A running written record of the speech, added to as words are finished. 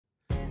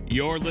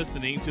You're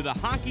listening to the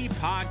Hockey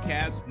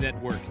Podcast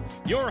Network,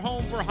 your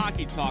home for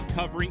hockey talk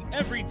covering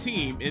every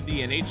team in the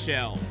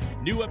NHL.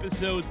 New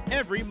episodes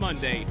every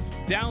Monday.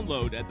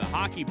 Download at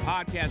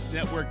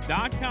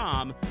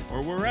thehockeypodcastnetwork.com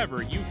or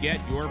wherever you get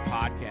your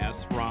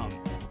podcasts from.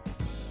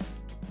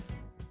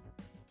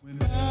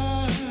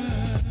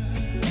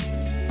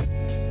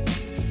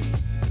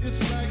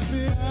 It's like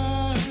me,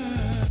 I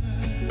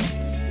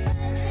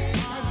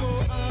go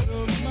out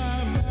of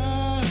my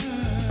mind.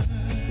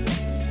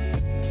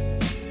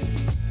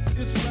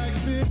 It's like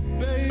me,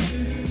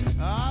 baby,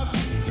 I've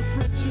reached the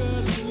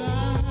picture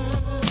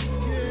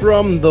line.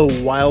 From the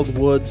wild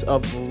woods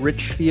of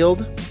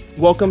Richfield,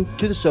 welcome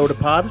to the Sota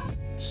Pod.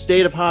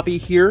 State of Hoppy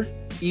here.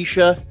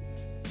 Isha,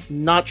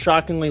 not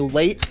shockingly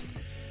late,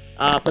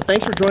 but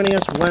thanks for joining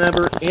us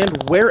whenever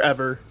and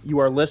wherever you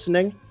are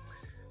listening.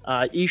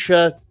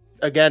 Isha,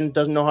 again,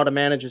 doesn't know how to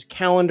manage his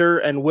calendar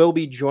and will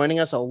be joining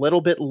us a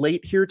little bit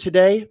late here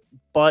today,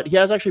 but he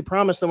has actually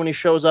promised that when he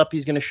shows up,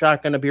 he's going to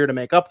shotgun a beer to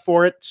make up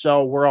for it,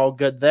 so we're all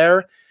good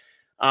there.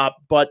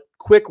 But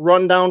quick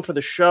rundown for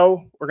the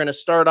show. We're going to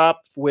start off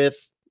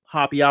with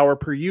Hoppy Hour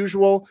per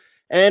usual,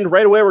 and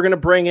right away we're going to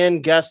bring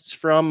in guests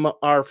from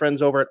our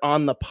friends over at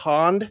On the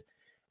Pond,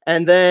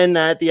 and then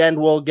at the end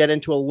we'll get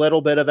into a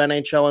little bit of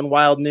NHL and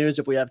wild news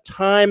if we have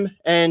time,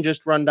 and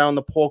just run down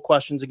the poll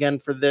questions again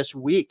for this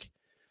week.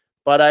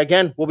 But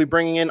again, we'll be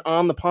bringing in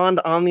On the Pond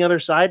on the other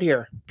side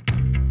here.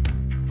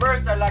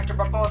 First, I'd like to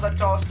propose a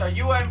toast to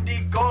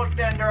UMD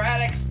goaltender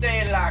Alex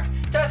Stalock.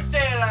 To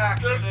Stalock!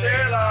 To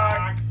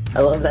Stalock!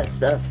 I love that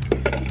stuff.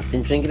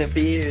 Been drinking it for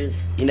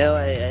years. You know,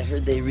 I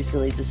heard they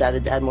recently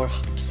decided to add more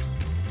hops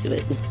to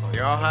it.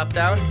 You're all hopped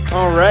out?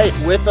 All right,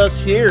 with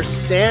us here,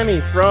 Sammy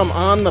from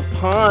On the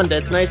Pond.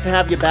 It's nice to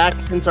have you back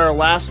since our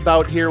last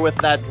bout here with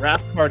that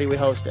draft party we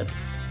hosted.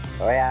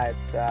 Oh yeah,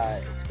 it's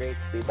great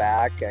to be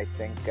back. I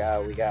think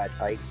we got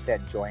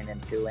Eichstadt joining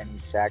too any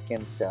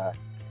second. So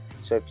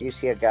if you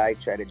see a guy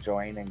try to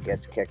join and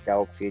gets kicked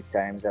out a few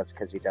times, that's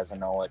because he doesn't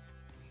know it.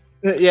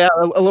 Yeah,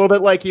 a little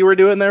bit like you were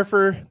doing there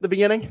for the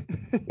beginning.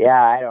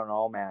 Yeah, I don't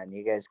know, man.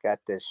 You guys got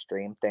this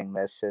stream thing.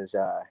 This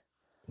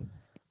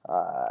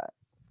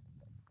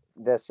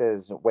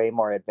is way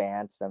more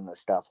advanced than the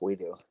stuff we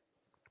do.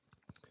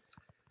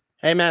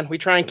 Hey man, we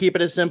try and keep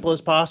it as simple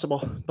as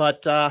possible,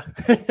 but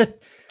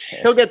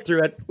he'll get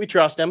through it. We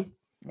trust him.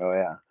 Oh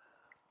yeah.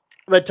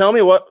 But tell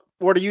me, what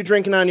are you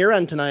drinking on your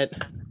end tonight?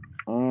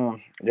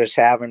 Just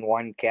having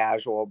one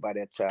casual, but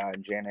it's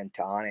gin and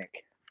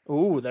tonic.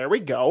 Ooh, there we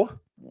go.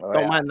 Oh,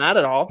 Don't yeah. mind that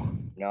at all.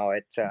 No,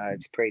 it's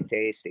pretty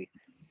tasty.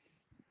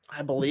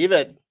 I believe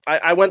it.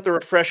 I went the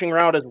refreshing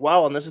route as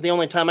well, and this is the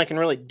only time I can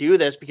really do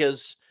this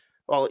because,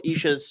 well,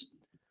 Isha's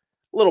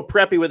a little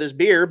preppy with his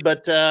beer,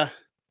 but we're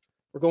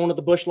going to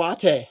the Busch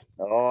Latte.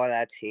 Oh,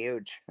 that's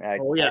huge.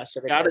 Oh, yes,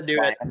 gotta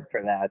do it.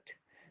 For that.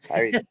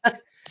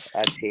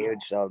 That's huge.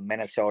 So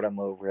Minnesota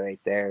move right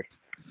there.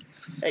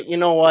 Hey, you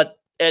know what?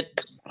 It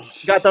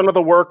got done with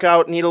the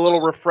workout, need a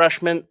little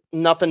refreshment.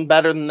 Nothing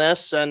better than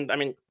this. And I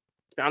mean,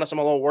 to be honest, I'm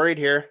a little worried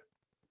here.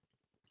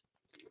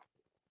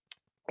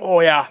 Oh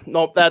yeah,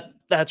 nope,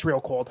 that's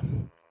real cold.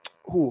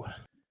 Ooh.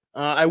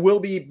 I will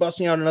be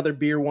busting out another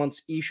beer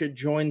once Isha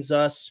joins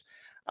us.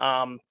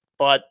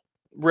 But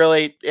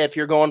really, if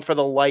you're going for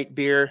the light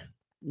beer,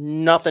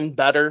 nothing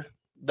better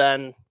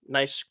than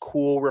nice,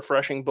 cool,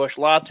 refreshing Busch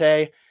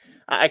Latte.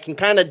 I can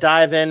kind of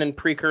dive in and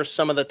precurse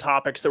some of the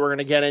topics that we're going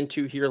to get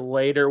into here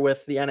later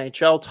with the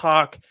NHL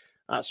talk.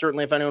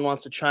 Certainly, if anyone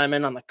wants to chime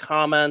in on the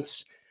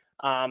comments.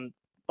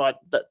 But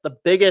the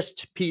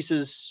biggest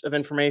pieces of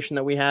information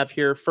that we have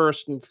here,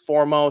 first and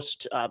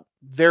foremost,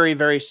 very,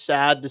 very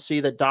sad to see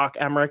that Doc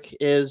Emmerich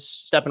is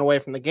stepping away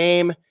from the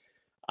game.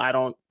 I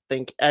don't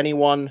think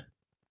anyone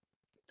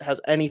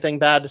has anything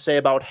bad to say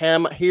about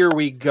him. Here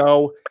we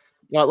go.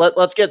 You know,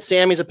 let's get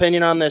Sammy's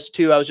opinion on this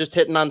too. I was just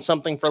hitting on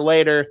something for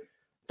later.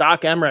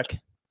 Doc Emmerich,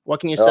 what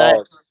can you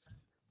say?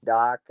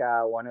 Doc,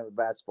 one of the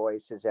best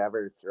voices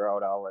ever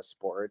throughout all the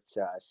sports.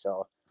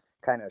 So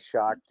kind of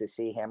shocked to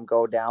see him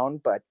go down,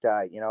 but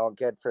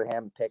good for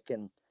him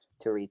picking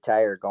to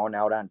retire, going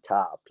out on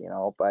top,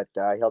 but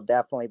he'll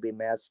definitely be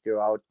missed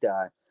throughout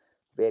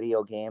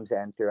video games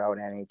and throughout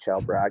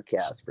NHL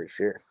broadcasts for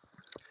sure.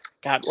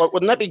 God,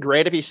 wouldn't that be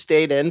great if he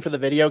stayed in for the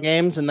video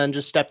games and then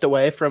just stepped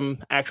away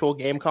from actual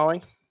game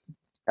calling?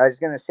 I was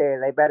going to say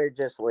they better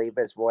just leave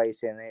his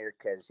voice in there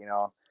because,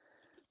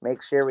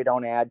 make sure we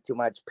don't add too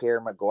much Pierre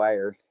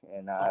Maguire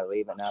and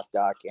leave enough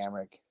Doc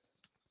Emmerich.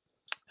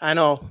 I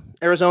know.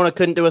 Arizona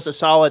couldn't do us a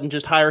solid and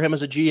just hire him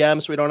as a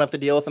GM so we don't have to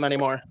deal with him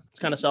anymore. It's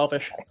kind of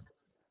selfish.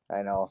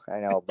 I know.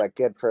 But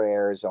good for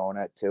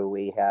Arizona, too.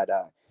 We had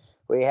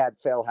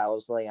Phil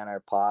Housley on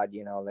our pod,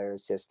 their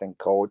assistant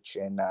coach,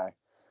 and I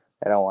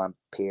don't want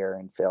Pierre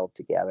and Phil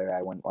together.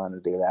 I wouldn't want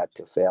to do that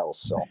to Phil.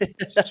 So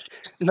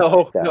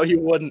No, you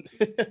wouldn't.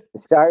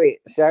 Sorry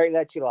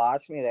that you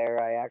lost me there.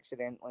 I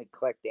accidentally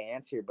clicked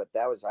answer, but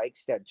that was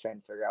Eichstadt trying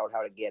to figure out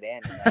how to get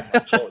in. And I'm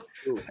like, oh,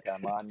 shoot,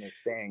 I'm on this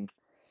thing.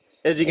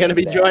 Is he going to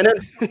be joining?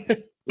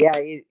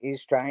 Yeah,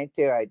 he's trying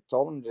to. I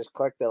told him just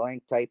click the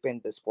link, type in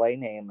display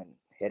name, and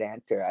hit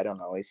enter. I don't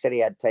know. He said he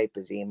had to type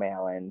his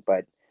email in,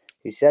 but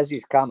he says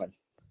he's coming.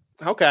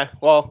 Okay.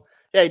 Well,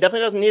 yeah, he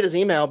definitely doesn't need his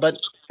email, but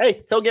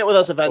hey, he'll get with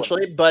us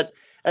eventually. But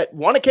I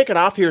want to kick it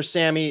off here,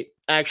 Sammy.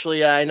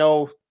 Actually, I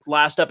know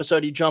last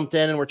episode you jumped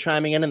in and we're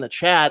chiming in the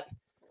chat.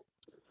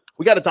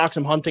 We got to talk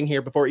some hunting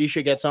here before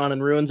Isha gets on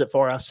and ruins it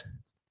for us.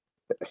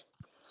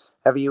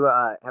 Have you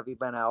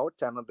been out?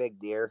 I'm a big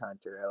deer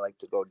hunter. I like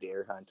to go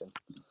deer hunting.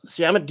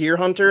 See, I'm a deer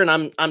hunter,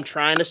 and I'm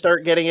trying to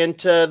start getting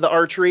into the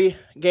archery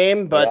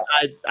game, but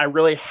I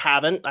really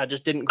haven't. I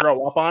just didn't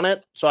grow up on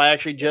it. So I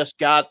actually just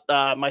got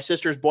my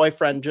sister's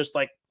boyfriend just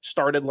like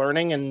started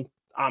learning, and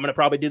I'm gonna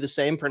probably do the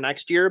same for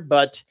next year.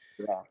 But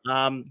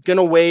I'm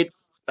gonna wait.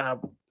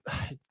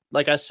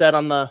 Like I said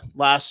on the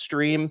last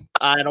stream,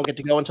 I don't get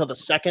to go until the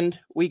second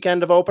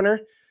weekend of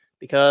opener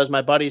because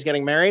my buddy's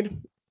getting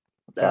married.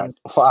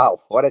 Wow,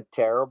 what a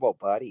terrible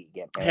buddy!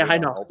 Yeah, I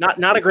know.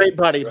 Not a great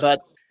buddy,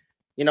 but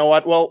you know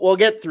what? We'll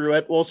get through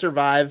it. We'll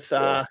survive.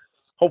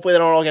 Hopefully they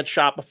don't all get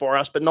shot before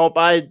us. But nope,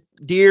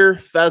 deer,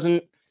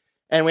 pheasant,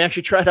 and we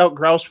actually tried out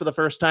grouse for the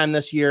first time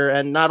this year.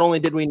 And not only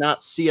did we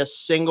not see a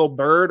single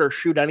bird or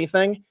shoot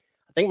anything,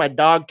 I think my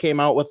dog came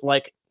out with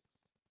like,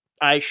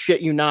 I shit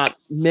you not,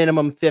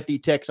 minimum 50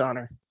 ticks on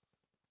her.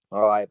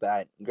 Oh, I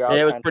bet.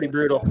 It was pretty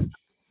brutal.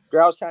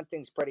 Grouse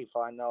hunting's pretty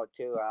fun though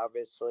too.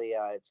 Obviously,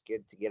 it's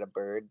good to get a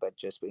bird, but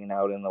just being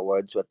out in the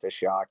woods with the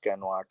shotgun,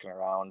 walking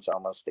around is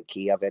almost the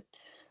key of it.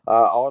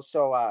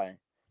 Also,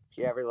 if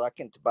you're ever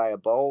looking to buy a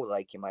bow,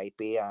 like you might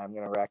be, I'm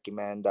gonna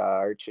recommend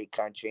Archery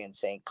Country in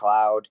St.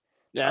 Cloud.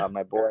 Yeah,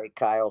 my boy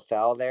Kyle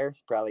Fell there,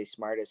 probably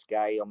smartest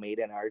guy you'll meet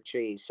in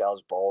archery. He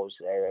sells bows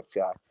there. If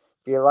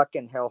you're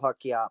looking, he'll hook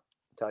you up.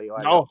 Tell you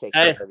what, he'll take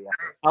care of you.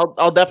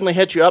 I'll definitely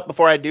hit you up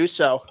before I do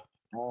so.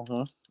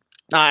 Mm-hmm.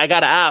 Now, I got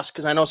to ask,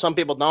 because I know some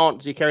people don't.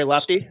 Does he carry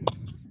lefty?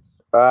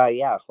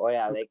 Yeah. Oh,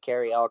 yeah. They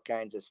carry all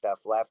kinds of stuff.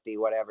 Lefty,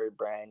 whatever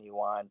brand you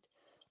want.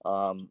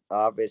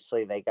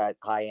 Obviously, they got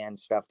high-end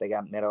stuff. They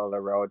got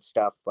middle-of-the-road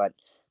stuff. But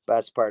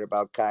best part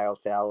about Kyle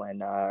Fell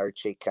and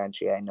Archery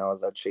Country, I know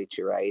they'll treat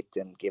you right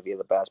and give you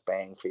the best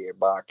bang for your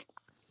buck.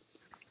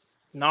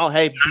 No,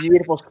 hey,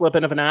 beautiful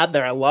slipping of an ad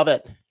there. I love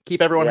it.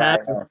 Keep everyone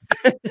happy.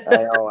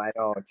 I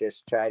know.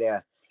 Just try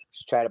to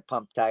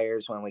pump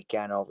tires when we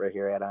can over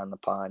here at On the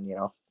Pond, you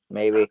know.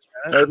 Maybe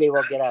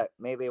we'll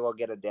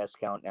get a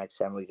discount next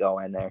time we go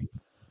in there.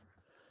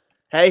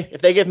 Hey,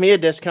 if they give me a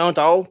discount,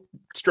 I'll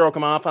stroke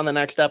them off on the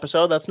next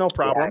episode. That's no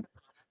problem.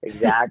 Yeah,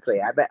 exactly.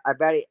 I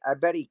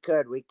bet he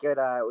could. We could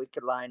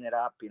line it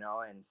up, you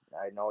know, and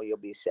I know you'll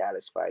be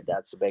satisfied.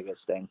 That's the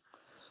biggest thing.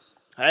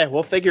 Hey,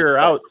 we'll figure her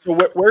out. So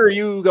where are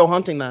you go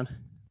hunting then?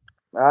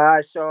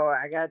 So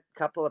I got a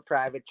couple of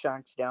private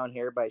chunks down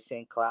here by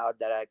St. Cloud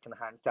that I can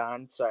hunt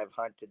on. So I've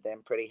hunted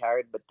them pretty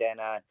hard, but then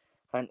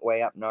hunt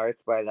way up north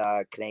by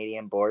the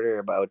Canadian border,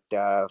 about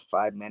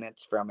 5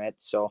 minutes from it.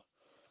 So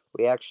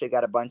we actually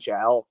got a bunch of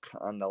elk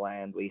on the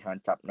land we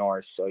hunt up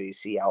north. So you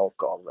see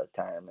elk all the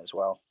time as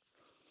well.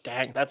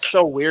 Dang, that's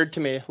so weird to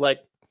me. Like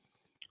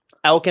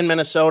elk in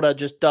Minnesota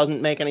just doesn't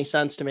make any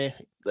sense to me.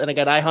 And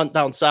again, I hunt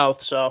down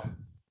south, so.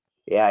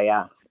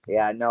 Yeah.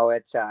 No,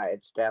 it's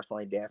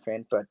definitely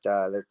different, but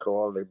they're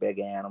cool. They're big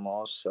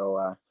animals.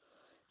 So,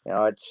 you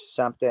know, it's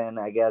something,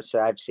 I guess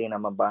I've seen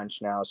them a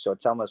bunch now. So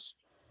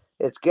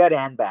it's good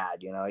and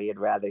bad. You know, you'd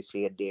rather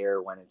see a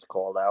deer when it's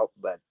cold out,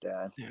 but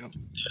at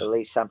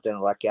least something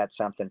to look at,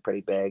 something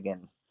pretty big.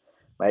 And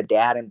my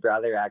dad and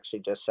brother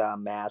actually just saw a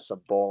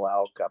massive bull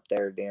elk up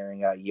there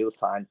during a youth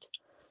hunt,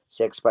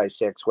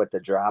 6x6 with the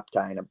drop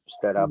tine,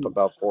 stood up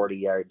about 40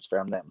 yards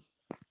from them.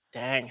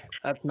 Dang,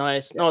 that's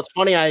nice. No, it's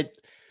funny. I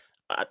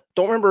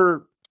don't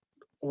remember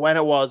when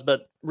it was,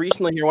 but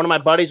recently here, one of my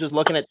buddies was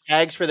looking at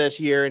tags for this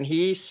year, and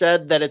he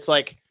said that it's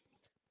like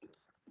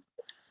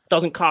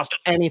doesn't cost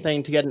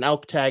anything to get an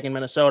elk tag in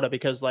Minnesota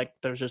because like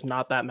there's just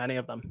not that many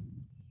of them.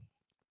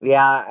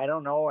 Yeah, I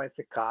don't know if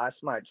it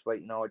costs much,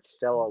 but you know it's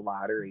still a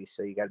lottery,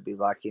 so you got to be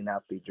lucky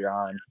enough to be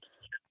drawn.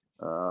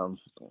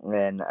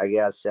 And I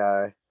guess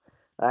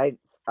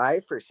I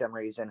for some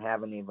reason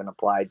haven't even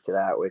applied to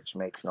that, which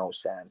makes no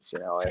sense, you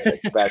know,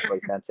 especially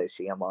since I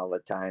see them all the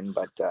time.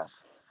 But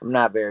I'm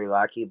not very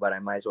lucky, but I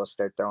might as well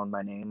start throwing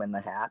my name in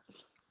the hat.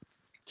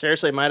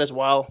 Seriously, might as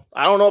well.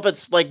 I don't know if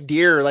it's like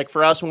deer. Like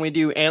for us, when we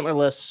do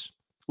antlerless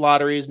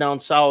lotteries down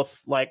south,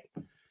 like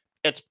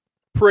it's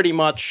pretty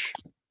much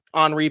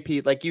on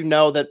repeat. Like you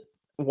know that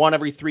one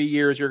every 3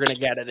 years you're going to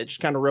get it. It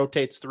just kind of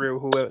rotates through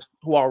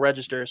who all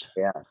registers.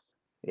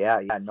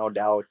 Yeah, no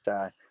doubt.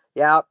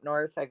 Yeah, up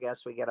north, I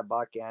guess we get a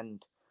buck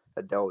and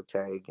a doe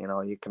tag. You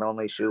know, you can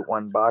only shoot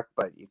one buck,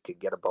 but you could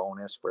get a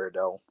bonus for a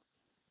doe.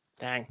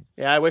 Dang.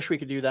 Yeah, I wish we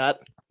could do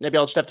that. Maybe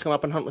I'll just have to come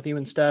up and hunt with you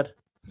instead.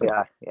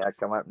 Yeah,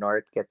 come up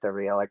north, get the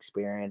real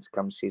experience,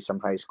 come see some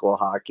high school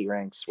hockey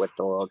rinks with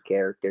the little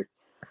character.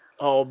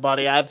 Oh,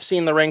 buddy, I've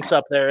seen the rinks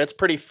up there. It's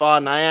pretty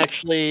fun. I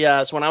actually,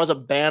 so when I was a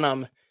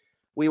Bantam,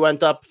 we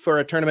went up for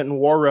a tournament in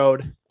War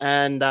Road,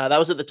 and that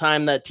was at the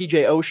time that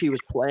TJ Oshie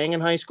was playing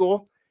in high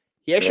school.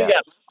 He actually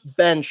got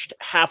benched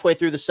halfway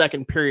through the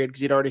second period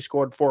because he'd already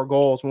scored 4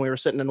 goals when we were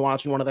sitting and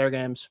watching one of their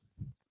games.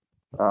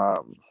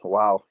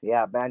 Wow.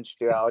 Yeah, benched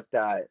throughout.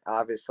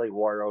 Obviously,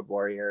 War Road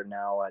Warrior,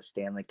 now a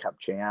Stanley Cup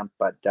champ.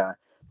 But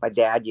my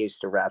dad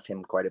used to ref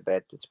him quite a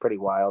bit. It's pretty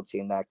wild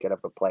seeing that good of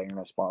a player in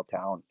a small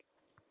town.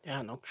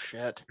 Yeah, no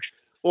shit.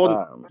 Well,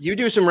 Um, you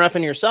do some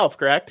reffing yourself,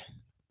 correct?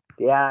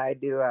 yeah, I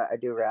do. I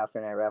do ref,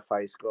 and I ref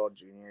high school,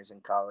 juniors,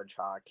 and college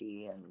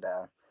hockey. And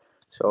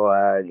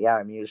yeah,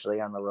 I'm usually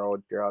on the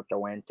road throughout the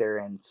winter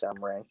and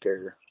some rink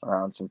or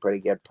around some pretty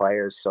good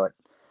players. So it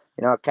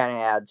kind of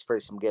adds for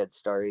some good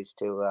stories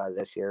too.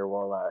 This year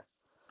we'll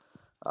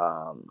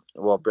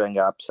bring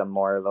up some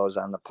more of those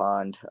on the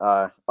pond.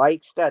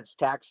 Eichstadt's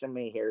texting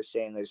me here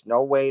saying there's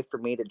no way for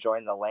me to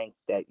join the link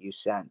that you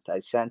sent. I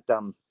sent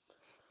them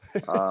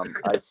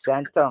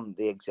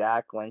the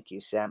exact link you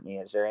sent me.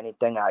 Is there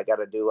anything I got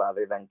to do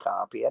other than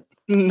copy it?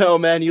 No,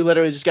 man, you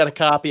literally just got to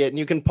copy it, and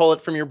you can pull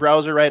it from your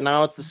browser right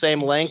now. It's the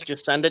same link.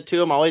 Just send it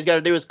to him. All he's got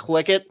to do is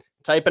click it,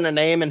 type in a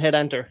name, and hit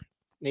enter.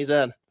 And he's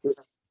in.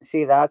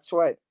 See, that's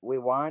what we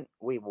want.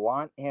 We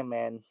want him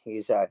in.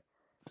 He's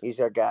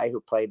our guy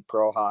who played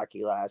pro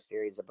hockey last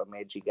year. He's a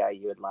Bemidji guy.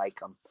 You would like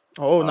him.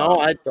 Oh no,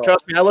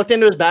 trust me. I looked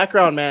into his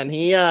background, man.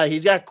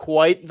 He's got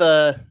quite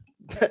the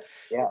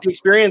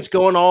experience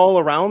going all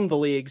around the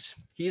leagues.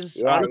 He's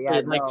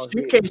honestly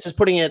Suitcase is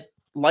putting it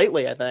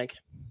lightly, I think.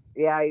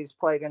 Yeah, he's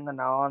played in the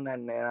now and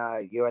then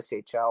in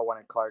USHL, won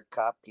a Clark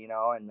Cup,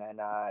 and then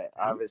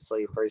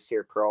obviously first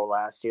year pro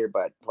last year,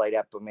 but played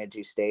at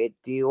Bemidji State.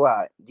 Do you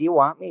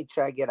want me to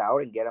try to get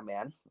out and get him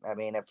in? I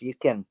mean, if you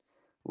can,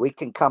 we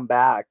can come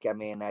back. I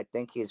mean, I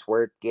think he's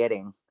worth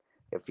getting.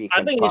 If you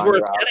can, I think he's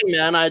worth getting,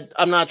 man.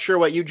 I'm not sure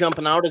what you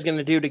jumping out is going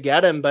to do to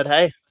get him, but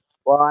hey.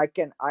 Well, I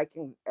can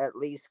at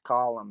least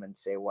call him and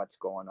say what's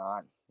going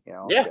on.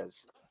 Yeah.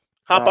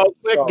 Hop out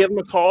quick, give him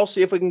a call,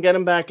 see if we can get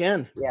him back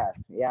in.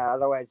 Yeah.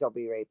 Otherwise, I'll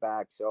be right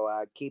back. So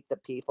keep the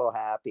people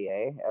happy,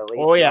 eh? At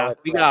least. Oh yeah,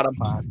 we got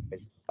him.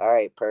 All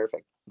right,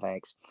 perfect.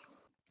 Thanks.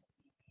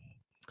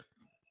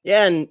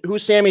 Yeah, and who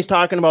Sammy's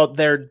talking about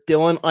there?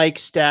 Dillon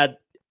Eichstadt.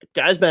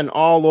 Guy's been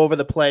all over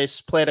the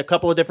place. Played a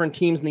couple of different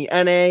teams in the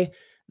NA,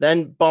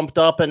 then bumped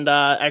up and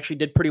actually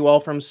did pretty well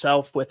for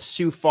himself with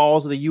Sioux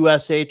Falls of the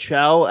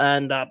USHL,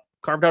 and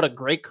carved out a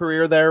great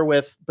career there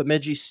with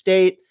Bemidji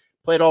State.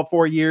 Played all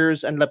 4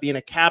 years, ended up being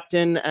a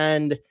captain.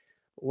 And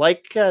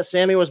like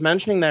Sammy was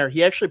mentioning there,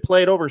 he actually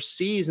played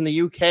overseas in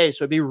the UK.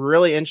 So it'd be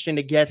really interesting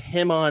to get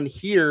him on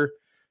here,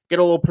 get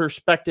a little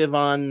perspective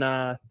on,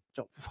 I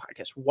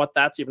guess, what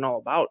that's even all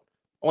about.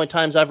 Only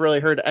times I've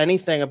really heard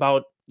anything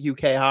about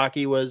UK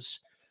hockey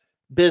was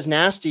Biz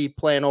Nasty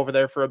playing over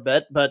there for a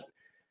bit, but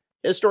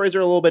his stories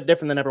are a little bit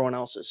different than everyone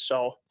else's.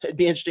 So it'd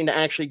be interesting to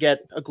actually get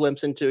a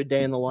glimpse into a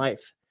day in the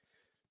life.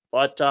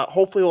 But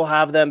hopefully we'll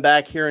have them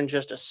back here in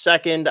just a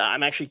second.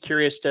 I'm actually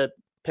curious to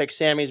pick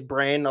Sammy's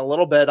brain a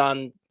little bit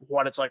on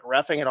what it's like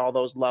reffing at all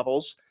those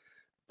levels.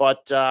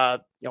 But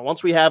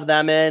once we have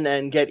them in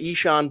and get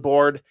Isha on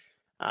board,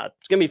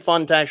 it's going to be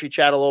fun to actually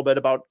chat a little bit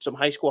about some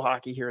high school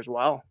hockey here as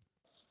well.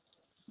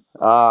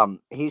 Sammy,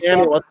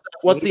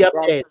 what's the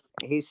update?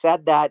 He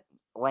said that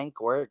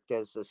link worked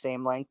as the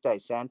same link that I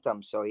sent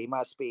him, so he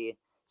must be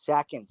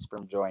seconds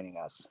from joining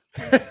us.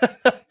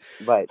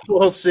 But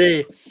we'll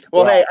see.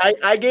 Well, yeah. Hey,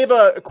 I gave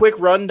a quick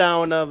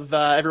rundown of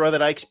everywhere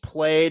that Ike's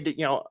played,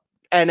 NA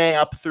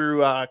up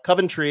through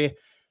Coventry.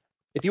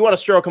 If you want to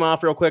stroke him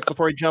off real quick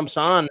before he jumps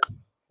on,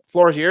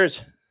 floor is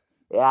yours.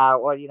 Yeah,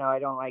 well, I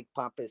don't like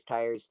pump his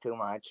tires too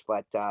much,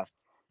 but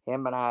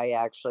him and I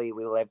actually,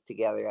 we lived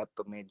together at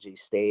Bemidji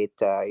State.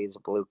 He's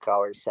a blue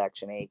collar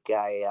Section 8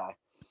 guy,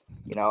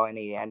 and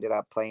he ended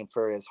up playing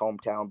for his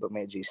hometown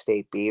Bemidji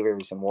State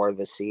Beavers and wore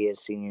the C his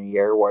senior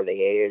year, wore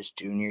the A his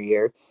junior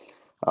year.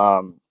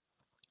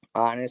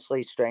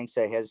 Honestly, strengths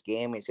of his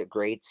game, he's a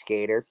great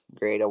skater,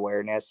 great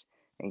awareness,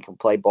 and can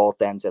play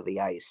both ends of the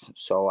ice.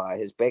 So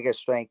his biggest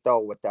strength, though,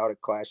 without a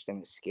question,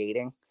 is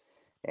skating.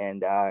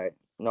 And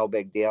no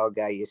big deal.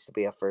 Guy used to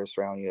be a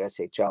first-round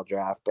USHL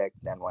draft pick,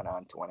 then went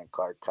on to win a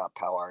Clark Cup.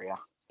 How are you?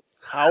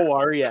 How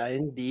are you?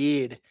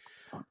 Indeed.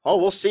 Oh,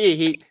 we'll see.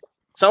 He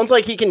sounds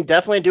like he can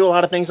definitely do a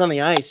lot of things on the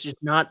ice,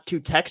 just not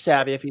too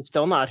tech-savvy if he's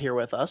still not here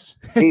with us.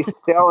 He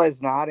still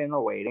is not in the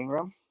waiting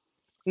room?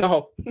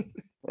 No.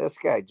 This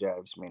guy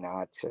drives me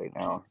nuts right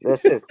now.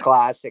 This is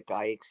classic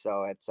Ike,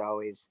 so it's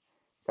always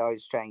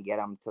trying to get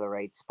him to the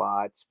right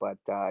spots, but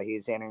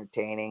he's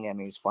entertaining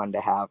and he's fun to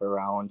have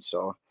around.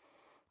 So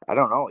I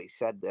don't know. He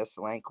said this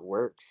link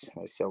works.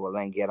 I said, well,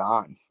 then get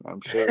on.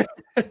 I'm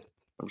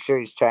sure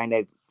he's trying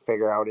to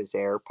figure out his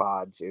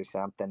AirPods or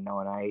something.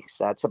 Knowing Ike,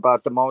 that's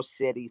about the most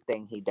city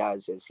thing he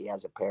does is he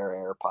has a pair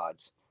of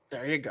AirPods.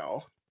 There you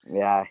go.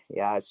 Yeah.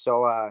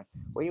 So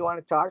what do you want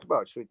to talk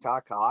about? Should we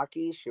talk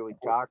hockey? Should we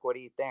talk? What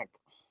do you think?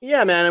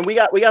 Yeah, man, and we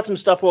got some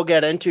stuff we'll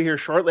get into here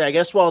shortly. I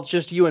guess while it's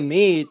just you and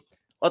me,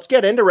 let's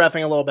get into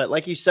reffing a little bit.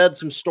 Like you said,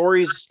 some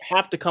stories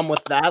have to come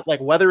with that. Like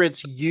whether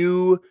it's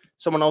you,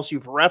 someone else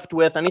you've reffed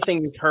with,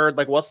 anything you've heard.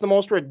 Like what's the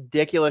most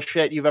ridiculous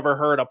shit you've ever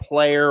heard a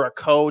player, a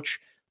coach,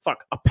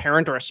 a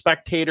parent or a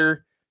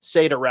spectator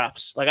say to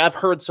refs? Like I've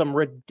heard some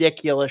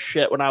ridiculous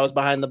shit when I was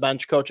behind the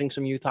bench coaching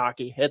some youth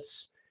hockey.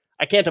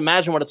 I can't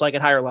imagine what it's like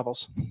at higher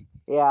levels.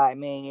 Yeah, I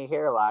mean, you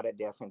hear a lot of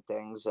different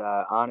things.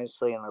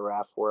 Honestly, in the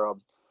ref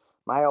world,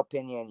 my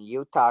opinion,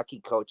 youth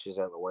hockey coaches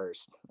are the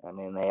worst. I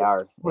mean, they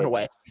are. Put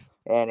away.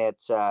 And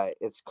it's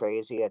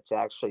crazy. It's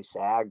actually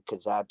sad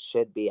because that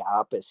should be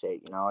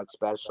opposite.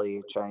 Especially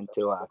you're trying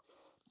to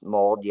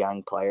mold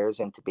young players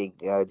into being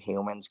good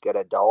humans, good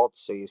adults.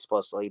 So you're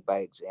supposed to lead by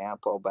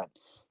example. But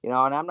and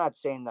I'm not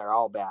saying they're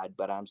all bad,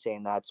 but I'm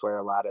saying that's where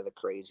a lot of the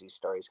crazy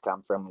stories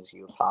come from is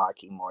youth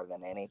hockey more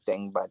than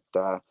anything. But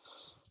I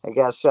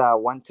guess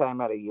one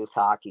time at a youth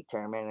hockey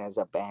tournament as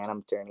a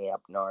Bantam tourney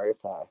up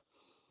north,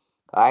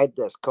 I had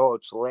this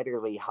coach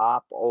literally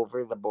hop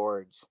over the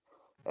boards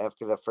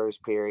after the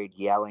first period,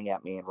 yelling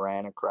at me and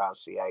ran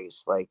across the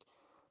ice. Like,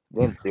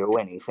 didn't do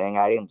anything.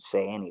 I didn't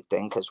say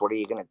anything because what are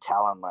you going to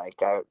tell him? Like,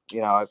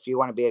 if you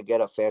want to be a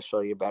good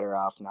official, you're better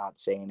off not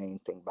saying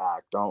anything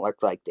back. Don't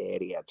look like the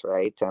idiot,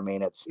 right? I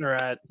mean, it's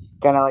Right.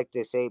 kind of like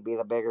they say, be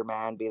the bigger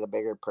man, be the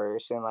bigger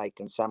person. Like,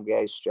 and some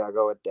guys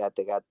struggle with that.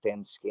 They got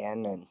thin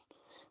skin,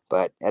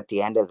 but at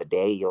the end of the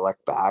day, you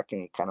look back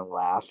and you kind of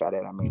laugh at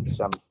it. I mean,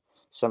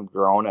 some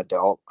grown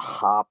adult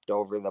hopped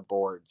over the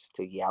boards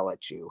to yell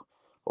at you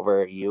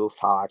over a youth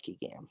hockey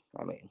game.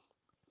 I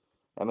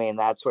mean,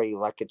 that's where you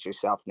look at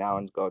yourself now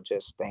and go,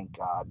 just thank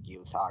God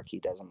youth hockey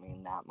doesn't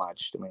mean that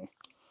much to me.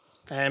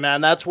 Hey,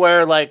 man, that's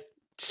where, like,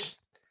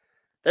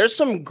 there's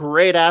some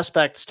great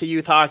aspects to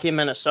youth hockey in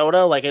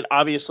Minnesota. Like, it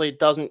obviously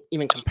doesn't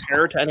even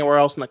compare to anywhere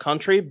else in the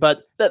country,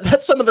 but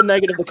that's some of the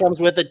negative that comes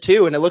with it,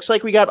 too. And it looks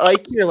like we got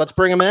Ike here. Let's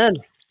bring him in.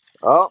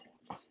 Oh,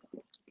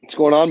 What's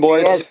going on,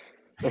 boys?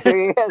 There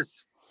he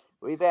is.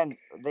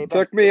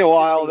 Took me a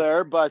while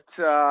there, but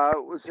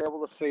was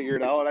able to figure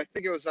it out. I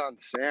think it was on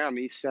Sam.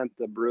 He sent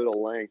the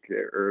brutal link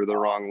or the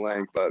wrong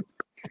link, but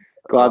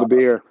glad to be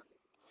here.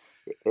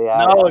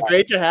 Yeah. No,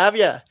 great to have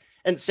you.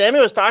 And Sammy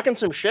was talking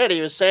some shit.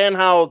 He was saying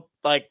how,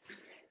 like,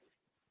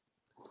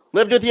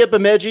 lived with you at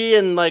Bemidji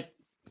and, like,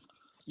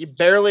 you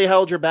barely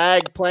held your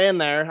bag playing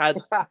there.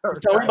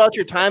 Tell me about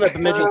your time at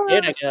Bemidji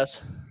State, I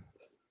guess.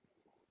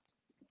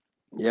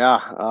 Yeah,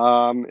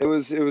 it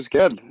was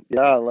good.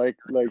 Yeah, like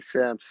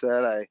Sam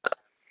said,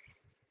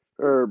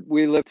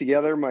 we lived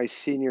together my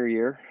senior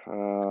year.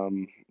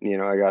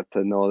 I got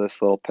to know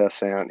this little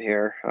pissant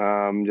here,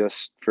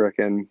 just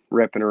frickin'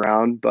 ripping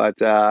around.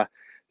 But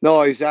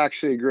no, he's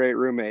actually a great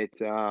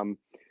roommate.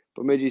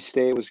 Bemidji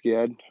State was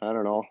good. I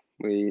don't know.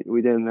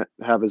 We didn't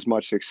have as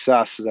much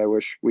success as I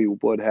wish we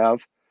would have.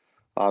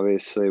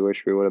 Obviously,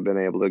 wish we would have been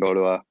able to go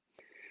to a,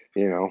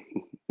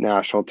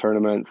 national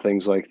tournament,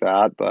 things like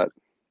that. But at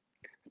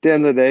the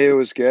end of the day, it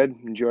was good.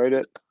 Enjoyed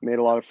it. Made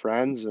a lot of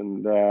friends,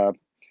 and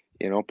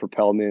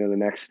propelled me into the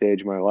next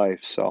stage of my life.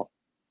 So,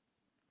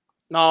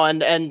 no,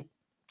 and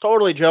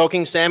totally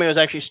joking. Sammy was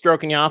actually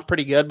stroking you off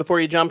pretty good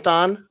before you jumped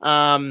on.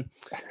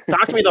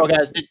 Talk to me though,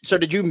 guys.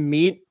 Did you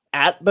meet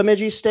at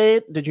Bemidji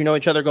State? Did you know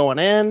each other going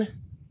in?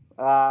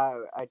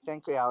 I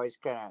think I always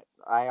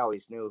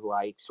knew who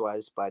Ikes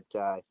was, but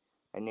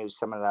I knew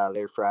some of the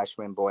other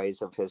freshman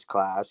boys of his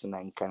class, and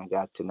then kind of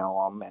got to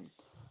know him. And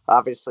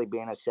obviously,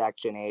 being a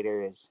Section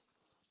 8er is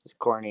as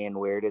corny and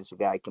weird as a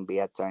guy can be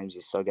at times,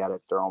 you still got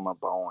to throw him a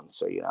bone.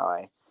 So,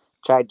 I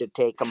tried to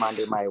take him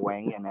under my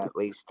wing and at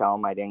least tell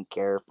him I didn't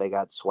care if they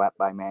got swept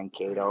by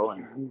Mankato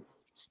and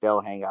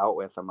still hang out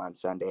with them on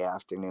Sunday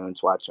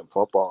afternoons watching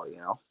football,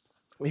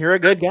 Well, you're a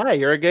good guy.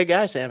 You're a good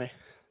guy, Sammy.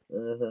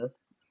 Mm-hmm.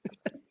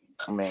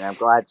 I mean, I'm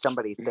glad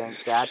somebody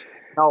thinks that.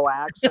 No,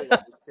 actually,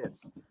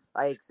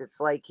 it's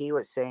like he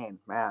was saying,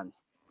 man.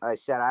 I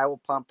said, I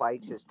will pump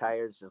Ike's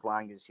tires as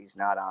long as he's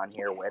not on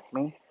here with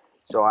me.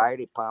 So I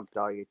already pumped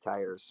all your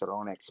tires, so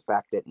don't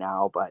expect it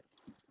now. But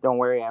don't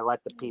worry, I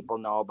let the people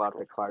know about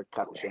the Clark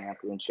Cup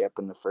Championship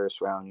in the first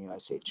round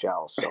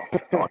USHL. So,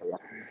 yeah,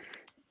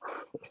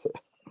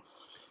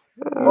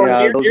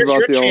 those are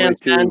about the only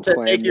two man, to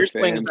claim take your to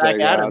swings fame back I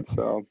at got. him.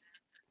 So,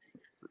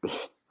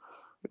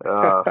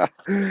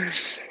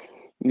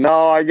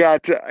 no, I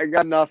got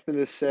nothing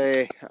to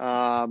say.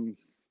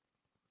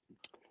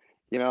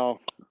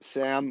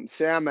 Sam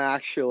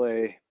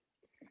actually.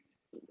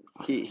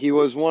 He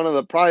was one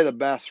of probably the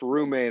best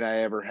roommate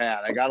I ever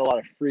had. I got a lot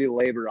of free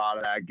labor out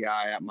of that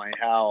guy at my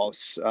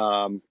house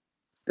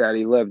that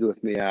he lived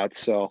with me at.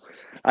 So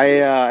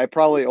I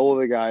probably owe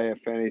the guy,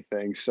 if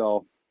anything.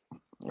 So.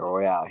 Oh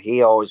yeah,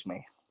 he owes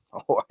me.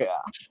 Oh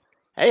yeah.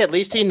 Hey, at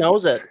least he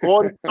knows it.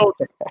 Well, so,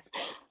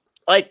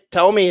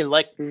 tell me,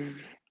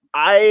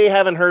 I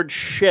haven't heard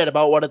shit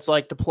about what it's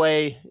like to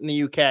play in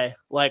the UK.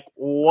 Like,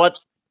 what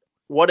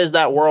is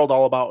that world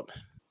all about?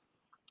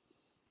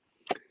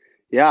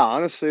 Yeah,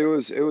 honestly,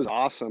 it was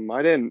awesome.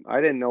 I didn't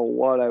know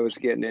what I was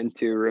getting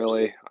into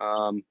really.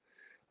 I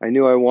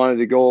knew I wanted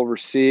to go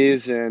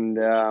overseas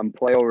and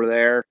play over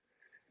there.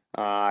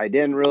 I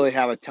didn't really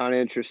have a ton of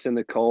interest in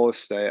the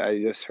coast. I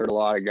just heard a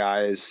lot of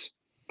guys,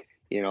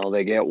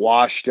 they get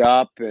washed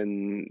up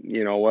and,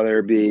 whether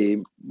it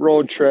be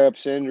road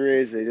trips,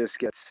 injuries, they just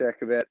get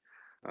sick of it.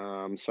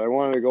 So I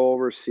wanted to go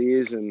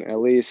overseas and at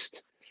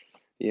least,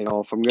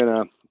 if I'm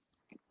going to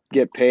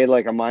get paid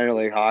like a minor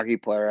league hockey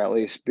player, at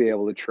least be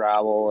able to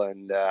travel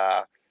and,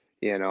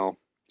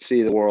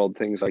 see the world,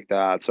 things like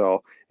that.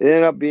 So it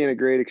ended up being a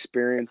great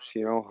experience.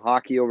 You know,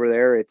 hockey over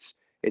there, it's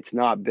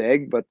not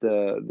big, but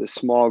the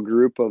small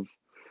group of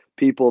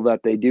people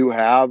that they do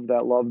have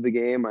that love the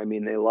game, I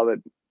mean, they love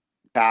it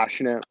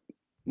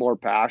more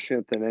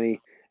passionate than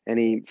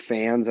any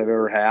fans I've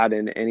ever had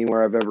in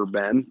anywhere I've ever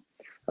been.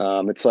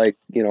 It's like,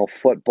 you know,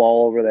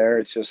 football over there.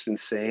 It's just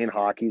insane.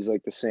 Hockey's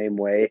like the same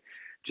way,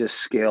 just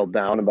scaled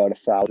down about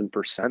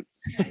 1,000%,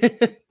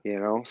 you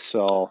know?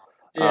 So,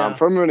 Yeah.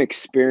 from an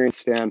experience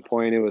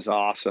standpoint, it was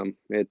awesome.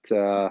 It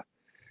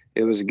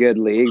was a good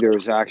league. There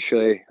was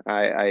actually,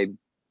 I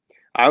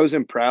was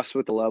impressed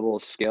with the level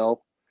of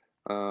skill.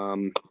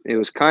 It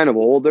was kind of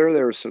older.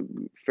 There was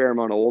some fair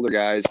amount of older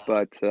guys,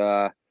 but,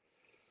 a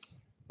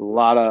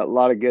lot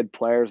of good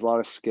players, a lot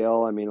of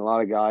skill. I mean, a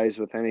lot of guys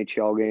with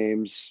NHL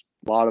games,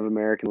 a lot of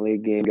American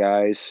League game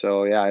guys.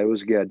 So yeah, it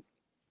was good.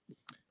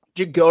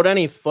 Did you go to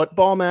any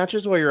football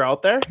matches while you're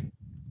out there?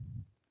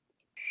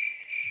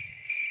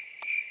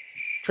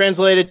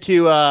 Translated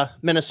to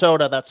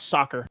Minnesota, that's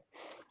soccer.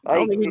 I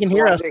don't think he can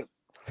hear us.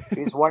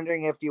 He's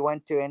wondering if you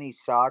went to any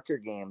soccer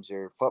games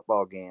or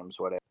football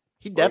games, whatever.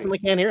 He definitely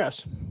can't hear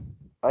us.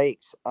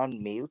 Ikes,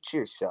 unmute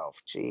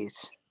yourself.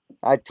 Jeez.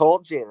 I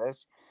told you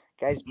this.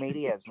 Guys,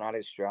 media is not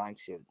his strong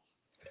suit.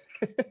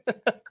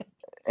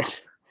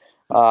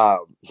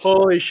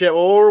 Holy shit.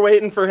 Well, we're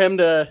waiting for him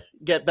to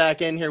get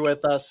back in here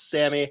with us,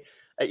 Sammy.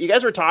 You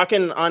guys were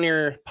talking on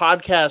your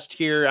podcast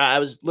here. I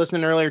was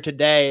listening earlier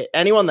today.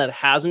 Anyone that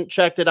hasn't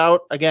checked it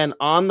out, again,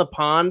 On the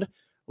Pond,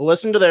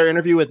 listen to their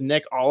interview with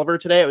Nick Oliver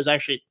today. It was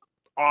actually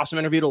an awesome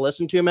interview to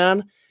listen to,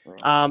 man.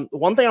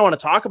 One thing I want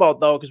to talk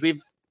about, though, because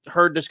we've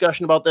heard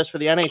discussion about this for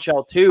the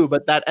NHL too,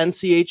 but that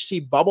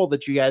NCHC bubble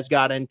that you guys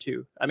got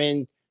into, I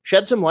mean,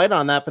 shed some light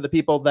on that for the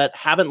people that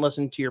haven't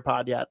listened to your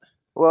pod yet.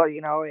 Well,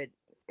 you know,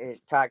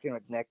 talking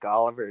with Nick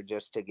Oliver,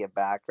 just to give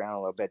background a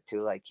little bit too,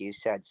 like you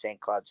said, St.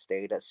 Cloud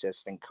State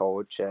assistant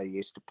coach,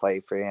 used to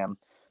play for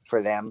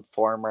them,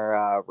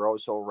 former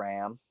Roseville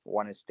Ram,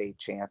 won a state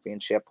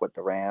championship with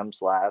the Rams,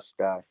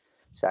 last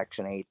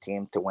Section 8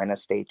 team to win a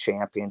state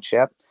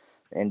championship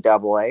in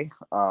AA.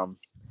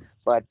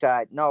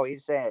 No,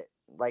 he's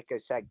like I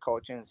said,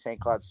 coaching in St.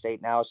 Cloud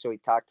State now. So we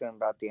talked to him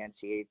about the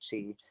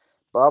NCHC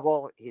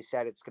bubble. He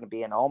said it's going to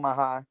be in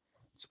Omaha.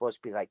 It's supposed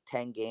to be like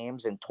 10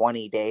 games in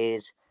 20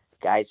 days.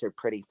 Guys are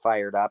pretty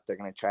fired up. They're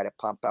going to try to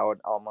pump out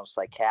almost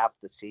like half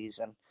the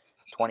season,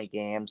 20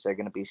 games. They're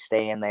going to be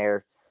staying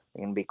there.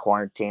 They're going to be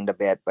quarantined a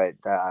bit, but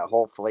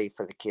hopefully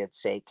for the kids'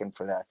 sake and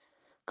for the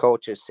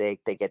coaches'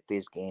 sake, they get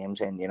these games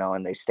and, you know,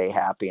 and they stay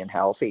happy and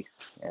healthy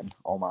in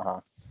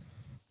Omaha.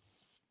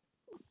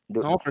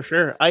 Oh, for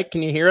sure. Ike,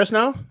 can you hear us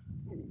now?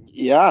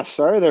 Yeah,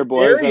 sorry there,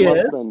 boys. There he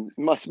I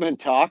must have been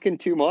talking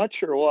too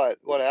much or what?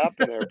 What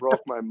happened there?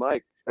 Broke my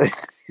mic.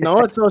 No,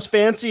 it's those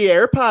fancy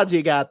AirPods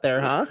you got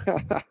there, huh?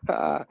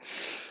 Yeah,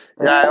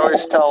 I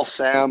always tell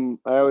Sam,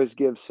 I always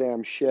give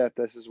Sam shit.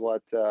 This is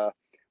what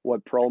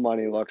pro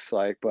money looks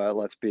like, but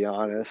let's be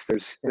honest,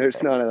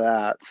 there's none of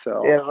that.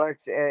 So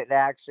it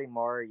actually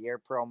more your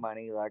pro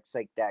money looks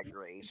like that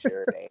gray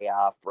shirt,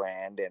 off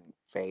brand and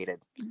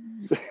faded.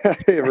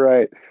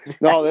 Right.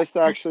 No, this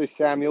actually,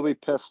 Sam, you'll be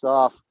pissed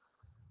off.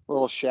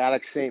 Little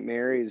Shattuck St.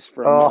 Mary's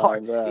from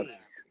the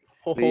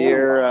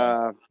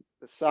year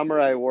the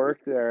summer I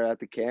worked there at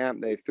the camp.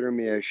 They threw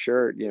me a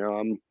shirt. You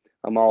know,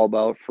 I'm all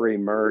about free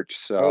merch.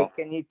 So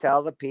hey, can you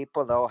tell the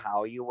people though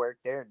how you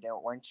worked there?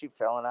 Weren't you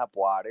filling up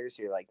waters?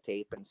 You're like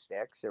taping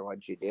sticks, or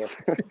what'd you do?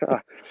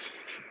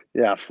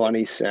 Yeah,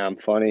 funny, Sam.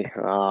 Funny.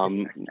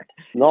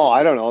 No,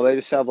 I don't know. They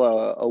just have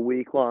a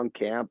week-long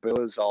camp. It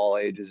was all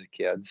ages of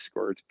kids,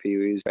 squirts,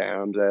 peewees,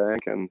 bantams, I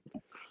think, and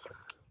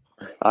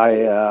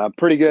I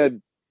pretty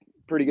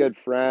good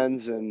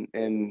friends,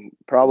 and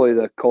probably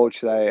the coach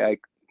that I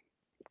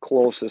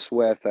closest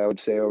with, I would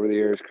say, over the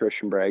years,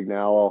 Christian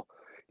Bragnello.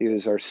 He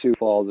was our Sioux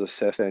Falls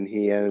assistant.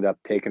 He ended up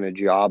taking a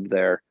job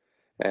there,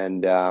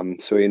 and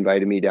so he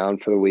invited me down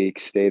for the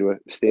week. Stayed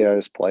at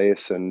his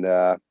place and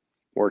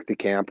worked the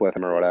camp with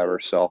him or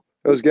whatever. So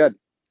it was good.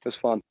 It was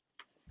fun.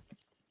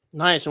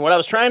 Nice. And what I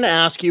was trying to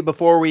ask you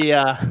before we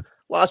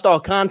lost all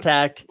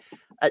contact,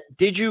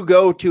 did you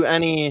go to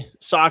any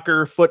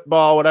soccer,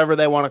 football, whatever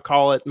they want to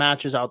call it,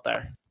 matches out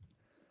there?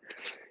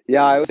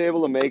 Yeah, I was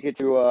able to make it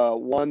to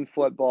one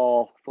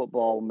football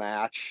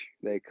match,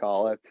 they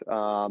call it.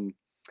 God,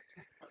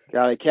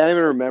 I can't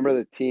even remember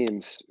the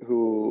teams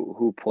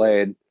who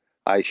played.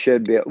 I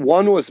should be.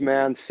 One was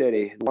Man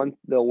City.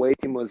 The away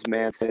team was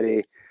Man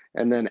City,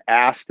 and then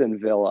Aston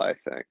Villa, I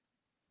think.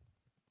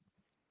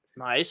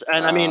 Nice.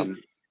 And I mean,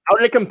 how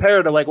did it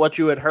compare to like what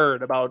you had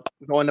heard about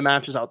going to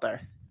matches out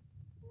there?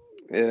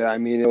 Yeah, I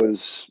mean, it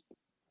was.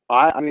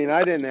 I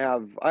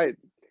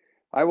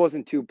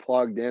wasn't too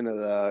plugged into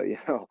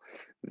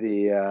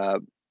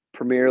the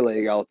Premier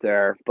League out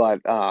there, but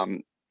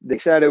they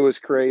said it was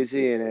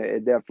crazy, and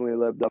it definitely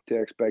lived up to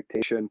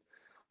expectation.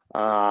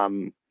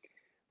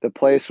 The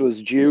place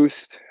was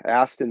juiced.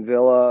 Aston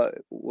Villa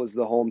was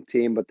the home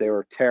team, but they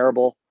were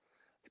terrible.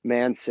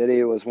 Man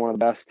City was one of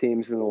the best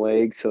teams in the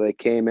league, so they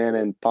came in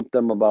and pumped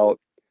them about,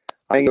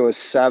 I think it was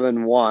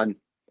 7-1.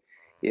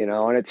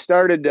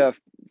 and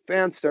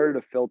fans started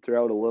to filter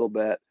out a little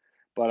bit,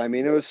 but I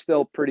mean, it was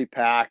still pretty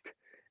packed.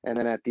 And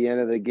then at the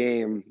end of the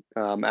game,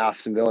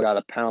 Aston Villa got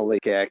a penalty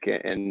kick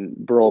and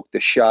broke the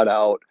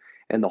shutout,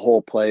 and the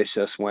whole place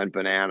just went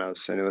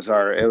bananas. And it was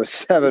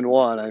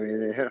 7-1. I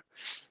mean,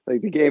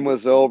 like the game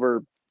was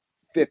over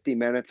 50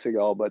 minutes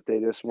ago, but they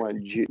just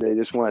went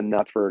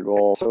nuts for a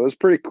goal. So it was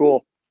pretty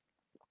cool.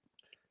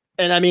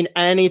 And I mean,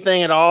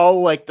 anything at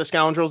all, like the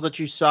scoundrels that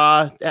you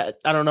saw, I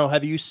don't know,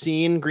 have you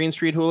seen Green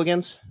Street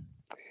Hooligans?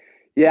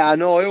 Yeah,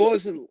 no, it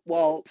wasn't.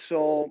 Well,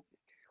 so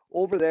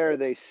over there,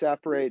 they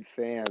separate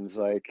fans.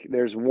 Like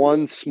there's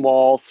one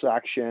small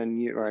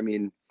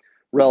section,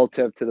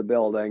 relative to the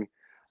building,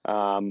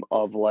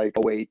 of like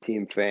away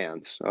team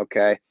fans.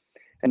 Okay.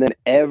 And then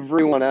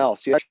everyone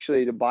else,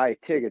 to buy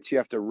tickets, you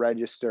have to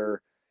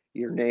register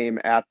your name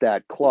at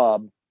that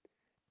club.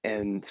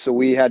 And so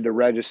we had to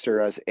register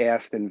as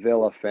Aston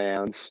Villa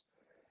fans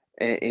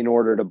in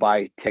order to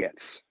buy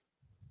tickets.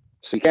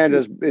 So you can't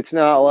it's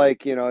not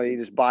like, you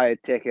just buy a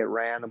ticket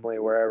randomly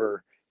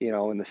wherever,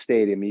 in the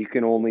stadium. You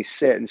can only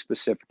sit in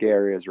specific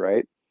areas,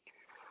 right?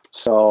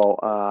 So,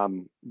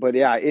 but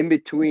yeah, in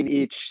between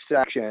each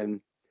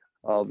section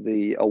of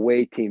the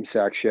away team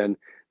section,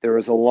 there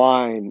was a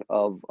line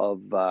of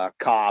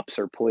cops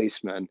or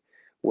policemen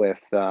with,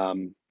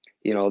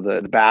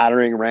 the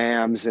battering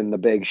rams and the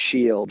big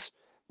shields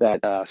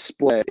that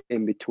split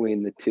in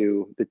between the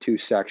two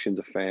sections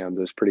of fans.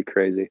 It was pretty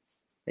crazy.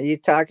 Are you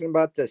talking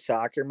about the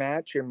soccer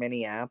match or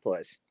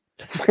Minneapolis?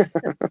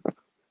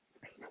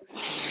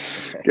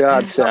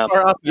 God, Sam.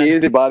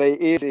 Easy, buddy.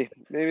 Easy.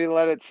 Maybe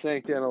let it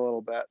sink in a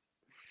little bit.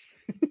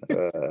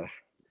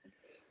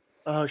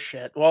 Oh,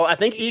 shit. Well, I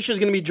think Ish is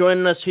going to be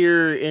joining us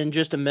here in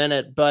just a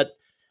minute, but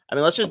I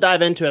mean, let's just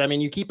dive into it. I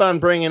mean, you keep on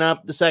bringing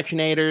up the Section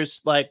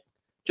 8ers, like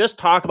just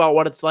talk about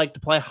what it's like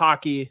to play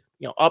hockey,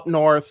 up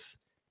north,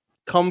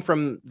 come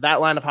from that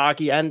line of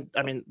hockey. And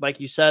I mean, like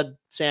you said,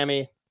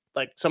 Sammy,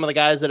 like some of the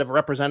guys that have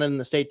represented in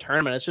the state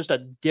tournament, it's just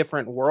a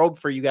different world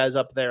for you guys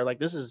up there. Like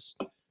doesn't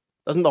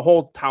the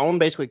whole town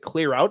basically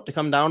clear out to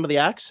come down to the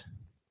Axe?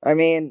 I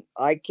mean,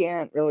 I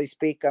can't really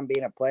speak on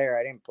being a player.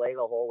 I didn't play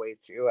the whole way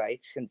through. I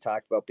can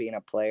talk about being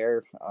a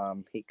player.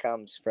 He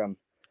comes from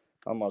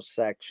almost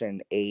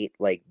Section 8,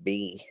 like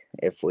B,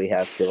 if we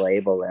have to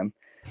label him.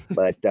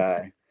 But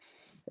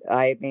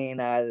I mean,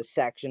 the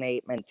Section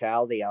 8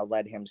 mentality, I'll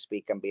let him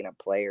speak on being a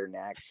player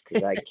next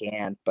because I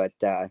can't. But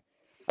I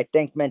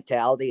think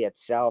mentality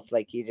itself,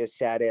 like you just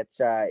said,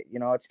 it's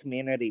it's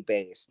community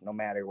based no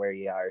matter where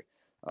you are.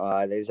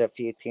 There's a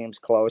few teams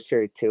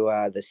closer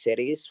to the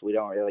cities. We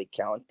don't really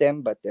count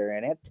them, but they're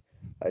in it.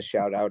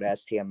 Shout out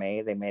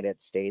STMA. They made it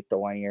state the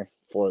 1 year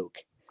fluke.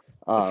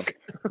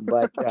 But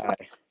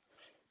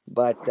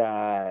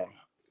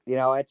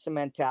it's a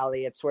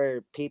mentality. It's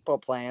where people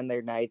plan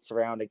their nights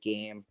around a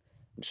game.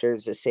 I'm sure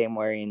it's the same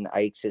way in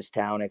Eichstadt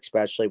town,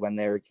 especially when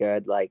they were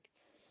good. Like,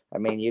 I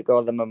mean, you go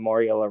to the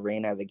Memorial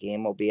Arena, the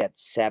game will be at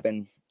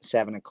 7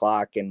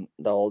 o'clock, and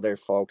the older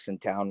folks in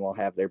town will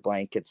have their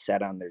blankets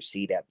set on their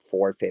seat at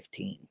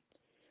 4:15.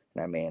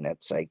 I mean,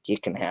 it's like you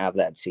can have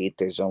that seat.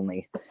 There's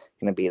only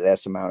going to be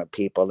this amount of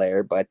people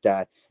there. But,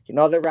 the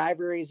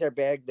rivalries are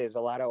big. There's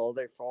a lot of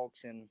older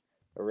folks in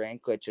the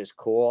rink, which is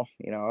cool.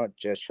 It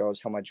just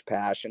shows how much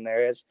passion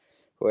there is.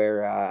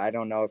 Where I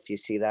don't know if you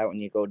see that when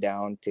you go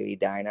down to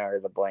Edina or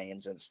the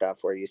Blaines and stuff,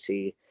 where you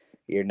see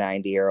your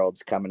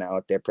 90-year-olds coming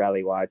out. They're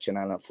probably watching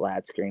on a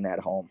flat screen at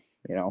home.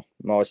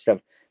 Most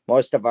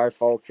of our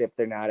folks, if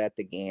they're not at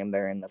the game,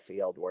 they're in the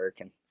field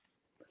working.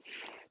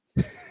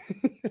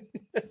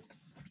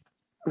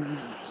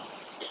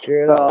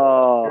 True,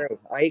 though. True.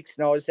 Ikes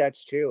knows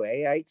that's true.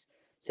 Ikes?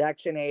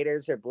 Section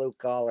 8ers are blue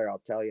collar, I'll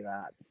tell you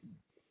that.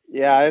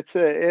 Yeah, it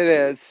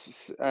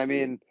is. I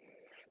mean,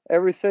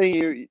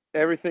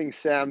 everything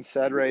Sam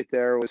said right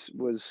there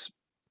was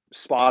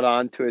spot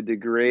on to a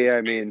degree.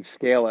 I mean,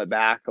 scale it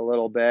back a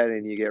little bit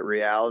and you get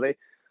reality.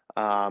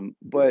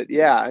 But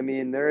yeah, I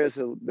mean, there is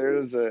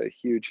a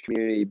huge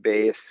community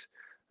base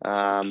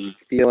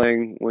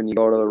feeling when you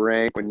go to the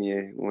rink, when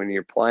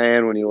you're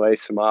playing, when you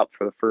lace them up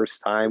for the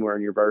first time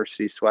wearing your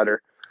varsity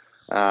sweater.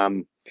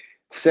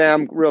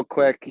 Sam, real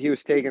quick, he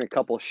was taking a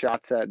couple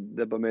shots at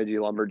the Bemidji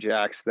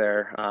Lumberjacks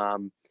there.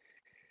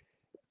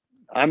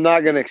 I'm not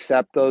going to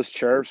accept those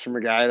chirps from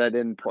a guy that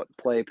didn't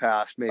play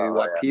past maybe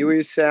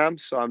Pee-wees, Sam.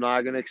 So I'm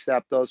not going to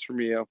accept those from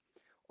you.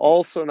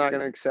 Also not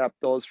going to accept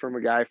those from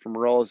a guy from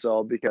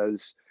Roseau,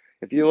 because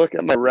if you look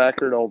at my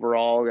record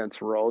overall against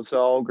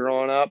Roseau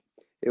growing up,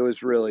 it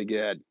was really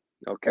good.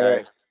 Okay.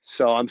 Hey.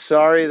 So I'm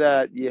sorry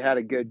that you had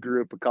a good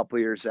group a couple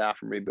years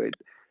after me,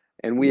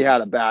 and we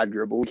had a bad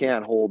group, but we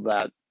can't hold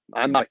that.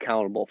 I'm not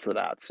accountable for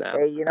that, Sam.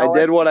 Hey, I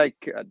did what I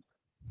could.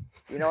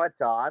 What's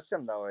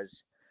awesome though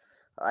is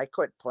I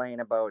quit playing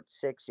about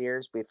 6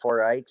 years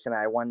before Ikes, and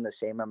I won the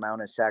same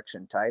amount of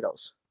section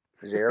titles.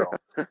 0.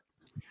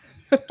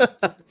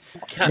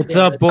 What's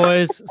up,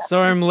 boys?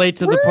 Sorry I'm late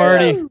to the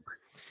party.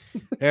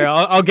 Here,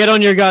 I'll get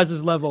on your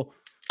guys' level.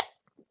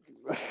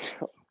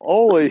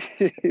 Holy,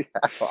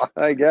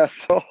 I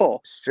guess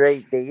so.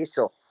 Straight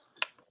diesel.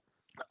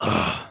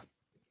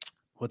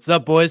 What's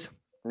up, boys?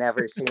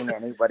 Never seen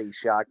anybody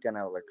shotgun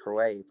a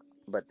LaCroix,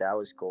 but that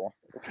was cool.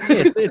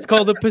 It's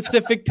called the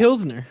Pacific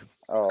Pilsner.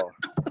 Oh,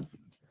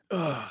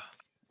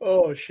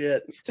 Oh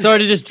shit. Sorry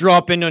to just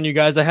drop in on you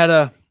guys. I had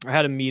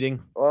a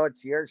meeting. well,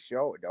 it's your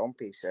show. Don't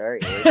be sorry.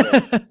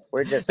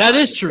 We're just That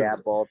is happy to true.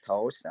 have both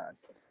hosts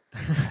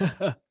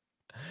on.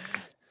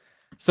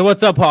 So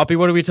what's up, Hoppy?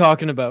 What are we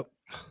talking about?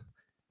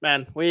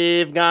 Man,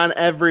 we've gone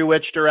every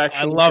which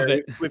direction. I love here.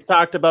 it. We've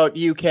talked about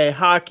UK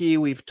hockey.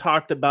 We've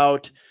talked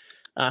about,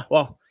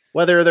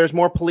 whether there's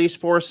more police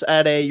force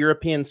at a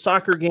European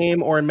soccer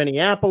game or in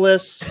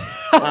Minneapolis.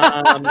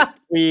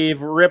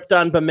 We've ripped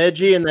on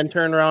Bemidji and then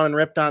turned around and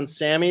ripped on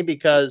Sammy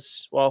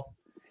because, well,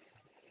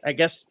 I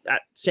guess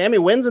Sammy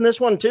wins in this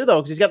one too, though,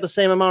 because he's got the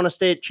same amount of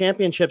state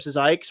championships as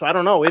Ike. So I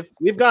don't know.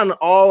 We've gone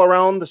all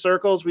around the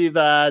circles. We've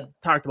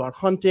talked about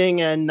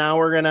hunting, and now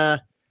we're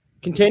gonna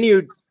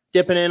continue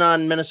dipping in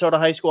on Minnesota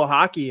high school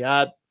hockey.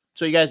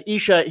 So you guys,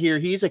 Isha here,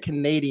 he's a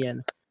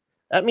Canadian.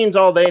 That means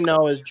all they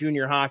know is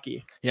junior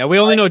hockey. Yeah, we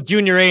only know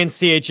Junior A and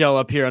CHL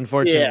up here,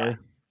 unfortunately. Yeah.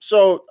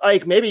 So,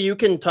 Ike, maybe you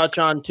can touch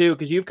on too,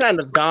 because you've kind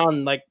of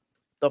gone like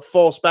the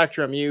full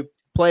spectrum. You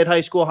played high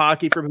school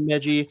hockey for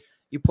Bemidji.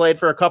 You played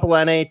for a couple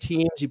NA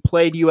teams. You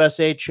played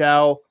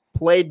USHL.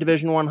 Played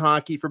Division I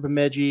hockey for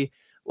Bemidji.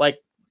 Like,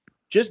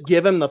 just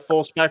give him the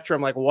full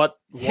spectrum. Like, what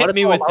Hit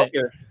me it's all with about it.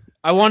 here.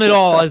 I want it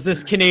all as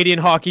this Canadian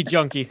hockey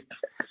junkie.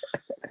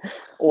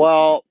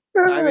 Well,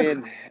 I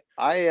mean,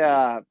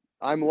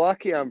 I'm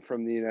lucky I'm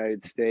from the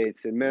United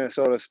States and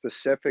Minnesota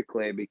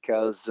specifically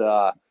because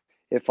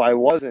if I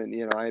wasn't,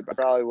 I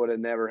probably would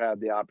have never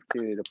had the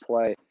opportunity to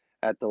play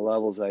at the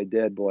levels I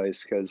did,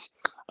 boys. Because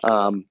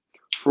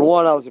for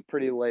one, I was a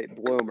pretty late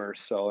bloomer,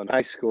 so in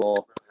high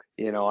school,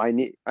 I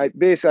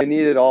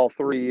needed all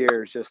 3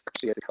 years just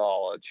to get to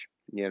college,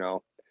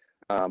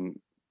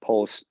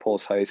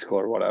 post high school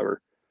or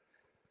whatever.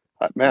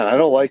 Man, I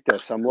don't like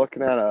this. I'm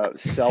looking at a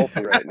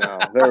selfie right now.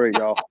 There we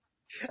go.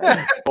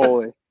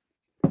 Holy.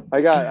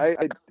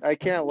 I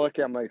can't look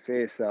at my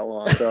face that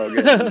long, so I'm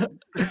getting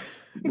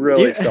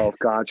really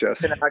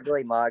self-conscious. It's an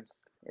ugly mug.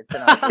 It's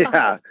an ugly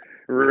Yeah,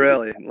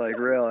 really,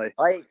 really.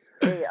 Ike's,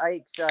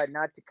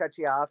 not to cut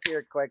you off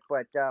here quick,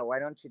 but why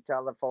don't you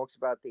tell the folks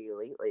about the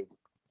Elite League?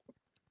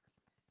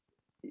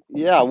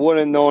 Yeah, I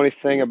wouldn't know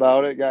anything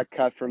about it. Got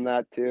cut from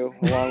that too,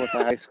 along with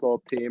my high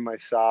school team my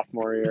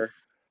sophomore year.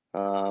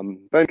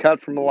 Been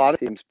cut from a lot of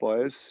teams,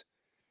 boys.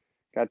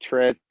 Got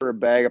traded for a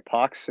bag of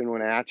pucks in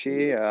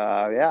Wenatchee.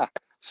 Yeah.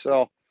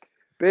 So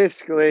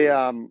basically,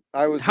 I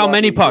was How lucky,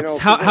 many pucks?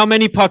 How this-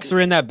 many pucks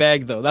are in that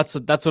bag, though? That's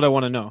what I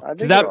want to know. I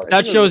 'Cause think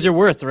that shows your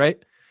worth, right?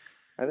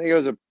 I think it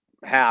was a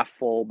half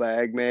full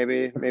bag,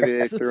 maybe. Maybe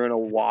they threw in a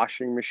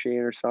washing machine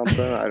or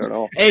something. I don't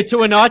know. Hey, to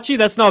Wenatchee,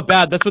 that's not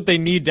bad. That's what they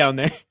need down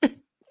there.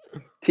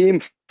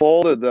 Team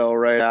folded though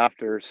right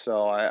after,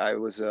 so I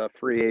was a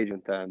free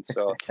agent then.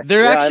 So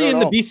They're Yeah, I actually in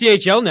don't the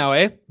BCHL now,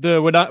 eh?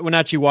 The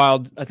Wenatchee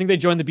Wild. I think they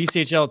joined the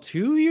BCHL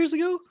 2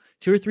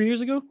 or 3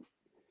 years ago.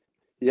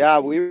 yeah,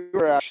 we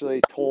were actually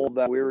told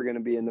that we were going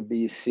to be in the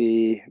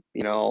BC,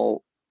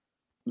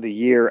 the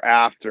year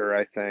after.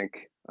 I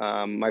think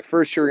my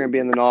first year we're going to be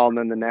in the NAL, and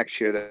then the next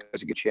year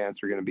there's a good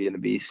chance we're going to be in the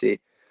BC.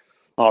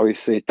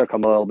 Obviously, it took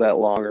them a little bit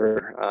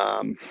longer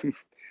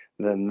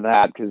than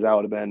that because that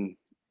would have been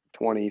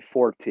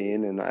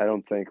 2014, and I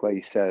don't think, like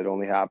you said,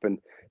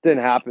 didn't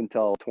happen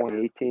until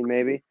 2018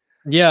 maybe.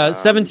 Yeah,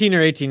 17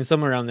 or 18,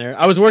 somewhere around there.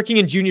 I was working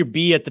in junior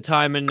B at the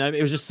time, and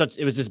it was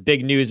just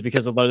big news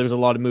because there was a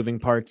lot of moving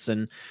parts,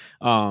 and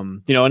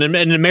an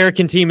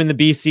American team in the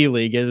BC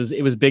league,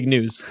 it was big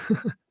news.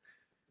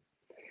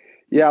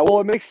 Yeah,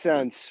 well, it makes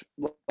sense.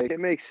 It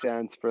makes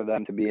sense for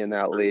them to be in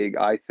that league,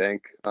 I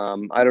think.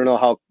 I don't know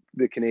how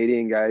the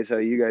Canadian guys, how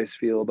you guys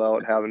feel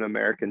about having an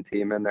American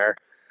team in there.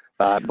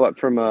 But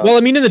from a well, I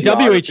mean, in the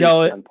geography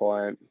WHL,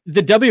 standpoint,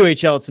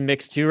 it's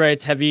mixed too, right?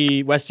 It's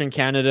heavy Western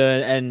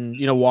Canada and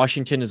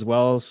Washington as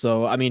well.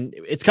 So I mean,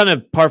 it's kind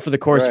of par for the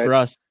course Right. for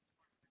us.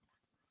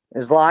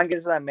 As long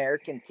as the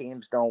American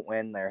teams don't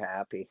win, they're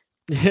happy.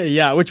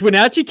 Yeah, which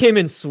Wenatchee came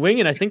in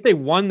swinging. I think they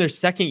won their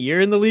second year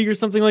in the league or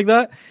something like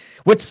that.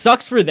 What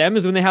sucks for them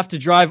is when they have to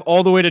drive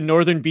all the way to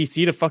northern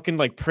BC to fucking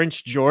like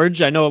Prince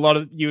George. I know a lot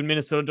of you in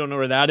Minnesota don't know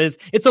where that is.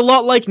 It's a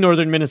lot like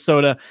northern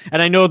Minnesota,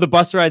 and I know the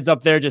bus rides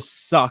up there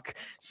just suck.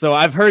 So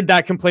I've heard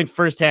that complaint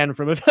firsthand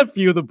from a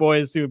few of the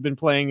boys who have been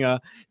playing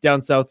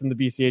down south in the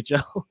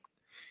BCHL.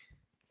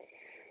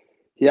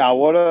 yeah,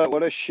 what a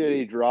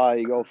shitty draw.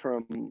 You go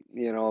from,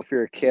 if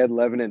you're a kid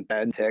living in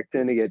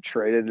Penticton to get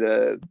traded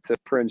to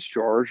Prince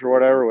George or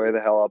whatever, way the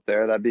hell up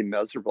there, that'd be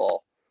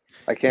miserable.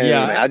 I can't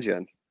even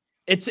imagine.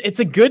 It's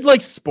a good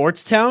like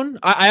sports town.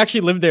 I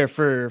actually lived there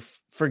for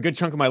a good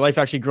chunk of my life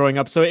actually growing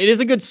up. So it is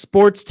a good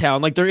sports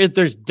town. Like there's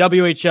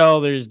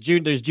WHL, there's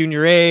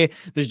junior A,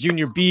 there's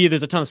junior B,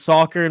 there's a ton of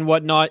soccer and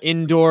whatnot,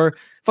 indoor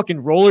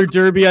fucking roller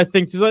derby. I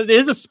think so it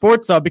is a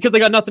sports hub because they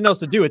got nothing else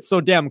to do. It's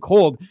so damn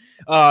cold.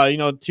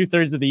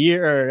 2/3 of the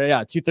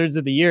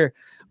year.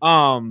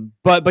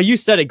 But you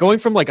said it, going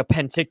from like a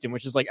Penticton,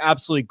 which is like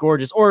absolutely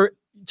gorgeous, or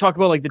talk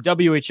about like the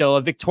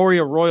WHL,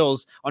 Victoria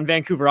Royals on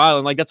Vancouver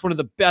Island. Like that's one of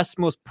the best,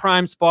 most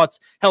prime spots.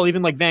 Hell,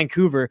 even like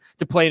Vancouver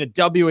to play in a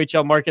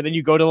WHL market. Then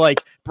you go to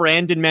like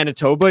Brandon,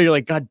 Manitoba. You're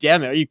like, God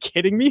damn it, are you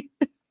kidding me?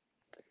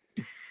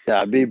 Yeah,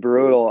 it'd be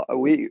brutal.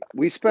 We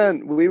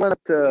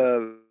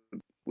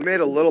made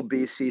a little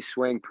BC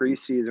swing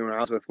preseason when I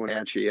was with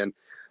Wenatchee, and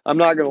I'm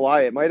not gonna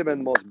lie, it might have been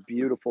the most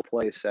beautiful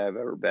place I've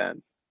ever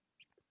been.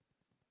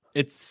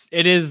 It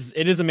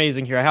is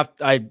amazing here. I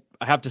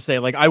have to say,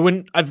 like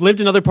I've lived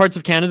in other parts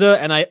of Canada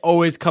and I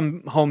always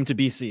come home to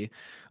BC.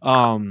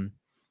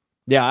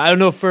 Yeah, I don't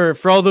know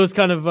for all those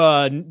kind of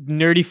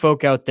nerdy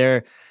folk out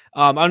there.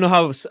 I don't know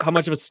how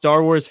much of a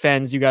Star Wars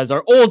fans you guys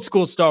are. Old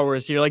school Star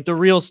Wars here, like the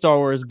real Star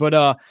Wars. But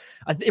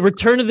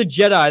Return of the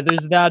Jedi.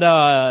 There's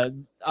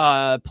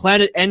that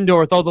planet Endor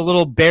with all the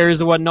little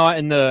bears and whatnot,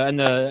 and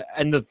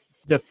the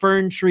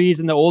fern trees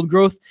and the old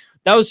growth.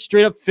 That was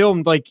straight up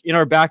filmed like in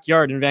our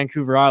backyard in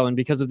Vancouver Island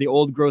because of the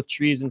old growth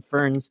trees and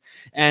ferns.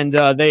 And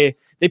they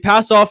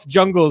pass off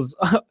jungles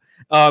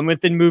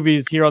within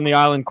movies here on the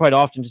island quite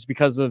often, just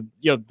because of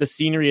the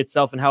scenery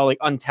itself and how like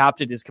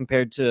untapped it is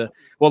compared to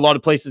a lot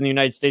of places in the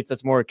United States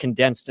that's more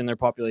condensed in their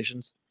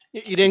populations.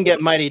 You didn't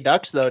get Mighty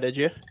Ducks though, did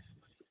you?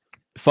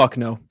 Fuck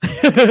no.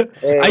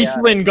 Hey,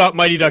 Iceland got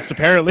Mighty Ducks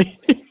apparently.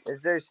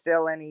 Is there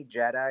still any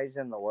Jedis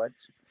in the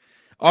woods?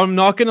 I'm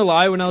not going to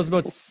lie. When I was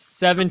about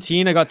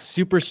 17, I got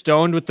super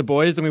stoned with the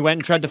boys and we went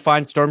and tried to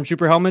find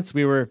Stormtrooper helmets.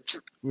 We were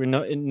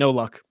no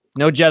luck.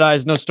 No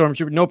Jedis, no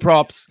Stormtrooper, no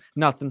props,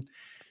 nothing.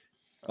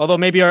 Although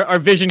maybe our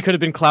vision could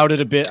have been clouded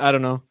a bit. I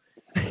don't know.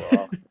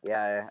 Well,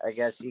 yeah, I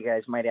guess you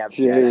guys might have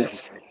Jeez.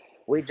 Jedis.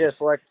 We just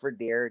look for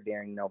deer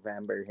during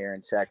November here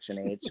in Section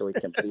 8 so we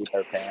can feed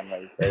our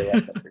family for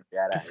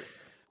Jedi.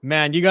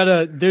 Man,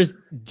 there's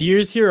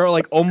deers here are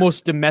like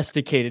almost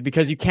domesticated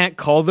because you can't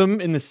call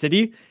them in the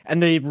city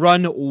and they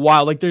run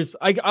wild. Like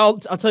I'll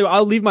tell you,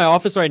 I'll leave my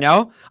office right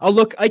now.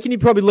 I can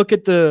probably look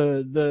at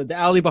the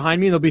alley behind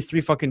me and there'll be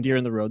 3 fucking deer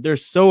in the road. They're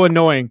so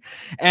annoying.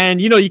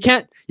 And you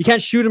can't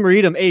shoot them or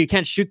eat them. You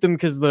can't shoot them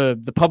because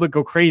the public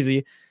go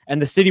crazy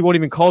and the city won't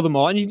even call them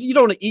all. And you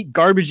don't want to eat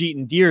garbage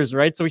eating deers,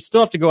 right? So we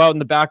still have to go out in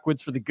the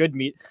backwoods for the good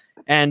meat.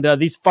 And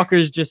these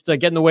fuckers just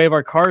get in the way of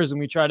our cars and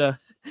we try to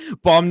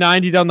bomb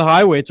 90 down the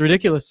highway. It's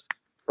ridiculous.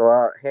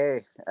 Well,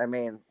 hey, I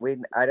mean,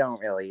 I don't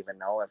really even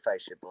know if I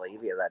should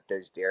believe you that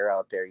there's deer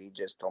out there. You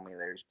just told me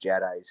there's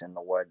Jedis in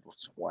the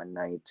woods one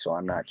night, so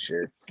I'm not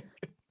sure.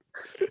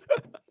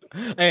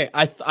 Hey,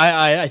 I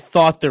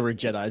thought there were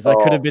Jedis. That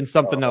could have been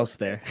something else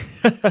there.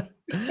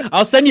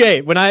 I'll send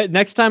you.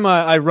 Next time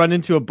I run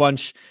into a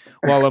bunch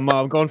while I'm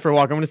going for a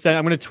walk, I'm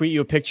gonna tweet you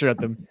a picture of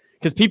them.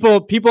 Because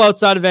people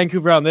outside of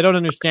Vancouver Island, they don't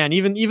understand.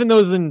 Even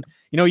those in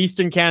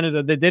Eastern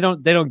Canada, they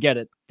don't get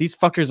it. These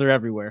fuckers are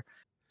everywhere.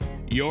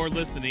 You're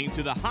listening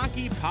to the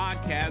Hockey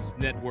Podcast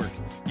Network,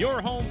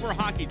 your home for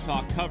hockey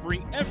talk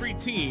covering every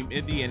team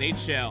in the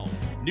NHL.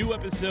 New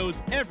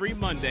episodes every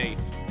Monday.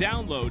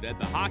 Download at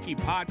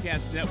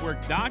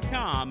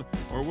thehockeypodcastnetwork.com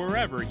or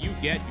wherever you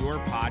get your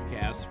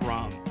podcasts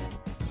from.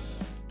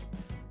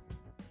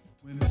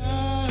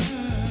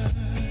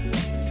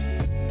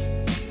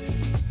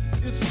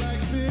 It's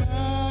like me,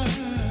 I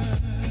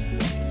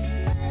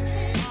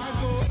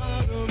go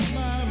out of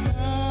my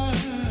mind.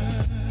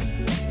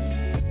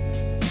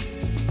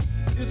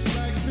 It's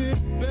like me,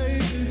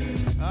 baby,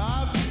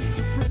 I've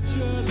to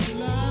picture the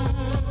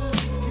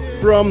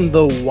line. From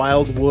the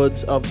wild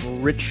woods of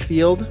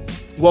Richfield,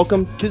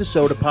 welcome to the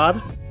Sota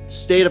Pod.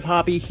 State of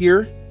Hoppy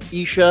here.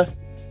 Isha,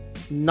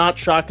 not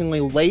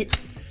shockingly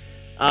late.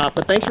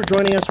 But thanks for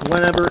joining us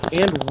whenever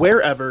and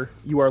wherever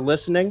you are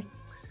listening.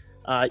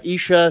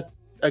 Isha,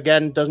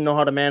 again, doesn't know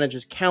how to manage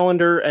his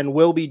calendar and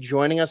will be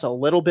joining us a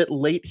little bit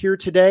late here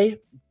today.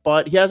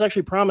 But he has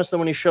actually promised that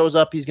when he shows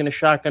up, he's going to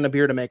shotgun a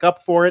beer to make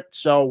up for it.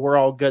 So we're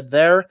all good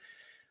there.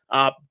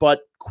 But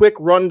quick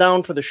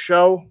rundown for the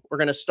show. We're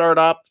going to start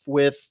off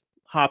with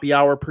Hoppy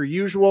Hour per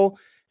usual.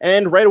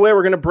 And right away,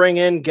 we're going to bring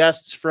in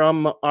guests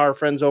from our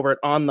friends over at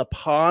On the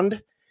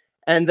Pond.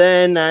 And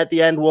then at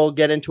the end, we'll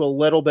get into a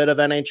little bit of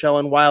NHL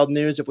and wild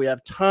news if we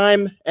have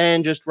time,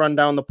 and just run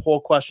down the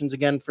poll questions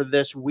again for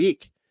this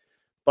week.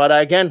 But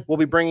again, we'll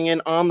be bringing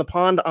in On the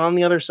Pond on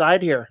the other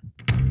side here.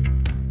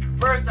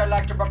 First, I'd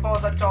like to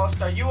propose a toast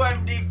to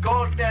UMD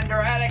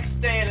goaltender Alex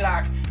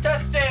Stalock. To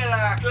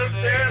Stalock! To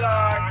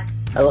Stalock!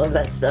 I love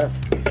that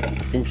stuff.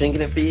 Been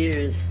drinking it for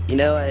years.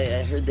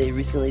 I heard they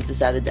recently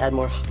decided to add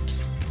more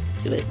hops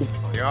to it.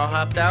 You're all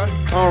hopped out?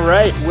 All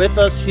right, with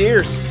us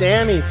here,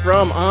 Sammy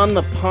from On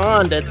the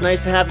Pond. It's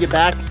nice to have you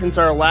back since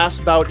our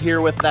last bout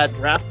here with that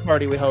draft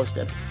party we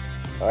hosted.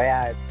 Oh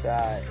yeah, it's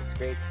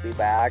great to be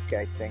back.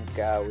 I think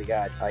we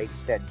got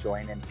Eichstadt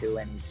joining too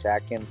any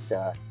second.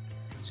 So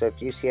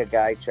if you see a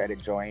guy try to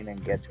join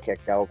and gets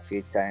kicked out a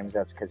few times,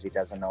 that's because he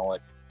doesn't know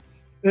it.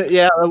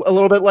 Yeah, a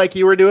little bit like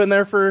you were doing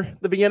there for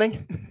the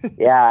beginning.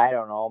 Yeah, I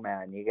don't know,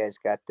 man. You guys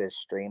got this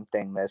stream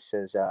thing. This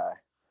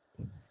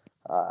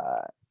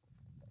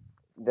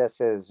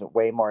is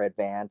way more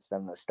advanced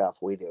than the stuff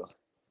we do.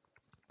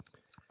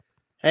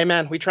 Hey,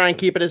 man, we try and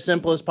keep it as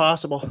simple as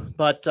possible.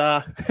 But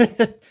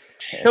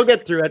He'll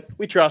get through it.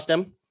 We trust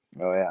him.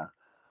 Oh yeah.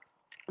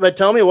 But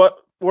tell me,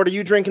 what are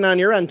you drinking on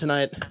your end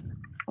tonight?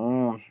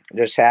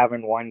 Just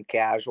having one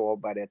casual,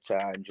 but it's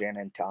gin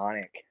and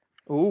tonic.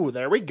 Ooh,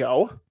 there we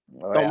go.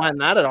 Oh, Don't yeah.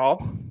 mind that at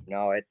all.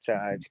 No,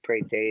 it's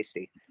pretty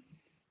tasty.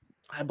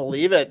 I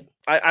believe it.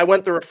 I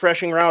went the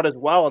refreshing route as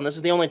well, and this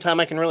is the only time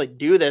I can really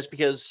do this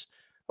because,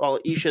 well,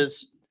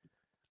 Isha's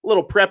a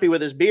little preppy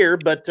with his beer,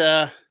 but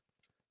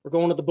we're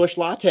going to the Busch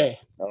Latte.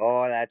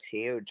 Oh, that's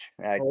huge.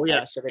 Oh,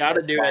 yes, got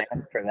to do it.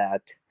 For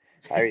that.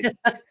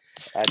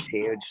 That's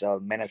huge. So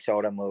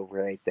Minnesota move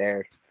right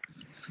there.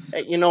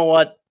 Hey, you know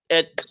what?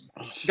 It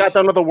got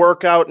done with the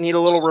workout, need a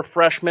little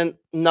refreshment.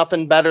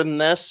 Nothing better than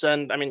this.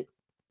 And I mean,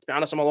 to be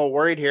honest, I'm a little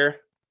worried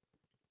here.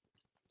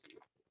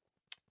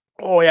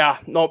 Oh yeah,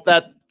 nope,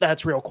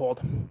 that's real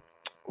cold.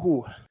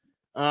 Ooh,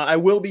 I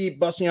will be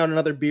busting out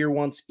another beer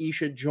once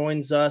Isha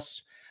joins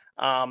us.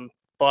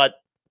 But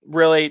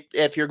really,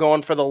 if you're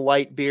going for the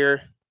light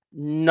beer,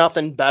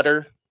 nothing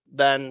better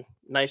than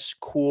nice,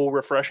 cool,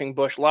 refreshing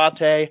Busch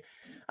Latte.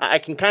 I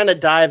can kind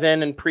of dive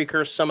in and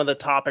precurse some of the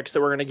topics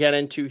that we're going to get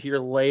into here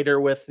later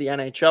with the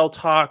NHL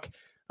talk.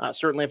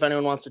 Certainly, if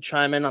anyone wants to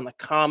chime in on the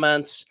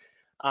comments.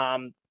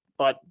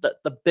 But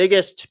the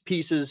biggest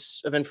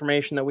pieces of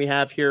information that we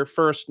have here,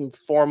 first and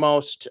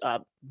foremost,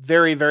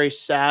 very, very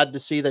sad to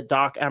see that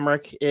Doc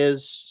Emmerich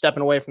is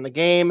stepping away from the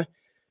game.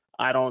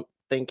 I don't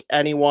think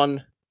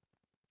anyone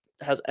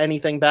has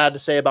anything bad to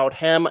say about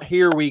him.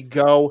 Here we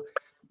go.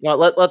 You know,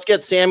 let's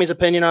get Sammy's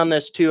opinion on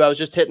this, too. I was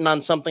just hitting on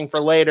something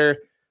for later.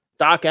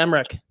 Doc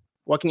Emmerich,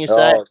 what can you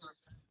say?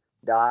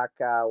 Doc,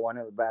 one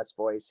of the best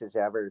voices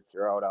ever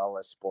throughout all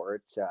the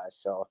sports.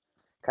 So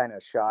kind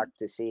of shocked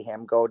to see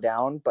him go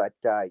down, but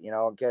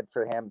good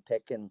for him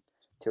picking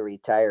to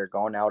retire,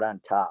 going out on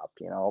top,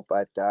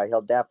 but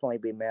he'll definitely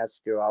be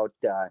missed throughout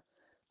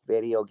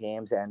video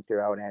games and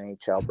throughout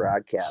NHL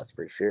broadcasts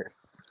for sure.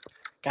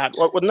 God,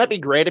 wouldn't that be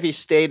great if he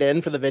stayed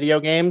in for the video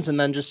games and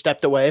then just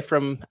stepped away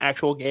from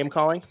actual game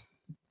calling?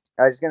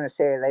 I was going to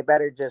say they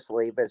better just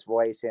leave his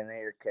voice in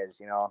there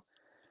because,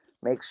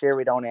 make sure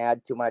we don't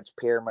add too much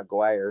Pierre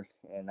Maguire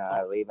and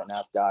leave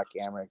enough Doc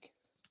Emmerich.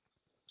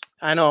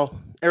 I know.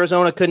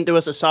 Arizona couldn't do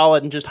us a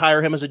solid and just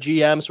hire him as a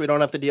GM so we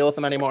don't have to deal with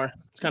him anymore.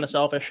 It's kind of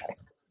selfish.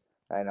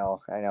 I know.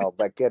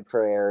 But good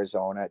for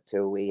Arizona,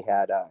 too. We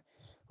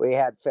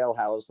had Phil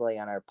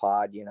Housley on our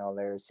pod,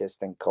 their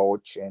assistant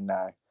coach, and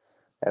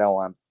I don't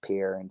want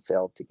Pierre and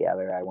Phil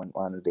together. I wouldn't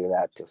want to do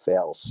that to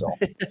Phil. So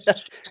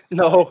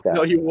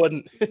No, you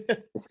wouldn't.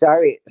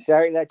 Sorry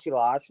that you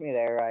lost me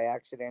there. I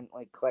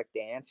accidentally clicked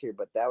answer,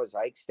 but that was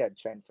Eichstadt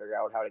trying to figure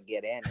out how to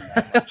get in. And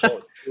I'm like,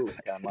 oh, shoot,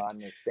 I'm on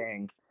this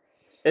thing.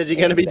 Is he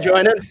going to be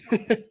joining?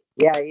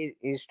 Yeah,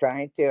 he's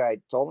trying to. I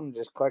told him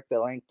just click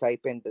the link,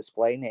 type in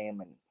display name,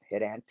 and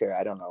hit enter.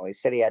 I don't know. He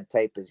said he had to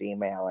type his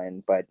email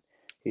in, but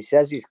he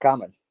says he's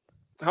coming.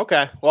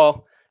 Okay,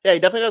 well, yeah, he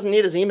definitely doesn't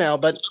need his email,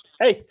 but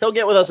hey, he'll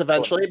get with us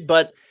eventually.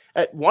 But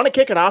I want to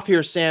kick it off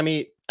here,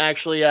 Sammy.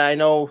 Actually, I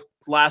know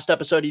last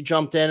episode you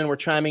jumped in and we're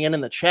chiming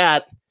in the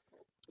chat.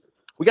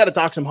 We got to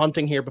talk some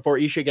hunting here before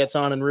Isha gets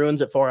on and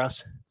ruins it for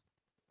us.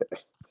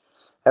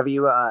 Have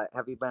you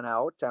been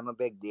out? I'm a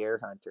big deer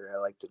hunter. I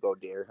like to go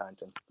deer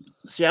hunting.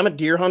 See, I'm a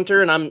deer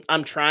hunter, and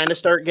I'm trying to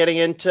start getting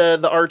into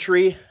the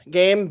archery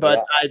game,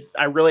 but yeah.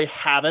 I really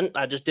haven't.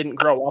 I just didn't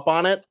grow up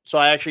on it. So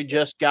I actually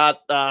just got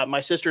my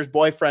sister's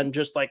boyfriend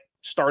just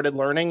started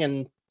learning,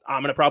 and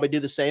I'm gonna probably do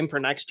the same for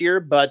next year.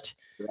 But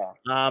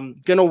I'm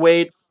gonna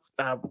wait.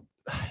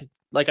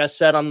 Like I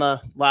said on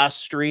the last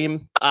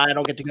stream, I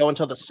don't get to go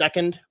until the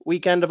second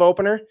weekend of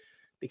opener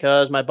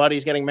because my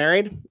buddy's getting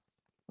married.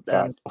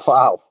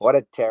 Wow, what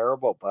a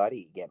terrible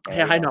buddy! Yeah,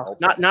 I know.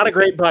 Not a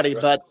great buddy,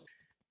 but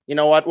you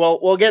know what?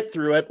 We'll get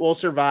through it. We'll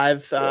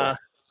survive. Yeah.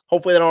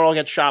 Hopefully they don't all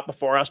get shot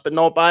before us. But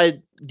nope,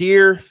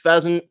 deer,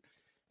 pheasant,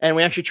 and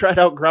we actually tried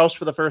out grouse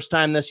for the first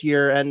time this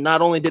year. And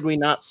not only did we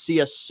not see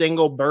a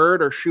single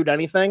bird or shoot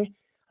anything,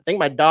 I think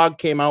my dog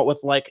came out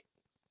with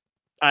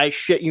I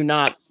shit you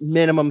not,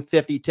 minimum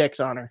 50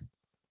 ticks on her.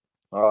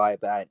 Oh, I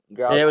bet.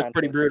 It was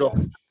pretty brutal.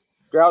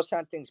 Grouse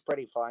hunting's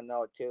pretty fun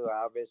though too.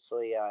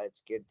 Obviously,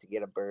 it's good to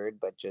get a bird,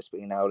 but just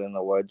being out in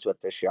the woods with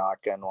the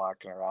shotgun,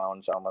 walking around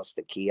is almost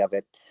the key of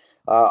it.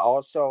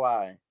 Also,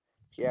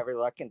 if you're ever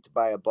looking to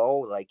buy a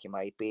bow, like you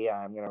might be,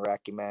 I'm going to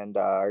recommend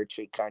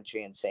Archery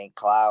Country in St.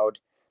 Cloud.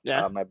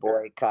 Yeah. My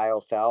boy Kyle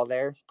Fell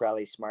there,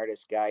 probably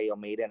smartest guy you'll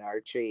meet in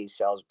archery. He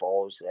sells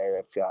bows there.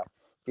 If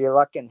you're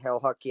looking, he'll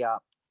hook you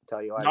up.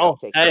 Tell you what, he'll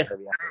take care of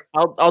you.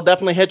 I'll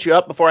definitely hit you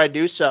up before I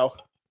do so.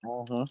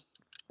 Mm-hmm.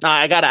 Now,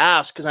 I got to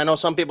ask, because I know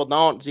some people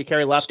don't. Does he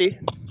carry lefty?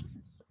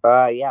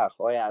 Yeah.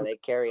 Oh, yeah. They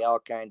carry all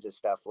kinds of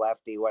stuff.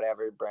 Lefty,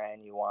 whatever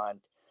brand you want.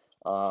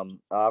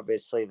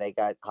 Obviously, they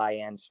got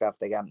high-end stuff.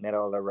 They got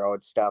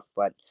middle-of-the-road stuff.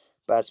 But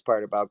best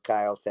part about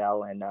Kyle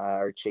Thel and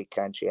Archery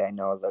Country, I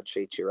know they'll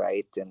treat you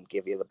right and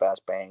give you the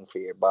best bang for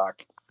your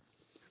buck.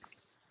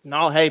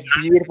 No, hey,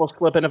 beautiful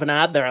slipping of an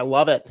ad there. I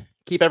love it.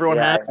 Keep everyone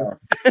happy.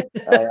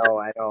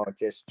 I know.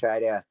 Just try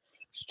to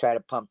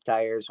pump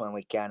tires when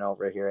we can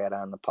over here at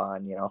On the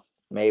Pond,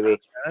 Maybe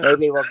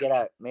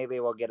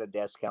we'll get a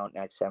discount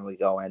next time we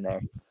go in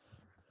there.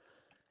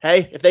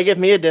 Hey, if they give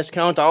me a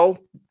discount, I'll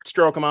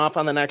stroke them off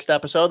on the next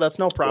episode. That's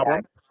no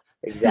problem.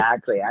 Yeah,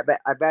 exactly. I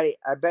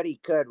bet he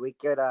could. We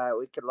could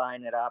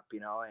line it up,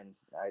 and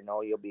I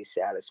know you'll be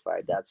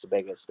satisfied. That's the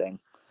biggest thing.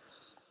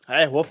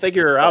 Hey, we'll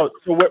figure her out.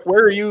 So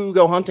where are you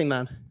go hunting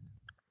then?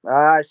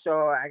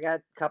 So I got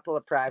a couple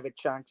of private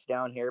chunks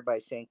down here by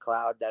St.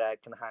 Cloud that I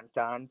can hunt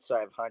on. So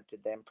I've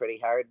hunted them pretty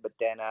hard, but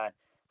then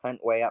hunt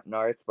way up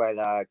north by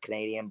the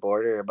Canadian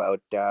border,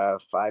 about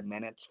 5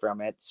 minutes from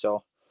it.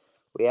 So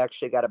we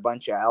actually got a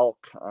bunch of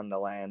elk on the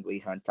land we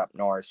hunt up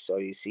north. So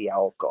you see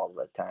elk all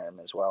the time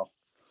as well.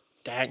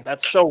 Dang,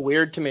 that's so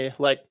weird to me.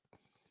 Like,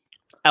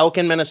 elk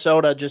in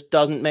Minnesota just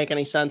doesn't make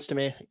any sense to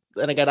me.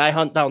 And again, I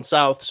hunt down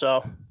south,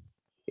 so.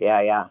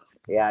 Yeah.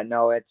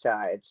 No, it's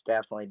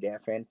definitely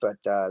different, but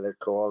they're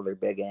cool. They're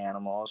big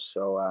animals,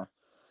 so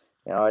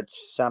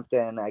it's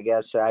something. I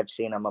guess I've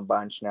seen them a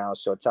bunch now,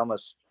 so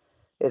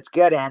it's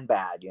good and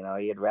bad.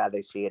 You'd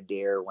rather see a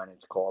deer when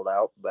it's cold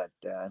out, but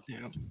at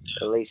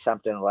least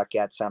something to look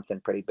at,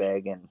 something pretty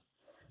big. And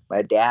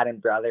my dad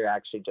and brother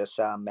actually just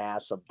saw a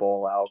massive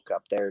bull elk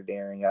up there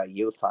during a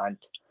youth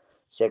hunt,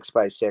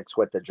 6x6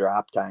 with the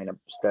drop tine,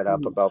 stood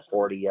up about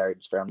 40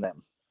 yards from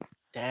them.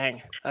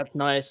 Dang, that's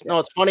nice. No,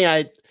 it's funny.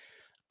 I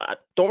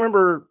don't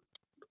remember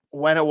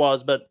when it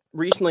was, but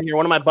recently here,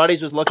 one of my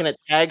buddies was looking at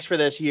tags for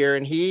this year,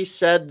 and he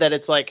said that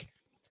it's like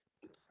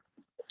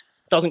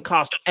doesn't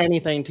cost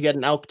anything to get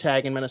an elk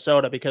tag in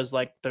Minnesota because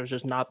like there's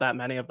just not that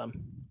many of them.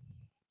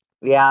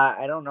 Yeah,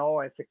 I don't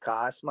know if it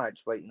costs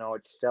much, but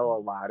it's still a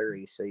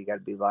lottery, so you got to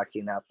be lucky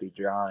enough to be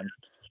drawn.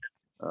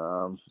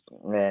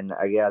 And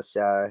I guess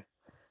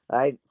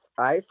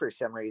I for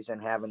some reason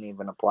haven't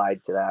even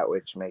applied to that,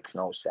 which makes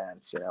no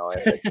sense,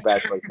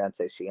 especially since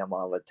I see them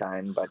all the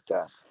time.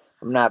 But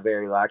I'm not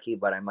very lucky,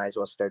 but I might as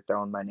well start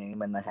throwing my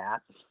name in the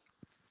hat.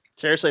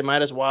 Seriously,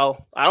 might as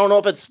well. I don't know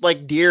if it's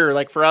like deer.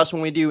 Like for us,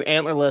 when we do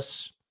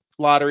antlerless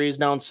lotteries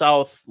down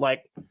south,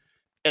 like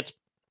it's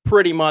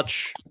pretty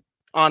much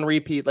on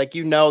repeat. Like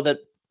that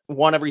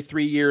one every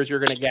 3 years you're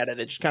going to get it.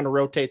 It just kind of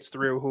rotates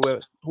through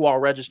who all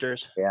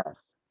registers.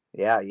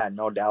 Yeah,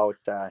 no doubt.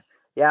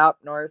 Up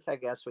north, I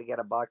guess we get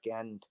a buck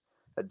and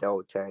a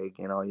doe tag.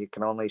 You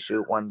can only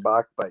shoot one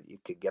buck, but you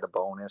could get a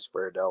bonus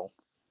for a doe.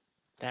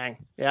 Dang.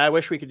 Yeah, I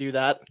wish we could do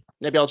that.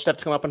 Maybe I'll just have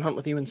to come up and hunt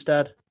with you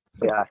instead.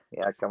 Yeah,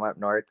 come up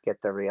north,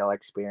 get the real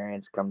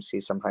experience, come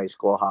see some high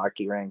school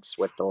hockey rinks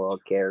with the little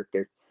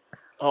character.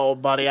 Oh,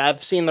 buddy,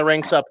 I've seen the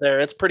rinks up there.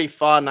 It's pretty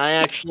fun. I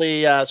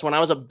actually, so when I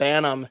was a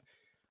Bantam,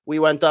 we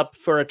went up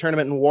for a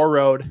tournament in War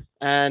Road,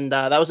 and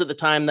that was at the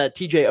time that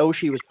TJ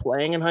Oshie was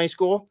playing in high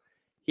school.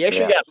 He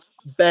actually got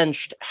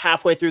benched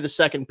halfway through the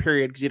second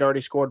period because he'd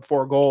already scored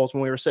 4 goals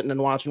when we were sitting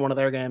and watching one of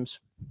their games.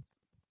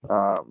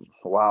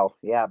 Wow.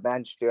 Yeah,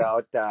 benched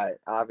throughout.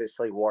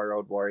 Obviously, War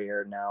Road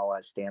Warrior, now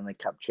a Stanley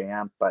Cup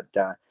champ, but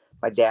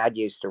my dad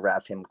used to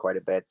ref him quite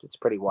a bit. It's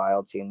pretty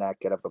wild seeing that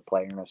good of a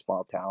player in a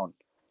small town.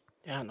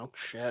 Yeah, no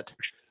shit.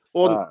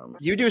 Well,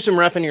 you do some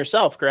reffing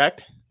yourself,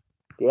 correct?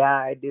 Yeah,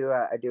 I do.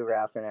 I do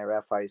ref, and I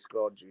ref high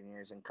school,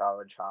 juniors, and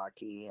college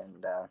hockey,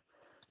 and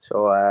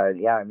so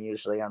I'm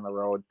usually on the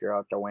road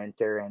throughout the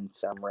winter and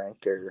some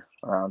rink or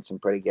around some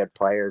pretty good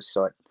players.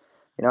 So it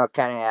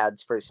kind of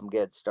adds for some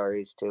good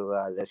stories too.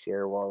 This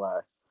year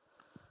we'll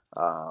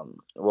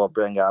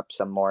bring up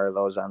some more of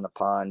those on the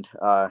pond.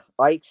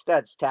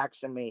 Eichstadt's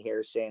texting me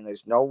here saying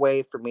there's no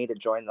way for me to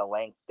join the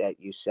link that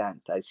you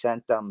sent. I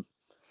sent them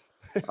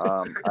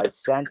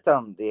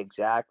the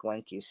exact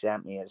link you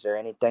sent me. Is there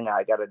anything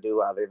I got to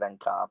do other than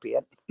copy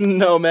it?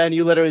 No, man,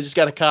 you literally just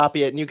got to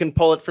copy it, and you can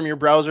pull it from your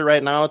browser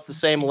right now. It's the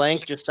same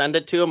link. Just send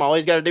it to him. All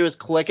he's got to do is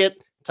click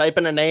it, type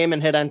in a name,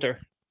 and hit enter.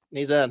 And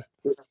he's in.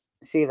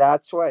 See,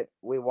 that's what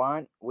we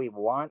want. We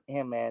want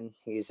him in.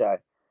 He's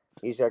our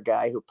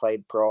guy who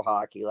played pro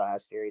hockey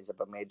last year. He's a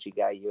Bemidji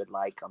guy. You would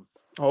like him.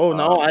 Oh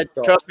no,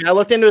 trust me. I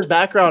looked into his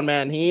background,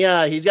 man.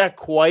 He's got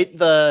quite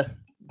the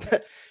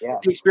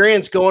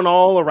experience going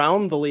all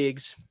around the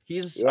leagues.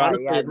 He's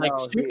honestly,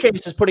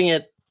 Suitcase is putting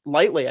it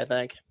lightly, I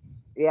think.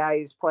 Yeah,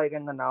 he's played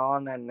in the NO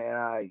and then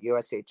in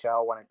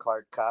USHL, won a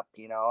Clark Cup,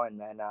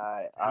 and then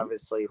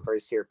obviously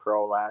first year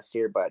pro last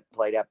year, but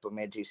played at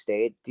Bemidji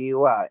State. Do you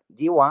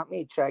want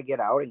me to try to get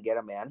out and get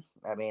him in?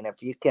 I mean,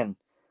 if you can,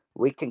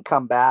 we can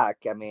come back.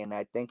 I mean,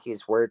 I think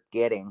he's worth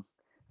getting.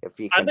 If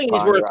you can, I think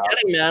he's worth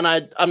getting,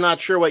 man. I'm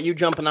not sure what you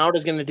jumping out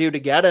is going to do to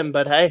get him,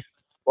 but hey.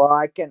 Well,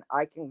 I can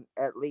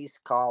at least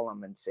call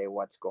him and say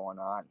what's going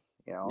on,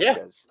 Yeah.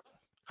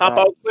 Hop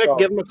out quick,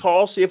 give him a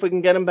call, see if we can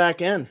get him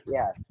back in.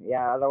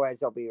 Yeah.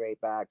 Otherwise, I'll be right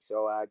back.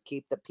 So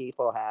keep the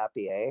people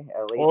happy, eh?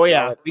 At least. Oh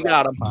yeah, we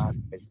got him.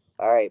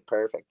 All right,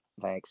 perfect.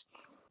 Thanks.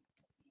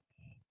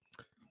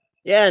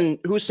 Yeah, and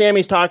who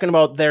Sammy's talking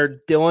about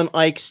there? Dillon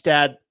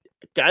Eichstadt.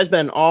 Guy's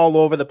been all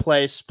over the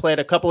place. Played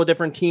a couple of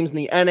different teams in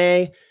the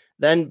NA,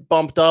 then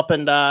bumped up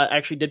and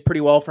actually did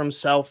pretty well for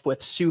himself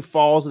with Sioux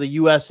Falls of the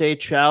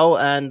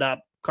USHL, and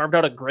carved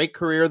out a great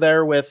career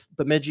there with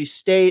Bemidji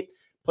State.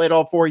 Played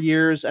all 4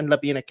 years, ended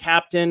up being a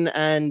captain,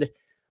 and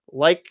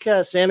like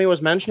Sammy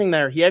was mentioning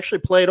there, he actually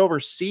played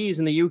overseas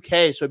in the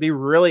UK, so it'd be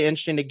really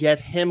interesting to get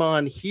him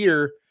on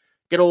here,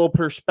 get a little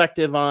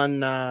perspective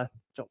on, I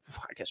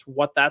guess,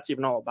 what that's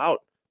even all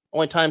about.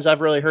 Only times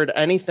I've really heard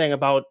anything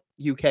about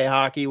UK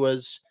hockey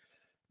was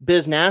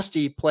Biz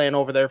Nasty playing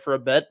over there for a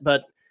bit,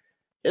 but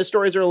his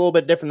stories are a little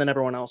bit different than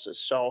everyone else's,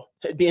 so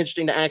it'd be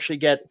interesting to actually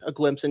get a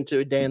glimpse into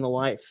a day in the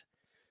life.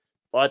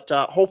 But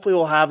hopefully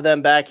we'll have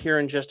them back here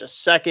in just a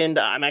second.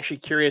 I'm actually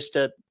curious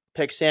to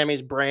pick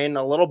Sammy's brain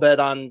a little bit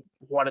on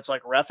what it's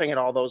like reffing at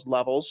all those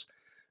levels.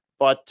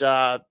 But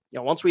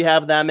once we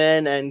have them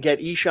in and get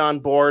Isha on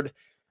board,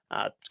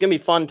 it's going to be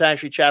fun to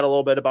actually chat a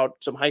little bit about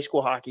some high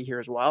school hockey here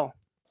as well.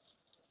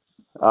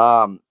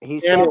 He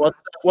Sammy, said,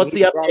 what's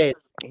the update?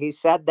 He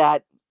said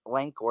that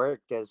link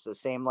worked as the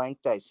same link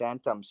I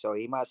sent him, so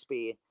he must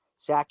be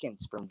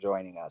seconds from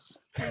joining us.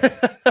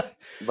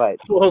 But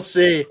we'll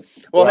see.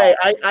 Well, yeah.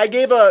 Hey, I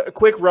gave a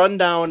quick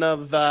rundown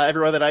of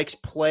everywhere that Ike's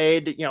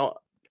played,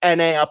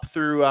 NA up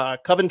through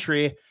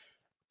Coventry.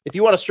 If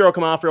you want to stroke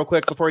him off real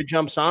quick before he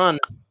jumps on,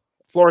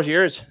 floor is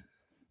yours.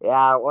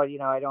 Yeah, well,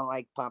 I don't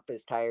like pump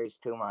his tires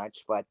too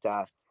much, but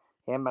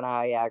him and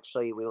I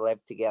actually, we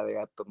lived together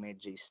at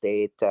Bemidji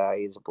State.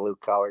 He's a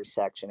blue-collar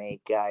Section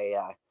 8 guy,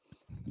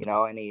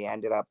 and he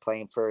ended up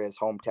playing for his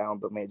hometown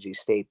Bemidji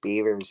State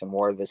Beavers and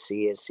wore the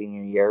C his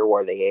senior year,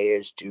 wore the A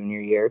his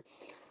junior year.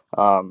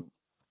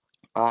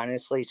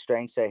 Honestly,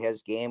 strengths of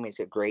his game,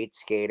 he's a great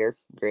skater,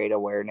 great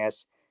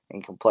awareness,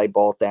 and can play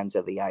both ends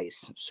of the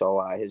ice.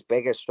 So his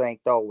biggest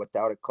strength, though,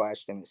 without a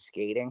question, is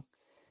skating.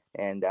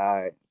 And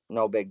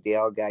no big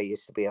deal. Guy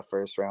used to be a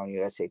first-round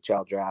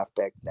USHL draft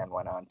pick, then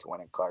went on to win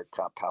a Clark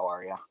Cup. How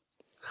are you?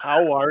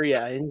 How are you?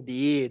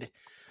 Indeed.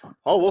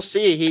 Oh, we'll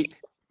see. He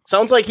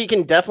sounds like he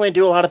can definitely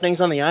do a lot of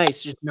things on the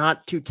ice, just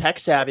not too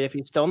tech-savvy if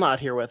he's still not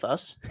here with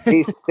us.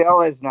 He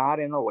still is not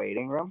in the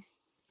waiting room?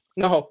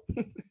 No.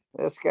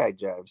 This guy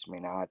drives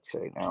me nuts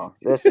right now.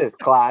 This is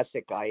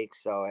classic Ike,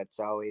 so it's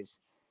always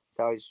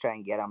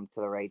trying to get him to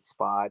the right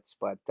spots,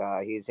 but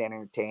he's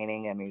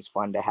entertaining and he's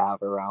fun to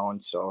have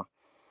around. So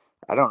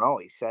I don't know.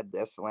 He said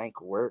this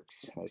link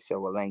works. I said,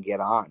 well, then get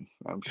on.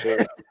 I'm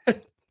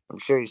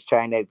sure he's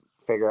trying to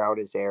figure out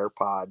his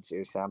AirPods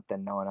or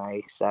something. Knowing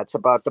Ike, that's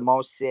about the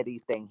most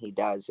city thing he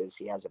does is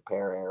he has a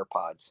pair of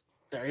AirPods.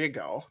 There you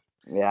go.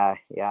 Yeah.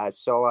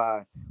 So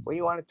what do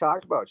you want to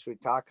talk about? Should we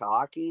talk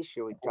hockey?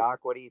 Should we talk?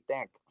 What do you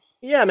think?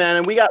 Yeah, man,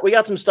 and we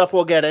got some stuff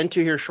we'll get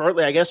into here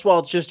shortly. I guess while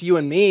it's just you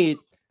and me,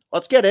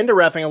 let's get into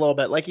reffing a little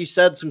bit. Like you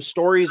said, some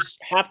stories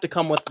have to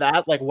come with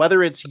that. Like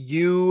whether it's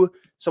you,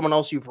 someone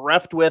else you've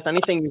reffed with,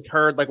 anything you've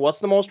heard. Like what's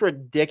the most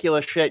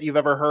ridiculous shit you've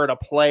ever heard a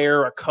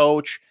player, a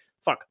coach,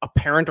 a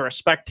parent or a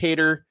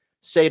spectator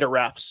say to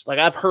refs? Like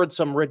I've heard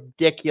some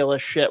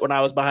ridiculous shit when I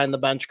was behind the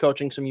bench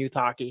coaching some youth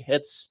hockey.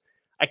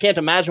 I can't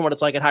imagine what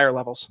it's like at higher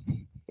levels.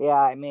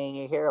 Yeah, I mean,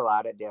 you hear a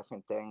lot of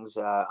different things.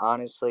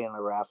 Honestly, in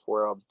the ref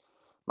world,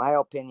 my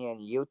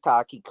opinion, youth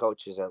hockey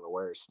coaches are the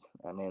worst.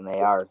 I mean, they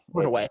are.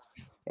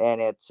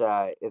 And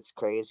it's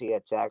crazy.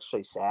 It's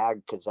actually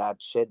sad because that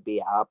should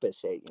be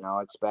opposite,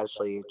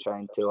 especially you're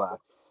trying to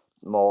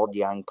mold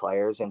young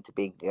players into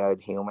being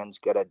good humans,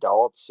 good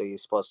adults. So you're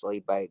supposed to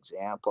lead by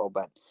example.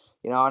 But,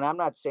 and I'm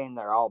not saying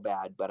they're all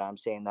bad, but I'm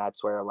saying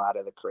that's where a lot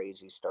of the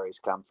crazy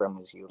stories come from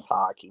is youth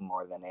hockey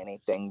more than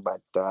anything.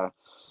 But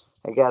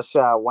I guess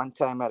one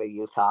time at a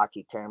youth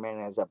hockey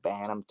tournament as a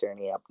Bantam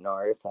tourney up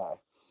north,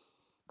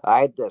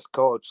 I had this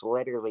coach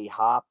literally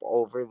hop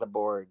over the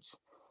boards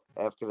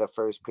after the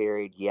first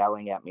period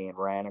yelling at me and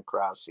ran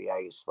across the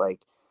ice.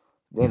 Like,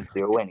 didn't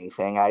do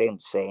anything. I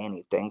didn't say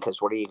anything because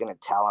what are you going to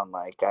tell him?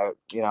 Like,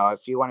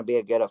 if you want to be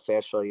a good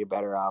official, you're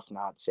better off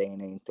not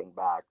saying anything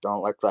back.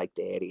 Don't look like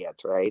the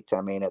idiot, right?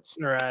 I mean, it's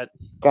right.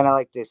 Kind of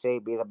like they say,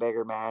 be the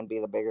bigger man, be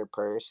the bigger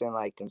person.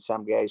 Like, and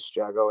some guys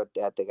struggle with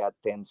that. They got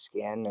thin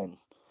skin.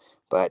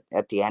 But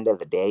at the end of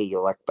the day,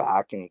 you look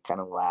back and you kind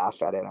of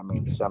laugh at it. I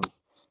mean,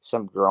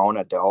 some grown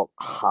adult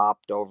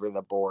hopped over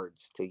the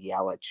boards to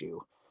yell at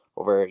you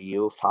over a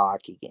youth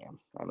hockey game.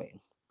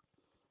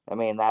 I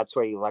mean, that's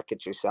where you look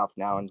at yourself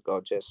now and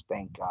go, just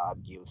thank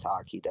God youth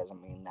hockey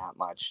doesn't mean that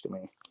much to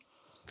me.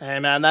 Hey,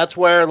 man, that's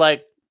where,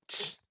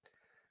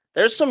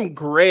 there's some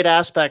great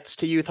aspects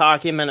to youth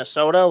hockey in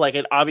Minnesota. Like,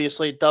 it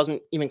obviously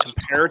doesn't even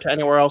compare to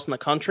anywhere else in the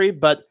country,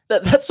 but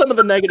that's some of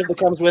the negative that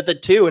comes with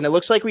it, too. And it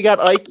looks like we got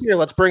Ike here.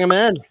 Let's bring him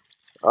in.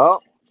 Oh.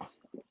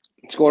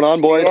 What's going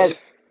on,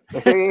 boys?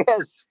 Here he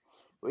is.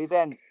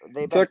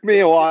 Took me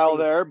a while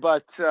there,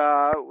 but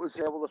was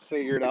able to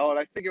figure it out.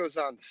 I think it was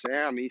on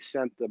Sam. He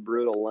sent the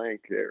brutal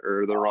link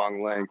or the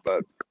wrong link,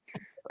 but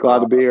glad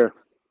to be here.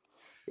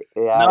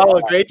 Yeah. No,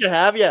 great to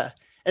have you.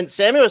 And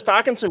Sammy was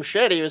talking some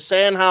shit. He was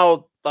saying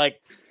how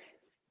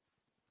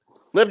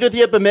lived with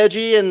you at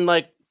Bemidji and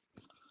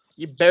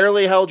you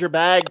barely held your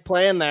bag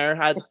playing there.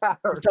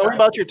 Tell me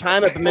about your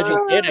time at Bemidji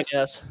State, I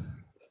guess.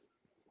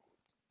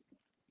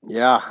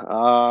 Yeah,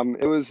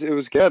 it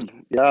was good.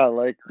 Yeah,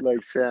 like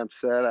Sam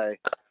said,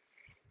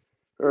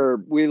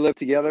 we lived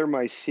together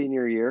my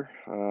senior year.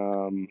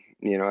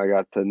 I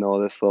got to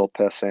know this little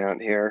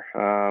pissant here,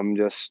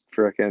 just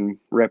freaking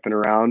ripping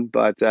around.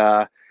 But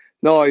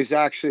no, he's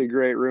actually a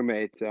great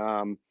roommate.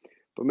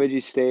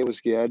 Bemidji State was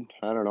good.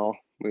 I don't know.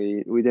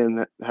 We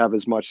didn't have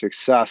as much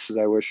success as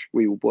I wish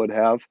we would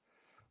have.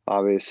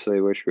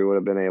 Obviously, wish we would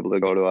have been able to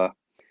go to a,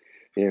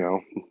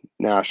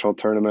 national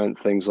tournament,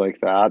 things like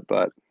that.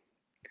 But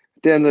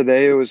at the end of the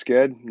day, it was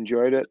good.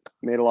 Enjoyed it.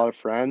 Made a lot of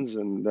friends,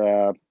 and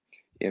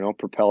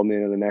propelled me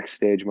into the next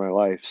stage of my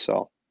life.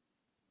 So.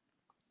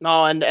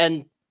 No,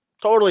 and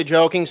totally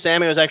joking.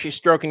 Sammy was actually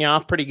stroking you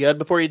off pretty good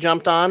before you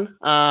jumped on.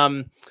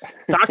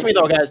 Talk to me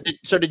though, guys.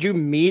 Did you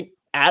meet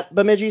at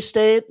Bemidji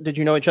State? Did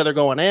you know each other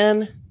going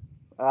in?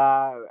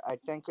 I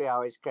think I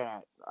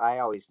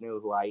always knew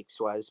who Ikes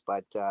was,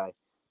 but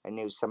I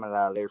knew some of the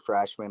other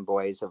freshman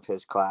boys of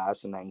his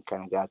class, and then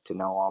kind of got to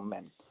know him.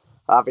 And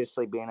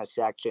obviously, being a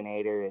Section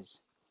 8er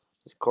is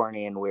as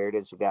corny and weird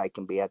as a guy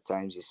can be at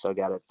times. You still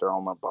got to throw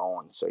him a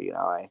bone. So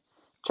I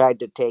tried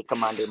to take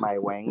them under my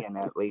wing and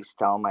at least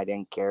tell them I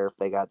didn't care if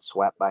they got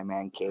swept by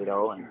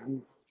Mankato,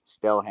 and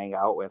still hang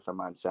out with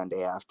them on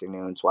Sunday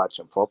afternoons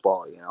watching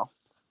football,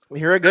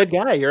 You're a good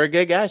guy. You're a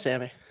good guy,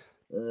 Sammy.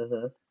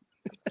 Mm-hmm.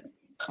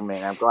 I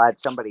mean, I'm glad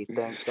somebody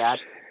thinks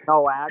that.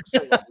 No,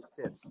 actually,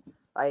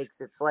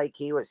 it's like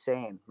he was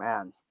saying,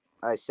 man.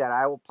 I said,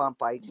 I will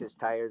pump Ike's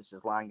tires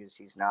as long as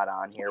he's not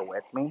on here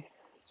with me.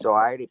 So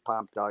I already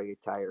pumped all your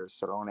tires,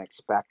 so don't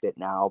expect it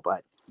now,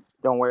 but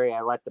don't worry, I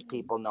let the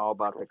people know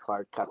about the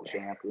Clark Cup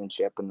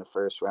Championship in the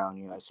first round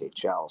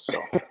USHL. So,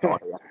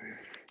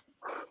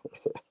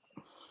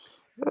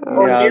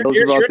 yeah, those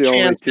are about the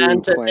only two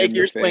man, to take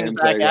your swings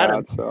back at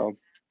him. So,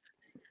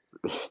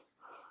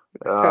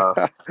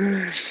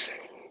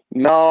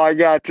 no, I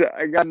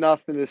got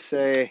nothing to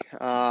say.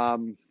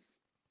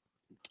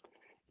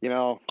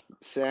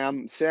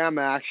 Sam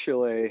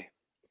actually.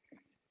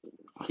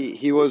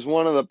 He was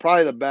one of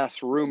probably the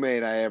best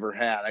roommate I ever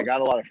had. I got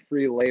a lot of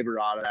free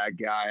labor out of that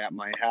guy at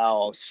my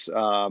house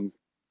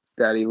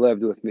that he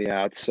lived with me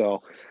at.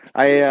 So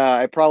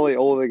I probably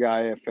owe the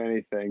guy, if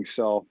anything.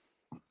 So.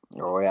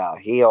 Oh yeah,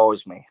 he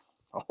owes me.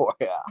 Oh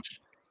yeah.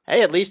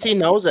 Hey, at least he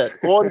knows it.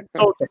 Well,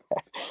 so,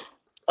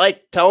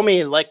 tell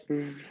me,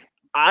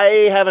 I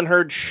haven't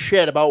heard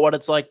shit about what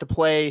it's like to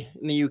play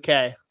in the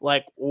UK.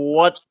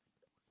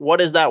 What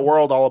is that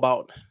world all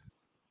about?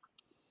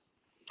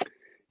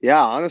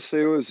 Yeah,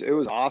 honestly, it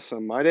was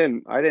awesome. I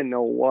didn't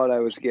know what I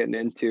was getting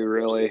into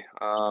really.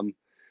 I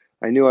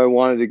knew I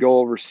wanted to go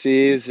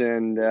overseas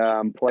and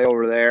play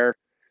over there.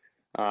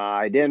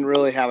 I didn't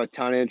really have a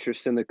ton of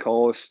interest in the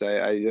coast.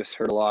 I just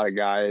heard a lot of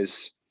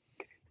guys,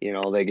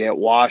 they get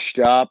washed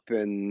up,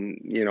 and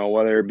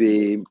whether it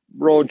be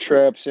road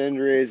trips,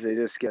 injuries, they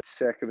just get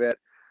sick of it.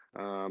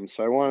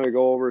 So I wanted to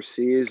go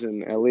overseas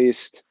and at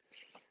least,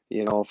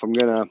 if I'm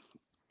gonna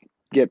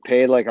get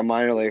paid like a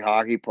minor league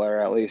hockey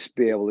player, at least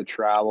be able to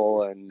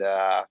travel and,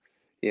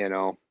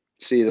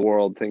 see the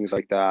world, things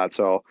like that.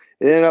 So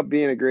it ended up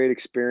being a great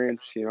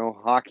experience.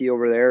 Hockey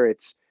over there,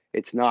 it's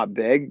not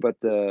big, but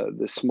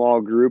the small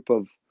group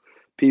of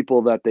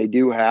people that they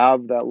do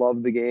have that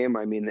love the game,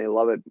 I mean, they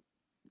love it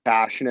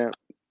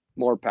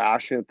more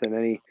passionate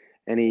than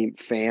any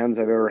fans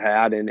I've ever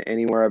had in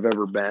anywhere I've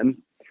ever been.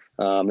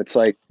 It's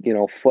like,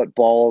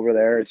 football over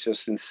there. It's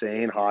just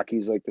insane.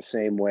 Hockey's like the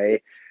same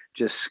way,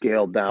 just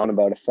scaled down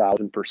about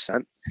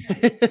 1,000%,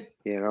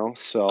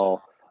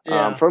 so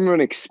from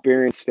an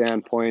experience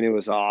standpoint, it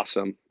was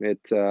awesome. It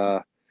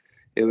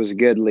was a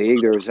good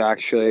league. There was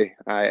actually,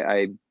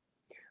 I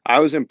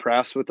was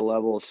impressed with the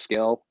level of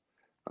skill.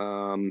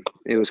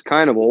 It was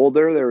kind of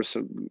older. There was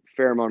some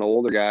fair amount of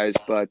older guys,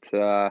 but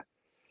a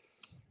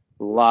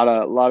lot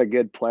of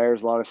good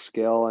players, a lot of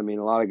skill. I mean,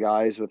 a lot of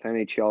guys with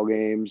NHL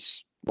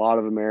games, a lot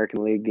of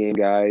American League game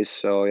guys.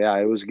 So yeah,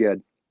 it was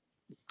good.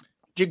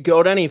 Did you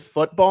go to any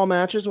football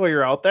matches while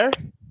you're out there?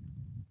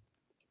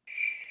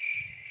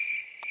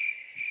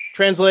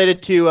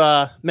 Translated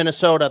to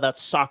Minnesota,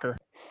 that's soccer.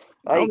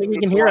 I don't think you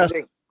can hear us.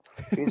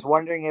 He's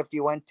wondering if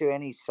you went to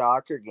any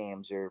soccer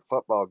games or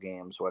football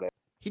games, whatever.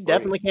 He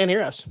definitely can't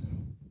hear us.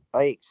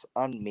 Ikes,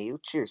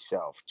 unmute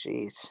yourself.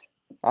 Jeez.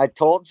 I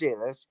told you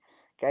this.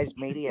 Guy's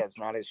media is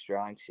not his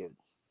strong suit.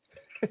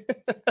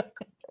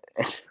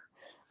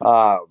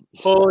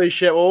 Holy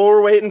shit. Well,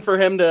 we're waiting for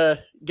him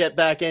to get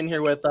back in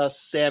here with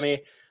us,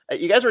 Sammy.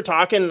 You guys were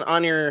talking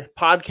on your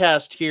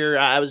podcast here.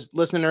 I was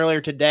listening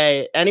earlier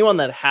today. Anyone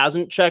that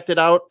hasn't checked it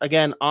out,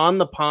 again, On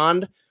the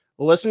Pond,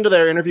 listen to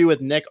their interview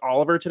with Nick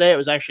Oliver today. It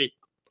was actually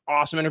an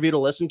awesome interview to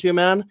listen to,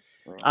 man.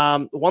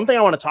 One thing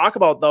I want to talk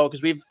about, though,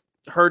 because we've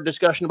heard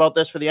discussion about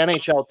this for the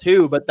NHL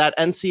too, but that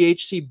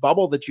NCHC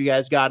bubble that you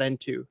guys got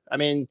into, I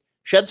mean,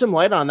 shed some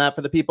light on that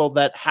for the people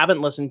that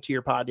haven't listened to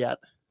your pod yet.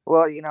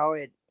 Well,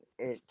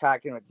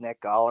 talking with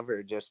Nick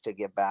Oliver, just to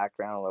get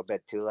background a little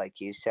bit too,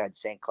 like you said,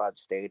 St. Cloud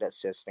State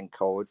assistant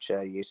coach,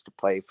 used to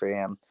play for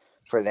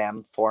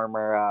them,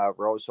 former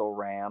Roseville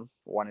Ram,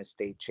 won a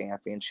state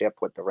championship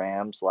with the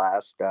Rams,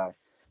 last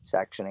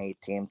Section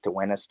 8 team to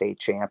win a state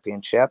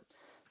championship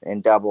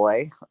in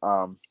AA.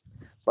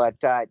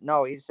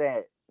 No, he's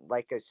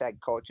like I said,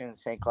 coaching in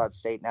St. Cloud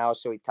State now.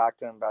 So we talked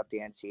to him about the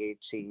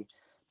NCHC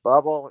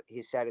bubble.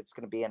 He said it's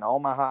going to be in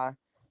Omaha.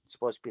 It's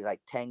supposed to be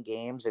like 10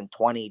 games in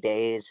 20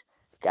 days.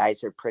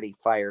 Guys are pretty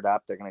fired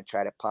up. They're going to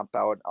try to pump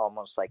out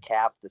almost like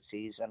half the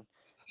season,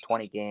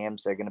 20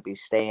 games. They're going to be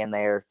staying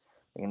there.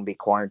 They're going to be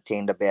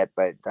quarantined a bit,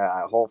 but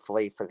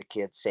hopefully for the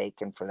kids'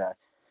 sake and for the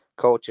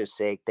coach's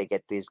sake, they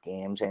get these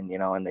games and,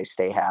 and they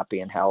stay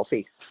happy and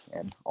healthy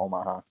in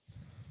Omaha.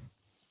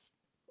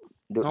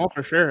 Oh,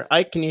 for sure.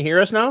 Ike, can you hear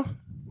us now?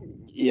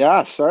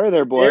 Yeah, sorry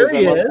there, boys.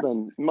 There he I is.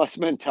 must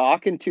have been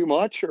talking too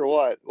much or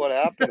what? What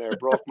happened there?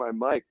 Broke my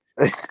mic.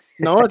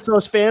 No, it's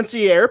those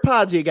fancy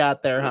AirPods you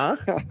got there, huh?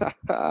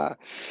 Yeah,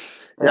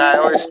 I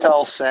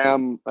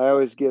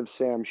always give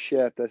Sam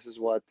shit. This is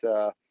what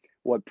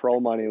pro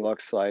money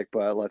looks like,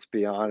 but let's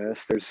be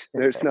honest,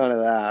 there's none of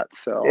that.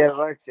 So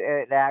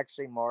it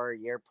actually more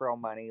your pro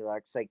money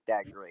looks like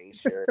that gray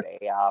shirt,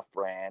 off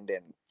brand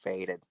and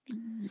faded.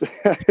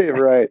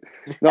 Right.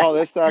 No,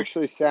 this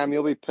actually, Sam,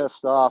 you'll be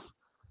pissed off.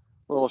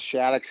 Little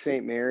Shattuck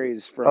St.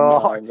 Mary's from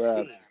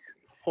the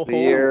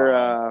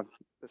year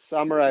the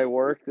summer I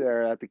worked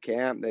there at the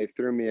camp. They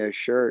threw me a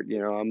shirt.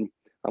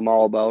 I'm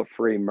all about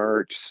free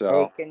merch.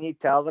 So hey, can you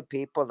tell the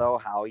people though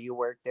how you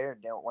worked there?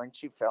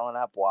 Weren't you filling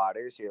up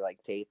waters? You're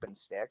like taping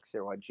sticks,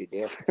 or what'd you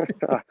do?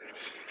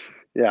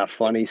 Yeah,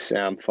 funny,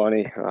 Sam.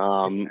 Funny.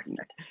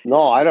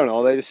 No, I don't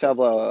know. They just have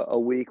a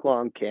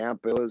week-long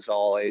camp. It was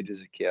all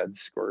ages of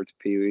kids, squirts,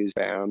 peewees,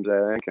 bantams,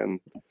 I think, and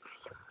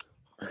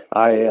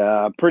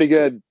I pretty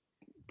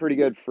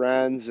good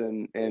friends,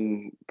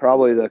 and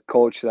probably the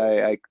coach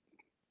that I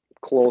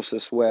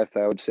closest with,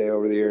 I would say,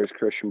 over the years,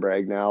 Christian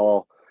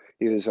Bragnello.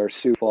 He was our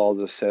Sioux Falls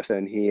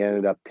assistant. He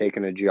ended up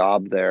taking a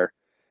job there,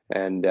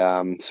 and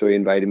so he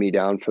invited me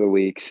down for the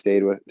week.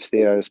 Stayed at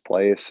his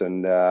place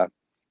and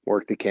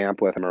worked the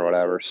camp with him or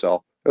whatever.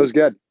 So it was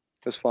good.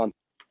 It was fun.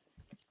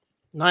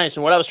 Nice.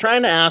 And what I was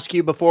trying to ask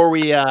you before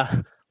we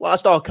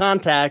lost all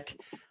contact,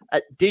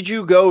 did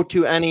you go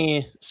to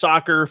any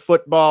soccer,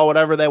 football,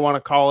 whatever they want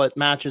to call it,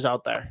 matches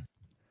out there?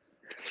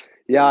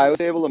 Yeah, I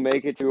was able to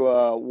make it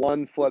to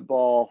one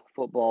football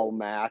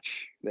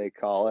match, they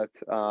call it.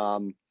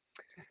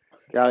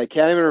 God, I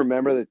can't even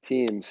remember the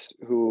teams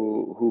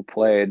who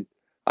played.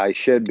 I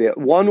should be.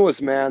 One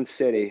was Man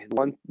City.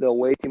 The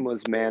away team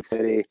was Man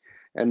City,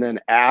 and then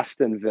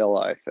Aston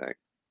Villa, I think.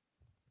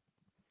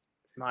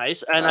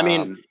 Nice. And I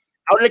mean,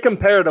 how did it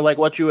compare to like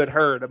what you had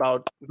heard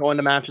about going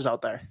to matches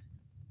out there?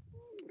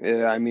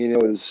 Yeah, I mean,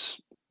 it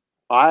was.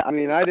 I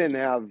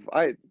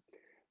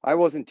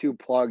wasn't too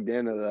plugged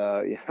into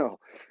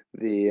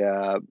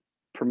the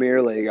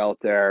Premier League out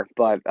there,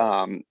 but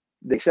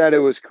they said it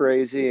was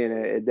crazy, and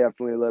it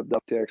definitely lived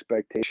up to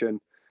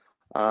expectation.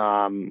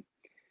 The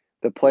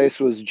place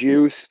was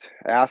juiced.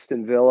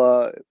 Aston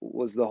Villa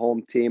was the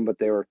home team, but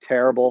they were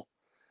terrible.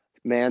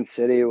 Man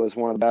City was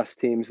one of the best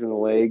teams in the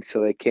league,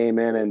 so they came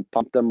in and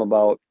pumped them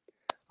about,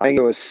 I think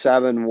it was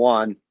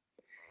 7-1,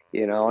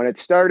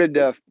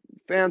 and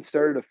fans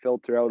started to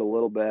filter out a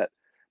little bit,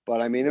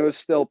 but I mean, it was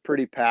still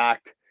pretty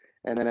packed.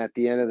 And then at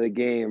the end of the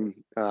game,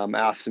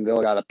 Aston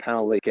Villa got a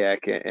penalty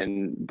kick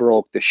and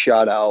broke the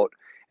shutout,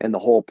 and the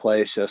whole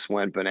place just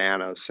went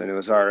bananas. And it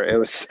was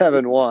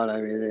 7-1.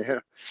 I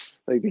mean,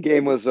 like the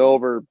game was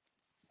over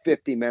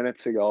 50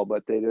 minutes ago,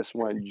 but they just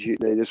went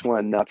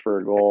nuts for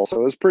a goal. So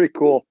it was pretty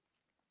cool.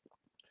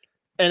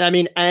 And I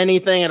mean,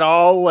 anything at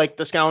all, like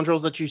the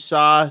scoundrels that you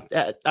saw,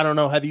 I don't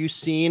know, have you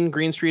seen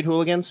Green Street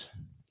Hooligans?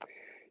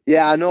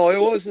 Yeah, no, it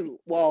wasn't.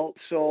 Well,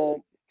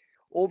 so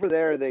over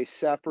there, they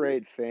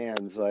separate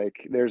fans.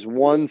 Like there's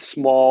one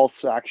small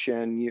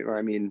section,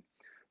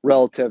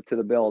 relative to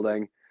the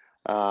building,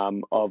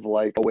 of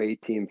like away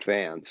team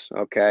fans.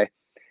 Okay.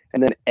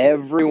 And then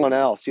everyone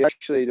else,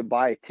 to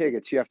buy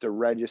tickets, you have to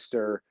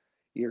register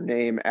your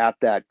name at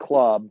that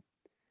club.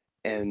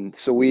 And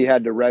so we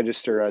had to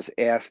register as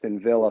Aston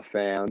Villa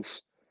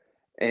fans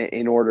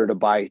in order to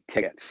buy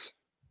tickets.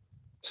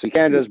 So you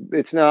can't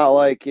it's not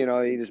like,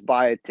 you just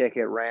buy a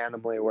ticket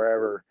randomly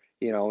wherever,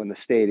 in the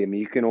stadium.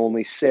 You can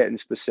only sit in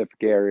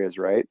specific areas,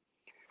 right?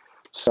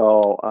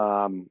 So,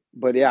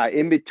 but yeah,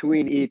 in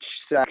between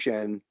each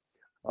section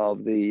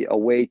of the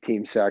away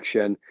team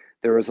section,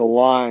 there was a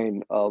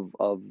line of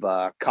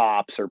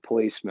cops or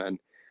policemen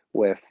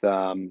with,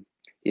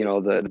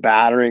 the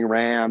battering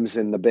rams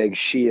and the big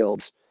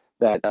shields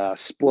that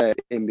split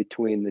in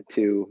between the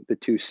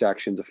two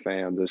sections of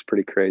fans. It was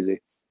pretty crazy.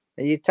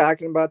 Are you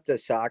talking about the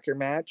soccer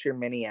match or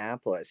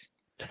Minneapolis?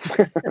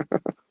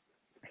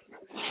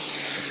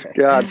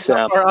 God,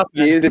 Sam.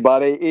 Easy,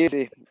 buddy.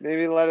 Easy.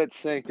 Maybe let it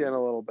sink in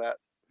a little bit.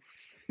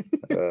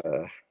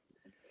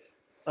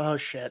 Oh,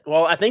 shit.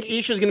 Well, I think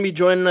Isha's going to be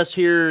joining us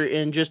here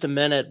in just a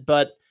minute,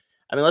 but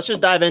I mean, let's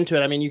just dive into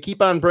it. I mean, you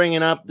keep on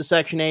bringing up the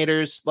Section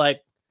 8ers,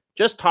 like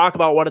just talk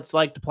about what it's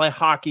like to play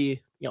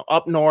hockey,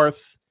 up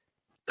north,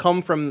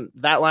 come from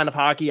that line of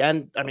hockey.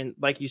 And I mean,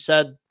 like you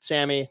said,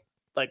 Sammy,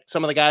 like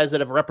some of the guys that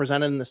have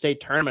represented in the state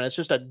tournament, it's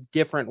just a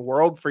different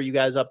world for you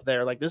guys up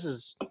there. Like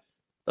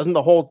doesn't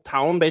the whole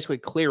town basically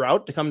clear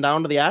out to come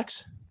down to the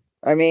Axe?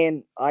 I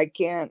mean, I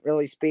can't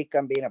really speak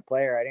on being a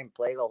player. I didn't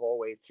play the whole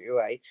way through.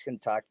 I can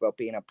talk about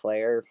being a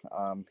player.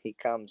 He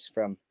comes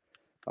from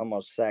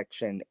almost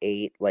Section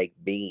 8, like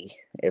B,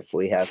 if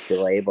we have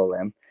to label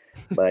him.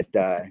 But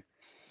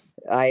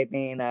I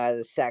mean,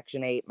 the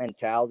Section 8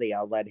 mentality,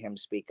 I'll let him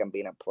speak on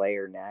being a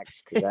player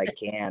next because I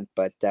can't.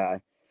 But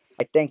I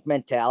think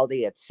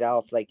mentality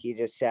itself, like you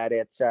just said,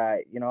 it's,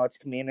 it's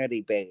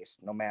community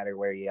based no matter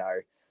where you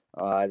are.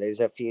 There's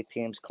a few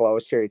teams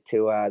closer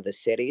to the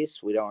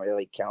cities. We don't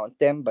really count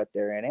them, but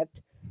they're in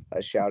it.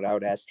 A shout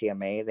out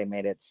STMA. They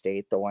made it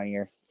state the 1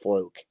 year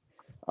fluke.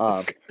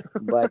 But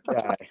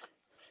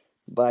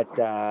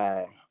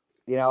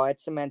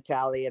it's a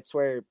mentality. It's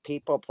where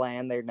people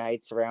plan their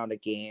nights around a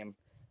game.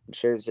 I'm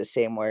sure it's the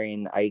same way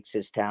in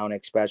Eichstadt town,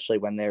 especially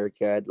when they were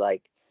good.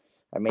 Like,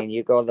 I mean,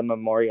 you go to the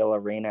Memorial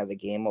Arena, the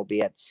game will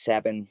be at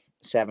 7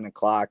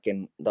 o'clock,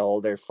 and the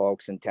older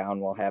folks in town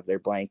will have their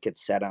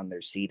blankets set on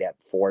their seat at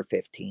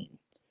 4:15.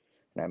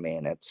 I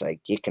mean, it's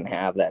like you can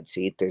have that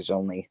seat. There's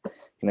only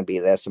going to be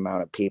this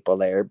amount of people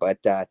there.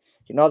 But, the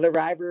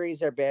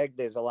rivalries are big.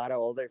 There's a lot of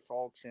older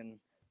folks in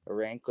the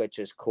rink, which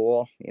is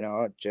cool.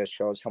 It just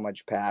shows how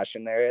much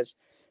passion there is.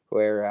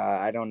 Where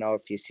I don't know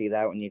if you see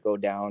that when you go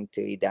down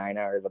to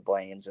Edina or the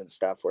Blaines and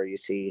stuff, where you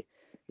see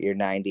your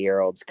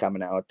 90-year-olds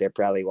coming out. They're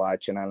probably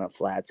watching on a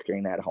flat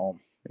screen at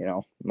home.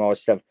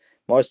 Most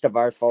of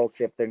our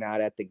folks, if they're not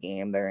at the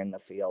game, they're in the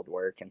field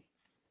working.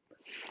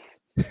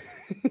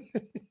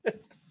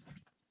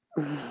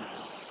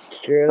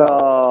 True,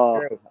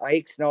 though. True.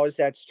 Ikes knows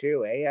that's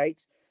true, eh,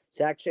 Ikes?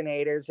 Section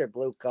 8ers are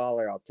blue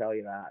collar, I'll tell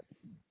you that.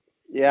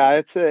 Yeah,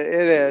 it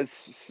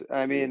is.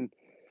 I mean,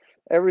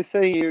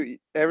 everything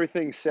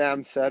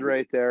Sam said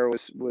right there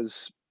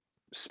was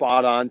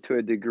spot on to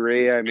a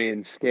degree. I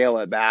mean, scale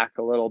it back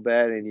a little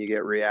bit and you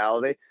get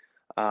reality.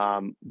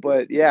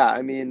 But yeah,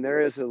 I mean, there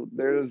is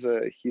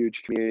a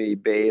huge community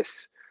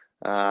base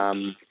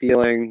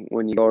feeling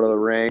when you go to the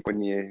rink,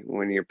 when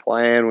you're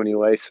playing, when you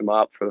lace them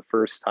up for the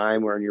first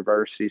time wearing your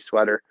varsity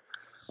sweater.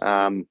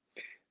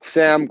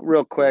 Sam,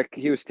 real quick,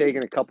 he was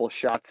taking a couple of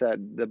shots at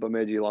the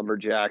Bemidji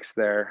Lumberjacks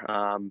there.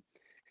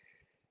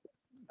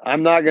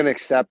 I'm not going to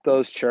accept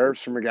those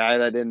chirps from a guy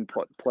that didn't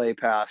play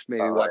past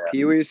maybe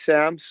Pee-wees,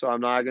 Sam. So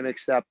I'm not going to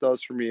accept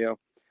those from you.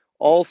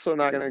 Also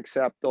not going to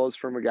accept those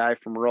from a guy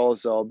from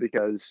Roseau,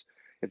 because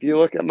if you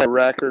look at my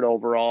record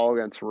overall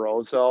against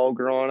Roseau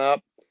growing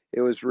up,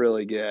 it was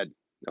really good.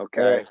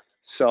 Okay.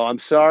 So I'm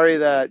sorry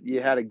that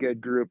you had a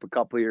good group a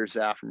couple of years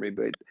after me,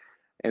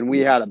 and we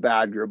had a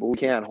bad group, but we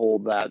can't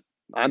hold that.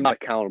 I'm not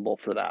accountable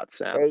for that,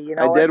 Sam. Hey,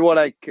 I did what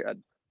I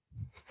could.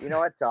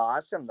 What's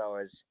awesome, though,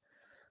 is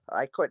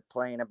I quit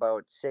playing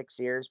about 6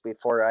 years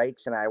before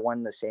Ikes, and I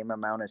won the same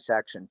amount of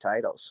section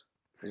titles.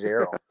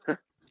 0.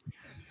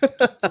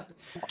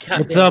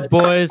 What's up,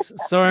 boys?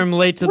 Sorry I'm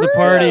late to the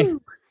party.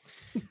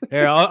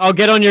 Here, I'll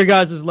get on your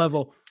guys'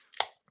 level.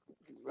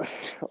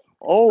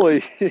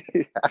 Holy,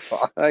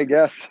 I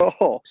guess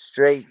so.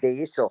 Straight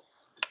diesel.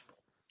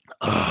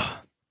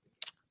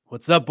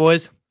 What's up,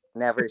 boys?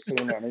 Never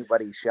seen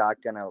anybody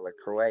shotgun a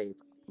LaCroix,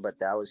 but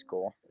that was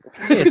cool.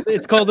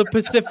 It's called the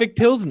Pacific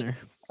Pilsner.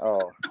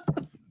 Oh.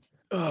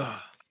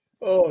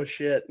 Oh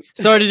shit!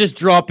 Sorry to just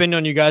drop in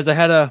on you guys. I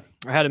had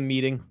a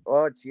meeting.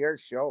 Well, it's your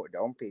show.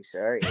 Don't be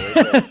sorry.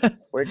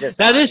 We're just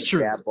that is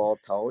true. Bowl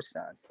toast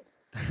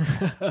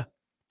on.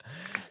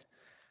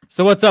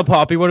 So what's up,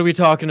 Hoppy? What are we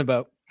talking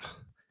about?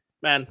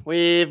 Man,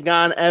 we've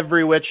gone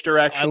every which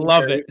direction. I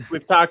love it.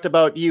 We've talked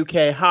about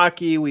UK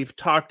hockey. We've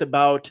talked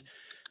about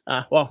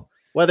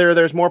whether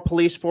there's more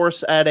police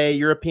force at a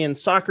European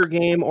soccer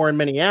game or in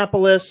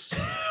Minneapolis.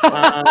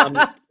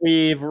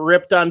 We've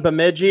ripped on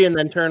Bemidji and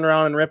then turned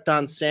around and ripped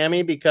on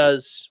Sammy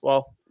because,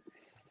 well,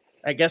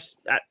 I guess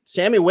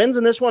Sammy wins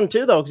in this one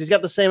too, though, because he's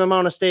got the same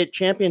amount of state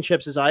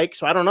championships as Ike.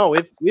 So I don't know.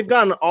 We've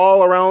gone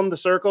all around the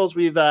circles.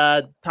 We've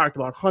talked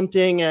about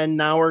hunting, and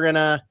now we're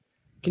gonna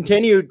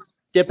continue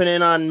dipping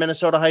in on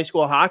Minnesota high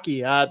school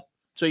hockey.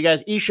 So you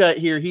guys, Isha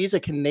here, he's a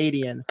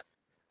Canadian.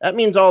 That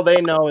means all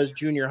they know is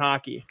junior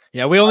hockey.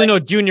 Yeah, we only know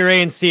junior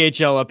A and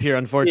CHL up here,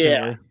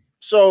 unfortunately. Yeah.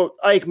 So,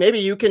 Ike, maybe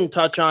you can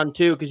touch on,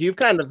 too, because you've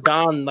kind of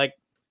gone, like,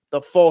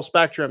 the full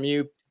spectrum.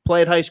 You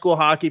played high school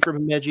hockey for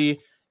Bemidji.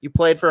 You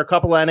played for a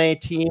couple NA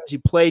teams. You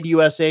played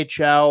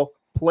USHL,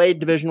 played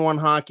Division I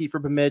hockey for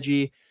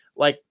Bemidji.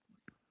 Like,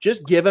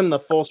 just give him the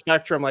full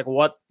spectrum. Like,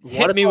 what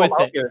Hit me with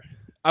it. Here?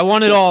 I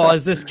want it all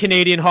as this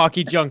Canadian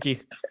hockey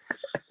junkie.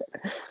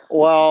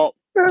 Well,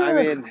 I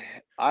mean,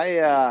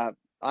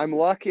 I'm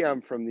lucky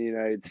I'm from the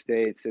United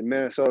States, and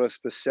Minnesota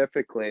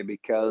specifically,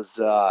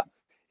 because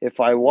if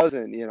I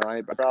wasn't,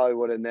 I probably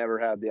would have never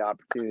had the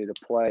opportunity to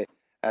play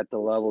at the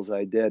levels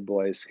I did,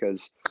 boys,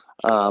 because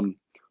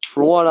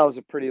for one, I was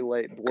a pretty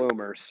late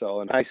bloomer.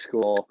 So in high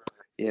school,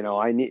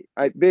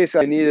 I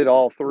basically needed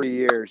all 3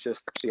 years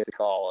just to get to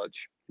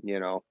college,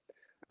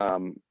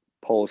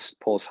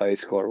 post high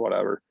school or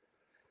whatever.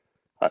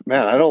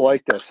 Man, I don't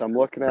like this. I'm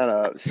looking at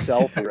a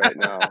selfie right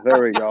now.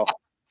 There we go.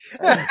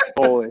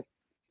 Holy.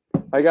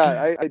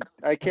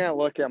 I can't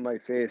look at my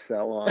face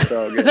that long.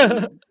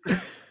 So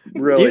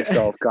really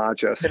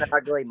self-conscious. It's an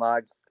ugly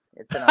mug.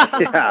 It's an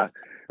ugly Yeah,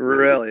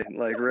 really,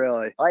 like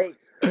really.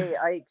 Ike's,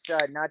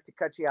 not to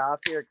cut you off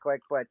here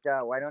quick, but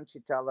why don't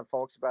you tell the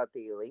folks about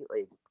the Elite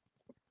League?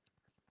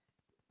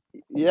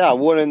 Yeah,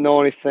 wouldn't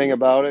know anything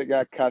about it.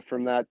 Got cut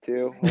from that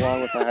too,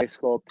 along with my high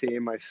school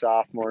team my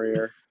sophomore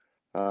year.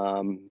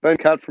 Been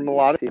cut from a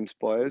lot of teams,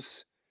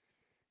 boys.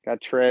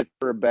 Got traded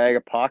for a bag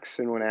of pucks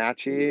in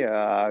Wenatchee.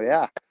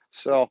 Yeah.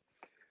 So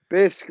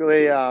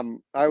basically, I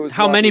was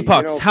How lucky, many you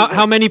pucks? know,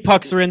 How many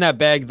pucks are in that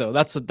bag though?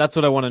 That's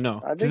what I want to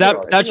know. I 'Cause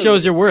think that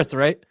shows your worth,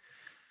 right?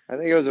 I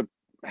think it was a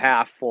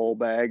half full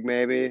bag,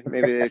 maybe.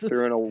 Maybe they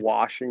threw in a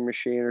washing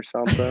machine or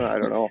something. I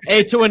don't know.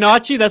 Hey, to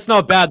Wenatchee, that's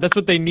not bad. That's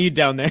what they need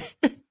down there.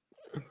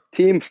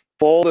 Team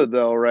folded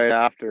though right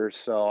after,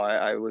 so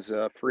I was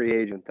a free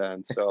agent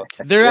then. So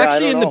They're yeah, I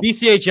actually in don't the know.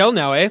 BCHL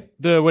now, eh?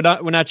 The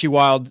Wenatchee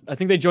Wild. I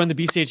think they joined the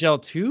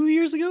BCHL 2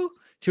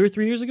 or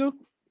 3 years ago.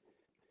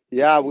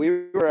 Yeah,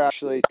 we were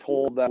actually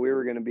told that we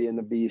were going to be in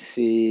the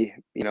BC,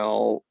 you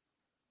know,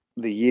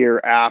 the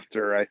year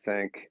after, I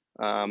think.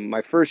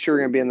 My first year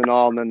we're going to be in the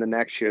NAL, and then the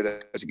next year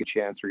there's a good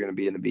chance we're going to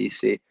be in the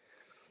BC.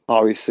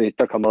 Obviously, it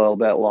took them a little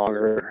bit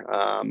longer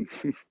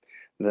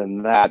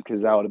than that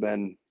because that would have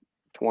been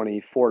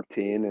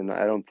 2014, and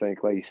I don't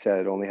think, like you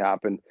said, didn't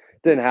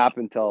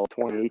happen until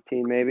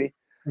 2018 maybe.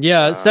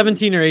 Yeah,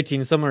 17 or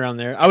 18, somewhere around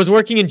there. I was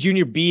working in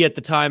junior B at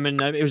the time, and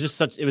it was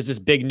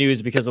just big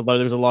news because there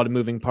was a lot of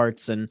moving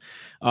parts, and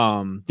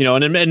you know,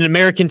 an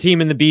American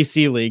team in the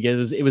BC league.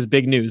 It was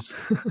big news.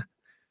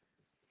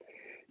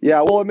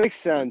 Yeah, well, it makes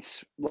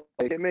sense. Like,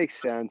 it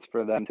makes sense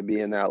for them to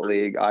be in that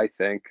league, I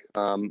think.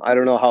 I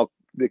don't know how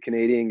the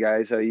Canadian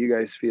guys, how you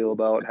guys feel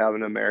about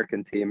having an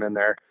American team in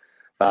there.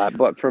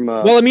 But from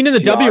a well, I mean, in the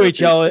geography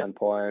WHL,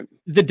 standpoint,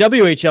 the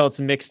WHL, it's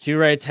mixed too,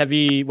 right? It's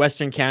heavy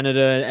Western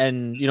Canada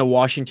and, you know,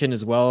 Washington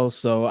as well.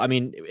 So, I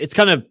mean, it's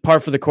kind of par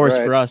for the course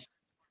Right. for us.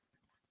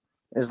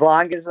 As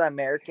long as the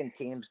American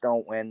teams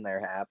don't win, they're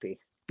happy.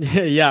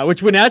 Yeah,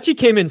 which Wenatchee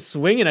came in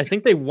swinging. I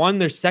think they won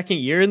their second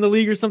year in the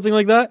league or something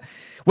like that.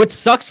 What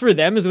sucks for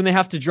them is when they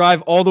have to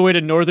drive all the way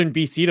to northern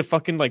BC to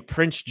fucking like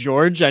Prince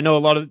George. I know a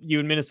lot of you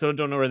in Minnesota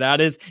don't know where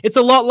that is. It's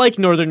a lot like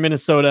northern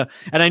Minnesota,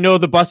 and I know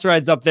the bus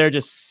rides up there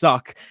just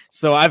suck.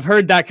 So I've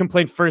heard that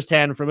complaint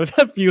firsthand from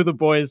a few of the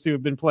boys who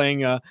have been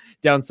playing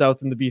down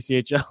south in the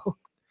BCHL.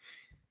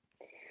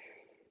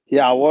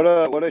 yeah, what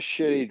a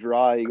shitty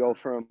draw. You go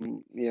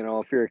from, you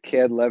know, if you're a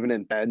kid living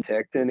in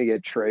Penticton to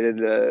get traded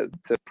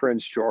to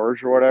Prince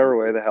George or whatever,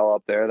 way the hell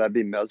up there, that'd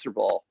be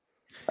miserable.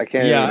 I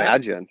can't even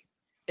imagine.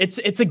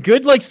 It's a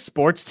good like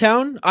sports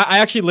town. I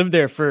actually lived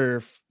there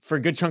for a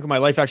good chunk of my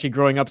life actually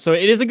growing up. So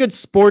it is a good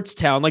sports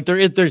town. Like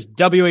there's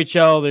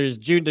WHL, there's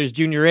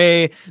junior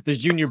A, there's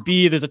junior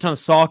B, there's a ton of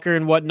soccer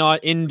and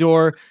whatnot,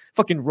 indoor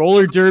fucking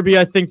roller derby.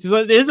 I think so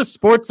it is a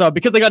sports hub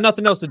because they got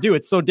nothing else to do.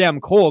 It's so damn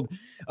cold.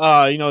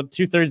 You know,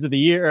 2/3 of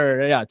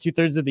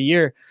the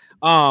year.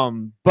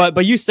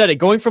 But you said it,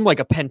 going from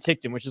like a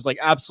Penticton, which is like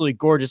absolutely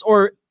gorgeous,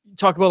 or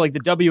talk about like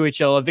the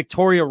WHL,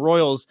 Victoria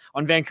Royals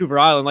on Vancouver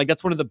Island. Like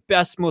that's one of the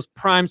best, most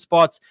prime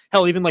spots.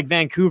 Hell, even like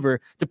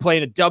Vancouver to play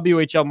in a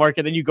WHL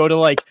market. Then you go to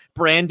like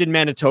Brandon,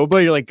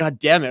 Manitoba. You're like, God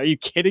damn it, are you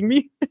kidding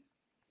me?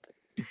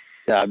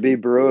 Yeah, it'd be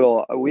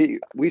brutal. We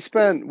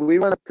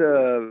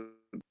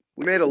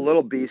made a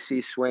little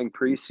BC swing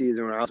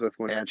preseason when I was with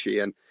Wenatchee,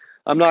 and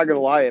I'm not gonna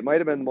lie, it might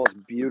have been the most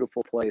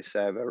beautiful place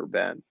I've ever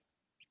been.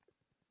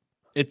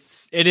 It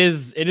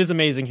is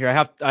amazing here. I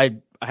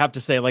have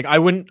to say, like,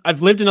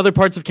 I've lived in other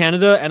parts of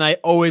Canada and I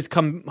always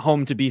come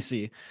home to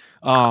BC.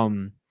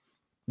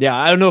 Yeah,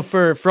 I don't know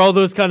for all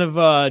those kind of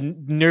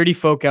nerdy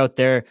folk out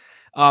there.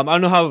 I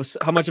don't know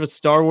how much of a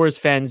Star Wars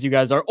fans you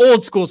guys are.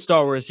 Old school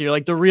Star Wars here,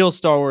 like the real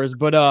Star Wars.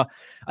 But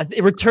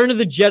Return of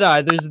the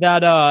Jedi. There's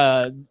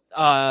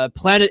that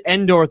planet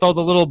Endor with all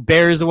the little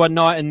bears and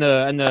whatnot, and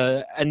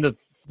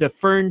the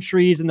fern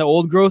trees and the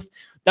old growth.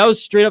 That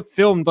was straight up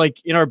filmed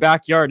like in our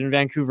backyard in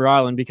Vancouver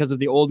Island because of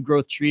the old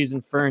growth trees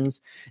and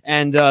ferns.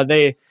 And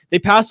they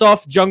pass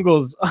off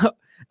jungles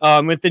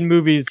within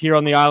movies here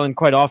on the island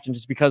quite often,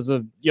 just because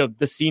of, you know,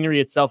 the scenery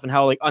itself and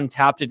how like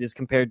untapped it is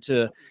compared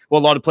to,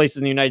 well, a lot of places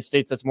in the United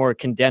States that's more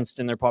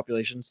condensed in their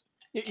populations.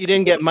 You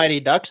didn't get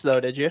Mighty Ducks though,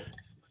 did you?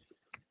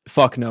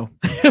 Fuck no.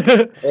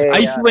 Hey,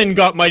 Iceland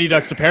got Mighty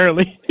Ducks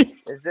apparently.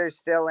 Is there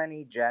still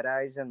any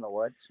Jedis in the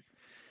woods?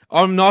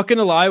 I'm not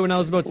gonna lie. When I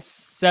was about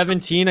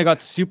 17, I got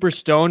super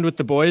stoned with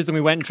the boys, and we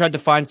went and tried to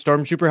find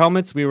stormtrooper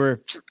helmets. We were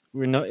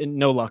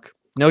no luck.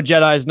 No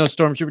Jedis, no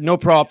stormtrooper, no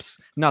props,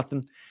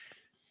 nothing.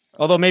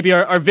 Although maybe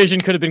our vision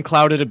could have been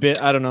clouded a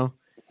bit. I don't know.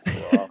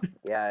 Well,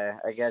 yeah,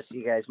 I guess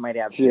you guys might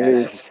have Jeez.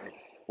 Jedis.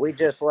 We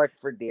just look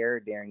for deer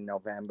during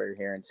November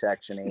here in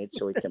Section 8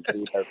 so we can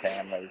feed our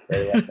families.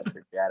 They're looking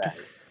for Jedi.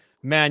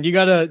 Man,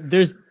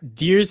 there's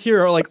deers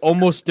here are like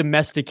almost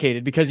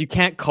domesticated because you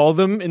can't call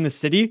them in the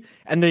city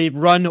and they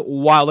run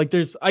wild. Like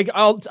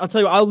I'll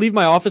tell you, I'll leave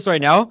my office right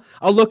now.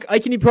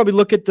 You probably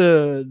look at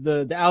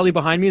the alley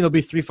behind me and there'll be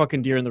 3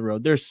 fucking deer in the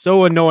road. They're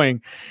so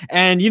annoying.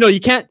 And you know,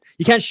 you can't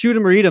you can't shoot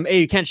them or eat them.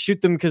 You can't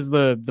shoot them because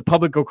the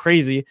public go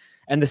crazy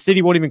and the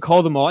city won't even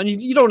call them all. And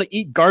you don't want to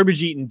eat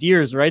garbage eating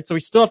deers, right? So we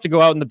still have to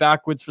go out in the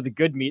backwoods for the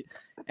good meat.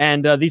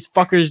 And these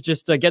fuckers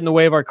just get in the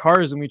way of our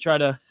cars when we try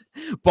to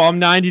bomb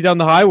 90 down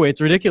the highway.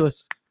 It's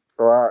ridiculous.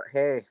 Well,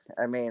 hey,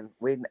 I mean,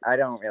 I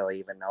don't really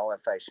even know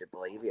if I should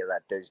believe you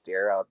that there's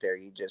deer out there.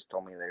 You just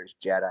told me there's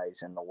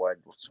Jedis in the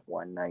woods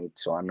one night,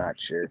 so I'm not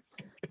sure.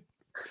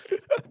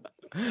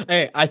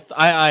 Hey,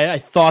 I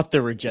thought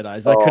there were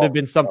Jedis. That could have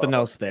been something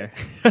else there.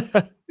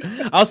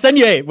 I'll send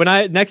you. Hey,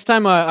 next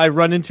time I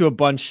run into a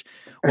bunch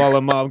while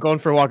I'm going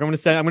for a walk, I'm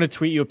gonna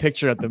tweet you a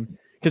picture of them,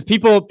 because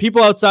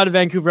people outside of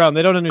Vancouver Island,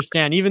 they don't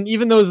understand.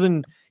 Even those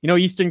in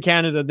Eastern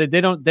Canada,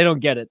 they don't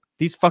get it.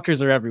 These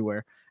fuckers are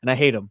everywhere, and I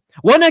hate them.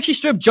 One actually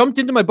straight up jumped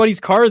into my buddy's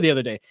car the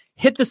other day,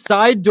 hit the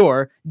side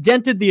door,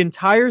 dented the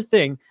entire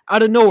thing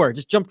out of nowhere,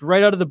 just jumped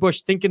right out of the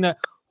bush, thinking that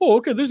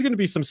okay, there's gonna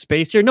be some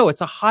space here. No,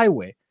 it's a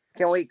highway.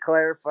 Can we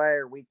clarify?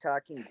 Are we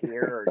talking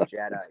deer or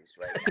Jedis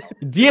right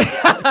now? Deer.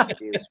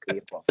 Confuse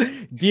people.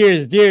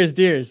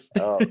 Deers.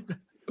 Oh.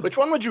 Which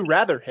one would you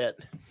rather hit?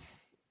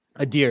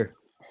 A deer.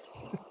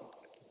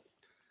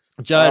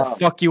 Jedi,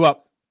 fuck you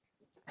up.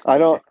 I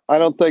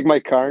don't think my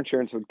car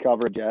insurance would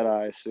cover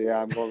Jedi, so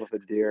yeah, I'm going with a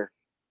deer.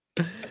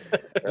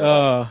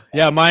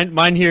 Yeah,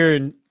 mine here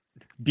in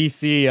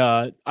BC,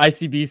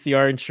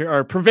 ICBC,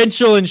 our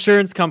provincial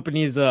insurance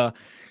companies,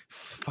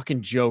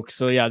 fucking joke.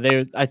 So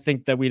yeah, I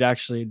think that we'd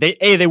actually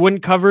they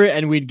wouldn't cover it,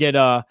 and we get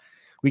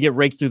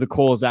raked through the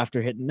coals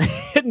after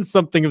hitting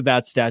something of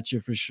that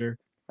stature for sure.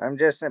 I'm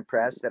just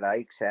impressed that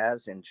Ike's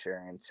has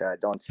insurance.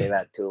 Don't say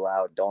that too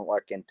loud. Don't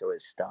look into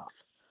his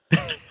stuff.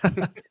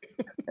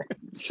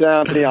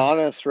 Sam, to be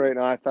honest, right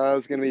now I thought I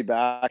was going to be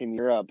back in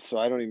Europe, so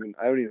I don't even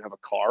have a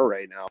car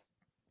right now.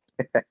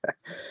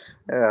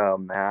 Oh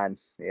man,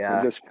 yeah.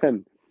 I've just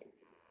been.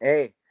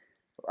 Hey,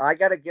 I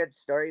got a good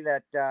story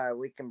that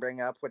we can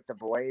bring up with the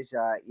boys.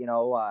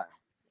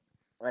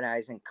 When I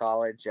was in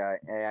college, I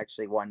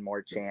actually won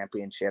more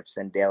championships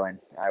than Dillon.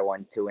 I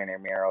won 2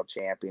 intramural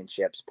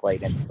championships,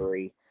 played in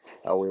 3.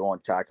 We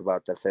won't talk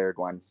about the third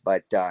one,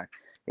 but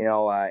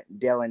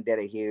Dillon did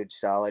a huge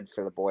solid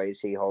for the boys.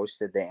 He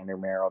hosted the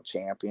intramural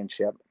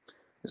championship. It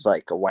was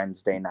like a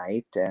Wednesday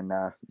night, and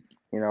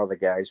the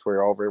guys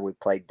were over. We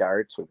played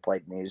darts. We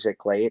played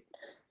music late.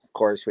 Of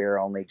course, we were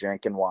only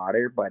drinking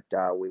water, but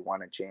we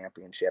won a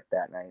championship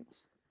that night.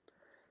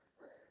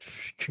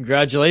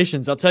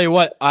 Congratulations! I'll tell you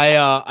what.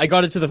 I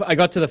got to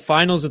the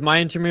finals with my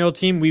intramural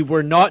team. We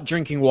were not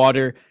drinking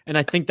water, and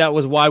I think that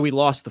was why we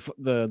lost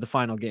the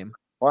final game.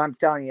 Well, I'm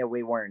telling you,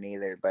 we weren't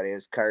either, but it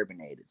was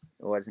carbonated.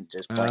 It wasn't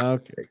just plain.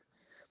 Okay.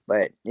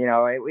 But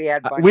we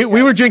had we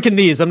were drinking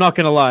these. I'm not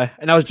gonna lie,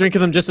 and I was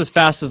drinking them just as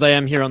fast as I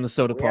am here on the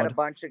Sota Pod. We had a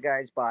bunch of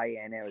guys buy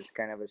in. It was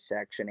kind of a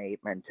Section 8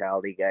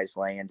 mentality. Guys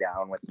laying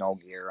down with no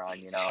gear on.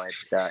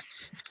 It's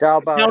all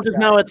about.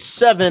 Now it's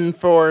 7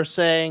 for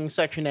saying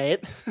Section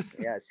 8.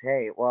 Yes.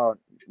 Hey, well,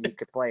 you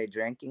could play a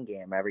drinking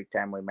game. Every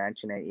time we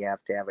mention it, you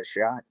have to have a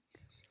shot.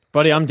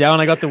 Buddy, I'm down.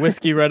 I got the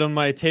whiskey right on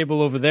my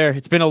table over there.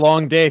 It's been a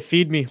long day.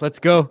 Feed me. Let's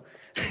go.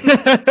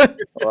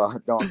 Well,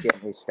 don't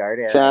get me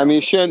started. Sam,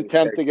 you shouldn't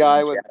tempt a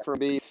guy from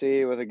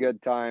BC with a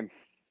good time.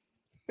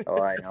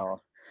 Oh, I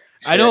know.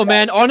 I know,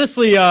 man.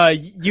 Honestly,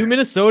 you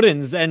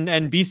Minnesotans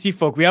and BC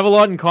folk, we have a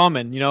lot in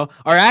common.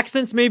 Our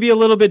accents may be a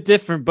little bit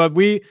different, but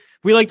we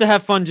like to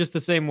have fun just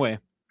the same way.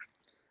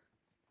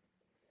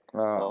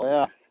 Oh,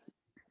 yeah.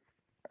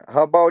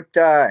 How about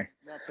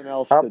nothing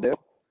else to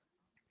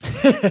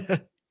do?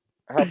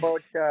 How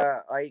about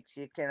Ike?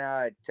 You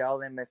can tell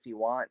them if you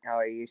want how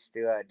I used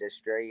to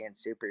destroy you in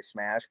Super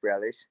Smash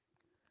Brothers.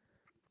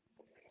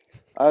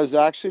 I was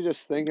actually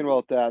just thinking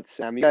about that,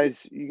 Sam. You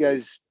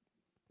guys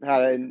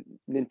had a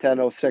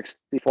Nintendo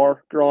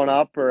 64 growing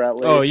up, or at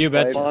least? Oh, you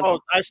bet.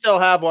 Oh, I still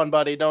have one,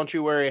 buddy. Don't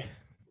you worry.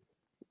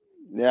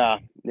 Yeah.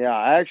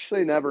 I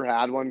actually never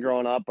had one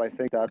growing up. I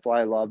think that's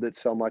why I loved it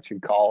so much in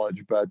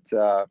college. But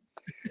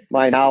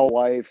my now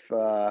wife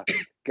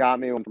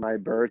got me one for my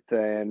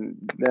birthday, and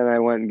then I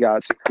went and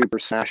got Super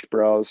Smash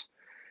Bros.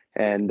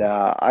 And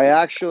I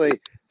actually,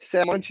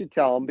 Sam, why don't you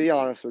tell them? Be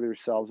honest with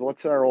yourselves.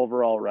 What's our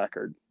overall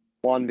record?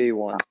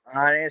 1v1.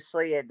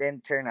 Honestly, it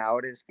didn't turn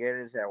out as good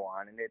as I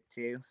wanted it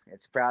to.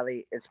 It's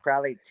probably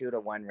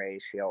 2-to-1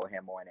 ratio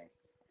him winning,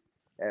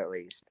 at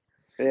least.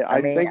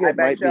 I think it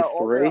might be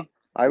 3.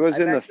 I was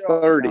in the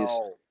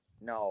 30s.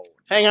 No.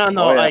 Hang on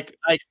though.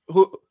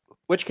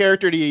 Which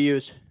character do you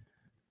use?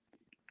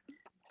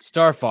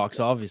 Star Fox,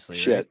 obviously.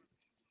 Shit. Right?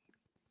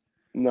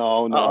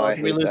 No, I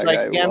hate we lose that like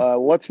guy. again?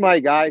 What's my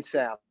guy,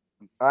 Sam?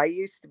 I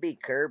used to be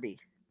Kirby.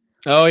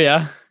 Oh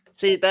yeah.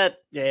 See that?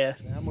 Yeah.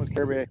 Sam was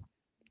Kirby.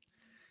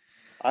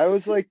 I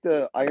was like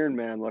the Iron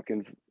Man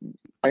looking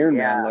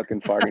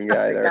fucking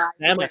guy there.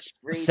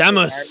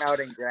 Samus. Arm out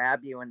and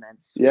grab you and then.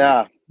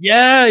 Yeah.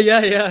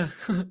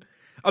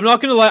 I'm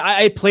not gonna lie.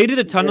 I played it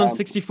a ton on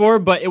 64,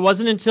 but it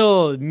wasn't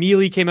until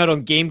Melee came out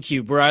on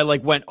GameCube where I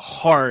went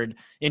hard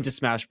into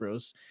Smash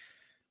Bros.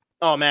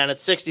 Oh man,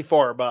 it's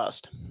 64 or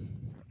bust.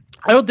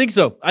 I don't think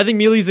so. I think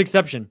Melee's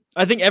exception.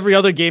 I think every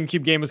other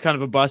GameCube game was kind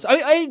of a bust.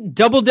 I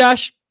Double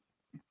Dash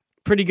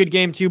pretty good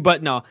game too.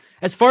 But no,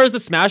 as far as the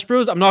Smash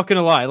Bros, I'm not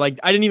gonna lie. Like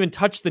I didn't even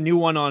touch the new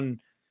one on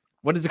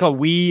what is it called,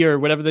 Wii or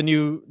whatever the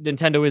new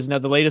Nintendo is now,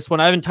 the latest one.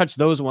 I haven't touched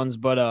those ones,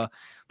 but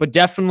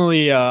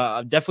definitely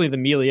the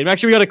Melee. And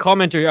actually, we got a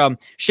commenter.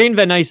 Shane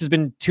Van Nice has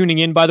been tuning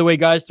in, by the way,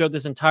 guys, throughout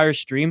this entire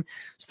stream.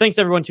 So thanks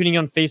everyone tuning in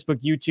on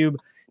Facebook, YouTube,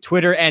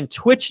 Twitter, and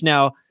Twitch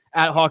now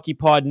at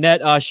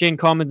HockeyPodNet. Shane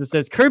comments and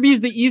says Kirby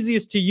is the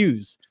easiest to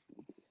use.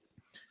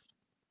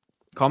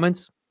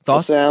 Comments,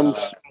 thoughts?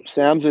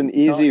 Sam's an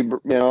easy,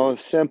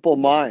 simple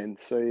mind,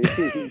 so you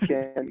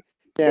can't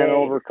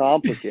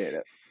overcomplicate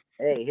it.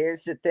 Hey,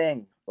 here's the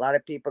thing. A lot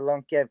of people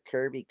don't give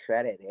Kirby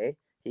credit, eh?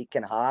 He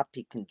can hop,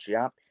 he can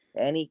jump,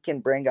 and he can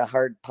bring a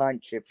hard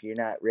punch if you're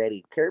not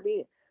ready.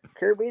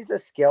 Kirby's a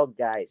skilled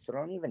guy, so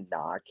don't even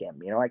knock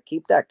him. I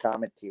keep that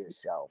comment to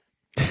yourself.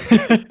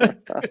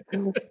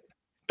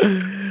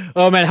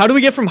 Oh man, how do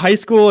we get from high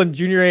school and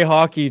junior A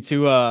hockey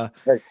to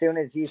as soon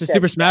as you to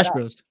Super Smash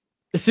Bros?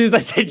 As soon as I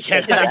said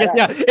Jedi, I guess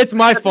it's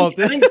my fault.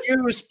 I think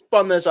you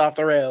spun this off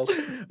the rails.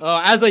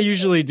 As I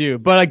usually do.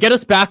 But get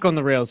us back on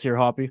the rails here,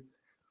 Hoppy.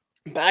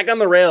 Back on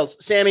the rails.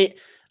 Sammy,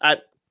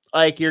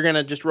 you're going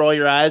to just roll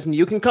your eyes, and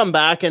you can come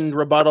back and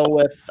rebuttal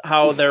with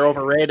how they're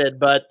overrated.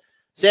 But,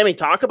 Sammy,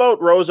 talk about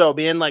Roseau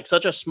being,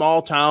 such a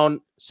small town,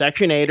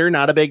 Section 8er,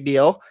 not a big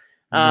deal.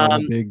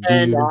 And,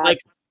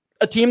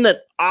 a team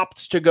that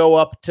opts to go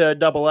up to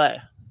AA.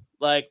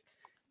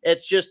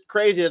 It's just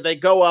crazy that they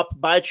go up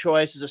by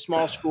choice as a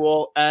small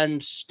school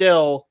and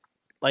still,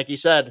 like you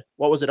said,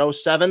 what was it,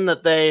 07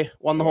 that they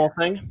won the whole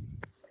thing?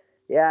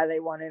 Yeah, they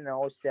won in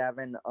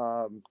 07.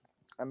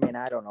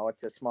 I don't know.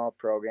 It's a small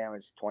program.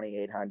 It's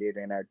 2,800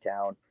 in our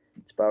town.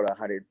 It's about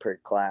 100 per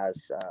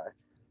class.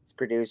 It's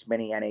produced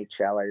many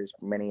NHLers,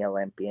 many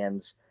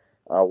Olympians.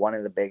 One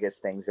of the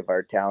biggest things of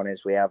our town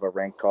is we have a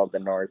rink called the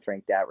North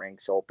Rink. That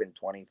rink's open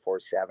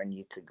 24/7.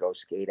 You could go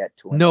skate at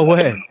 2 No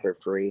way for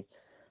free.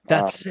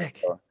 That's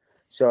sick.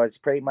 So it's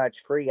pretty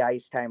much free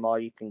ice time, all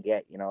you can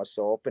get,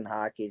 So open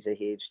hockey is a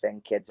huge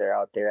thing. Kids are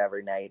out there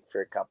every night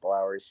for a couple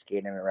hours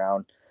skating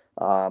around.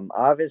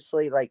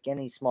 Obviously, like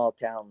any small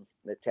town,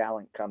 the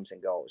talent comes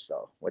and goes,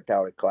 so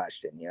without a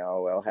question.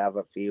 We'll have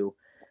a few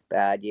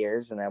bad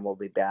years and then we'll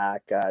be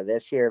back.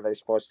 This year they're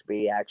supposed to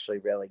be actually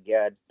really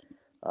good.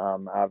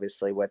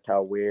 Obviously with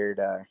how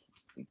weird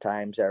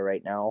times are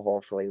right now,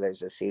 hopefully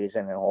there's a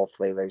season and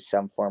hopefully there's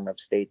some form of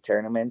state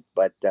tournament.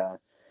 But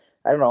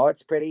I don't know,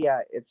 it's pretty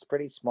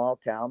small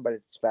town, but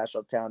it's a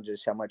special town,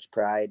 just how much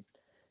pride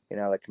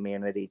the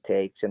community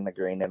takes in the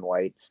green and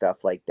white,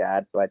 stuff like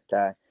that. But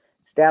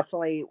it's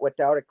definitely,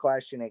 without a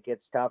question, it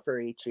gets tougher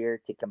each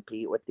year to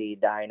compete with the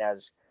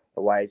Dinas,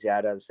 the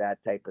Wayzatas,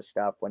 that type of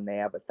stuff when they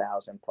have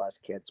 1,000+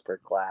 kids per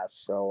class.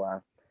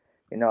 So,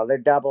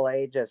 they're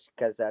AA just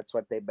because that's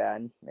what they've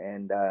been.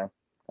 And I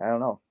don't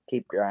know,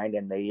 keep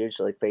grinding. They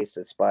usually face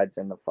the Spuds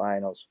in the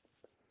finals.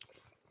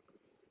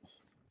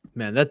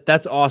 Man,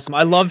 that's awesome.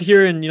 I love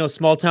hearing,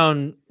 small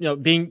town,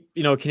 being,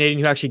 a Canadian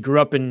who actually grew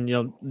up in,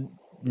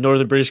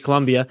 northern British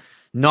Columbia,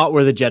 not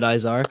where the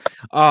Jedis are.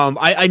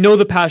 I know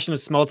the passion of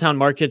small town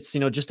markets,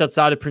 just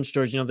outside of Prince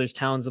George, there's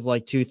towns of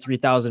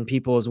 2,000-3,000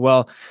 people as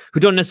well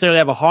who don't necessarily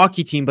have a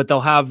hockey team, but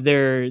they'll have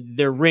their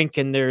rink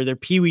and their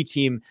peewee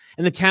team,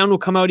 and the town will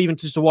come out even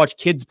just to watch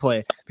kids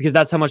play because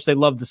that's how much they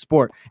love the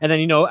sport. And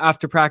then,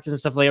 after practice and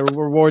stuff like that,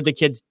 reward the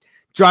kids,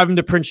 drive them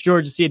to Prince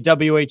George to see a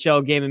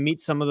WHL game and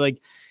meet some of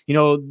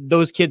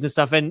those kids and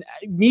stuff. And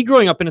me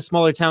growing up in a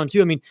smaller town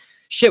too,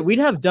 shit, we'd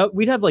have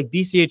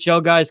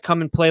BCHL guys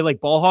come and play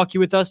ball hockey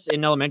with us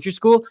in elementary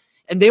school,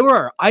 and they were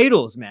our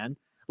idols, man.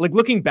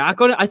 Looking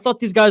back on it, I thought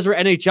these guys were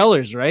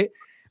NHLers, right?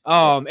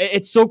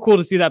 It's so cool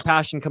to see that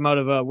passion come out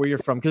of where you're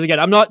from. Because again,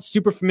 I'm not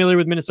super familiar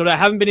with Minnesota. I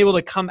haven't been able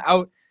to come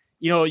out,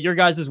 your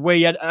guys' way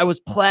yet. I was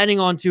planning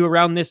on to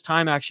around this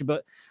time actually,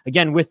 but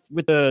again, with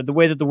the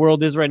way that the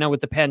world is right now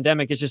with the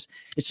pandemic, it's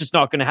just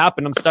not going to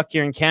happen. I'm stuck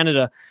here in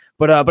Canada,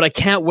 but I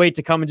can't wait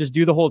to come and just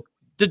do the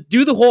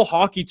whole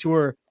hockey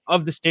tour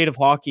of the state of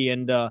hockey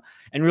and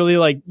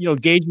really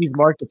gauge these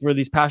markets where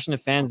these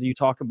passionate fans that you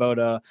talk about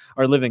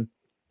are living.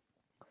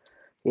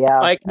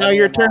 Yeah. Now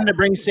your turn to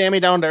bring Sammy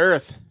down to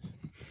earth.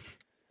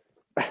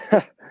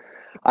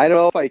 I don't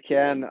know if I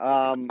can.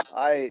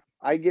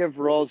 I give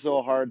Roseau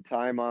a hard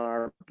time on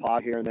our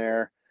pod here and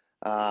there,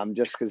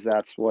 just because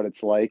that's what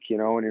it's like,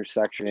 when you're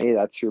Section 8,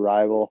 that's your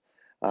rival.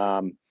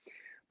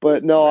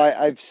 But no,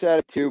 I've said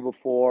it too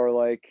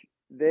before.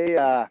 They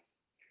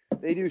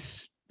do.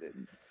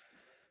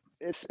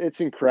 It's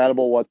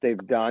incredible what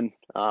they've done.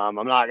 I'm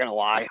not gonna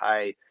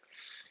lie.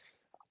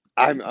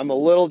 I'm a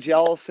little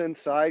jealous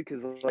inside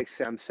because, like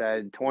Sam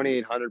said,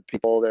 2,800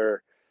 people.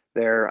 They're.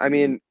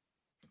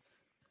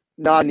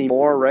 Not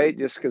anymore, right?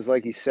 Just because,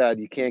 like you said,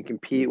 you can't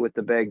compete with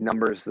the big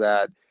numbers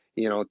that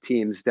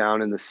teams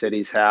down in the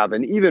cities have,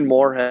 and even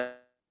Moorhead,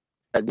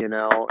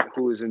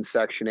 who is in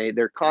Section 8.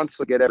 They're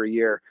constantly good every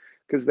year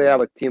because they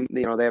have a team.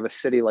 They have a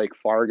city like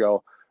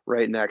Fargo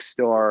right next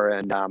door,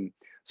 and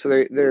so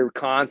they're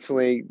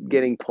constantly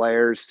getting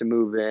players to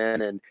move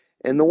in.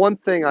 And the one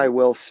thing I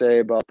will say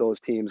about those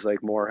teams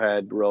like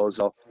Moorhead,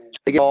 Roseau,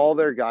 they get all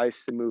their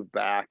guys to move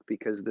back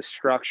because the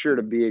structure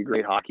to be a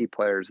great hockey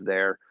player is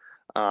there.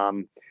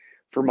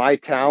 For my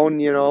town,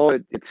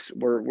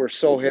 we're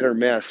so hit or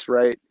miss,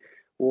 right?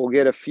 We'll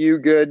get a few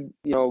good,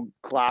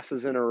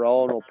 classes in a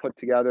row, and we'll put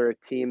together a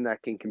team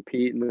that can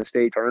compete in the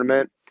state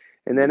tournament.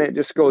 And then it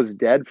just goes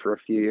dead for a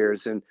few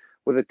years. And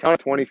with a town of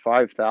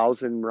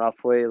 25,000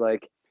 roughly,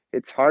 like,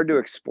 it's hard to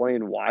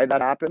explain why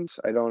that happens.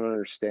 I don't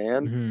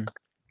understand.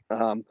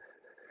 Mm-hmm.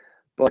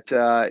 But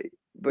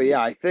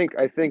yeah, I think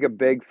a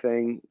big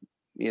thing,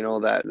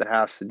 that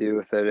has to do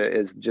with it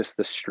is just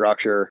the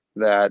structure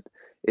that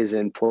is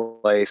in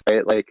place,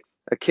 right? Like,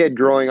 a kid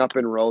growing up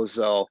in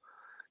Roseau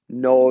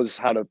knows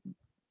how to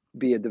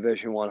be a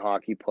Division I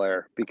hockey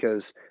player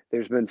because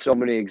there's been so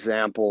many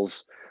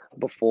examples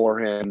before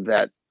him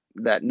that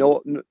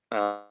not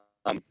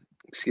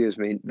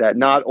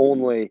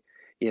only,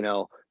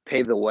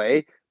 pave the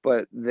way,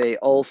 but they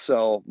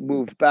also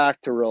move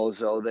back to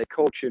Roseau. They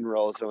coach in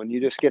Roseau, and you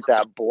just get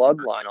that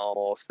bloodline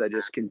almost that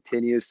just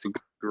continues to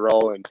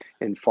grow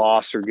and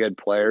foster good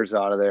players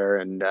out of there.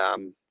 And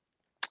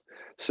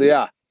so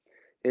yeah,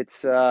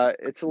 it's a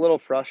little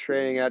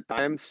frustrating at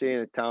times seeing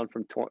a town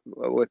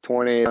with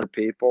 2,800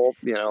 people,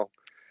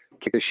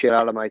 kick the shit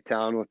out of my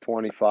town with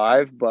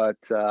 25, but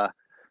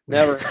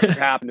never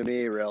happened to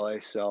me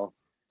really. So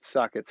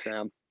suck it,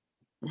 Sam.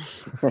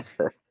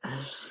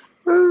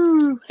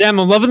 Sam,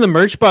 I'm loving the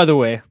merch, by the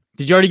way.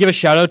 Did you already give a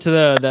shout out to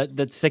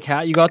that sick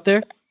hat you got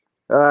there?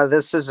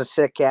 This is a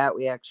sick hat.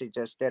 We actually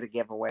just did a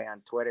giveaway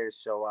on Twitter.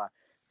 So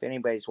if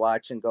anybody's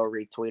watching, go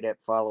retweet it,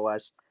 follow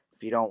us.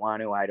 If you don't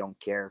want to, I don't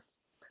care.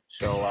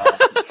 So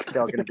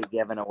still going to be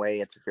giving away.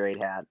 It's a great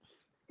hat.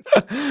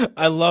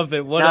 I love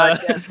it. What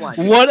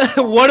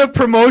a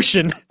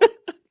promotion.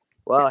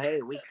 Well,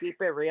 hey, we keep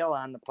it real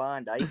on the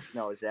pond. Ike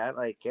knows that.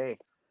 Like, hey,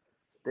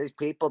 there's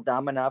people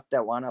dumb enough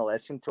that want to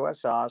listen to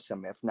us.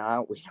 Awesome. If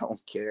not, we don't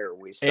care.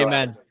 We still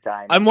have a good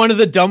time. I'm one of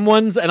the dumb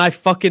ones, and I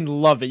fucking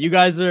love it. You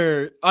guys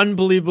are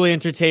unbelievably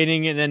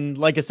entertaining. And then,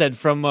 like I said,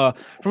 from a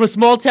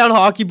small town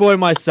hockey boy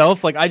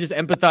myself, like, I just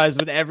empathize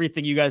with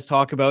everything you guys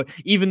talk about.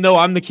 Even though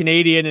I'm the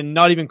Canadian and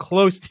not even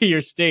close to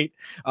your state,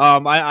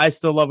 I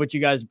still love what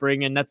you guys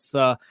bring. And that's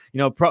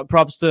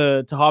props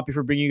to Hoppy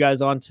for bringing you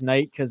guys on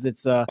tonight, because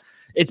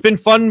it's been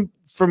fun.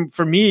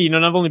 For me,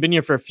 I've only been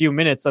here for a few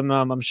minutes.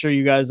 I'm sure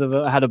you guys have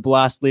had a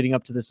blast leading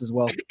up to this as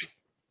well.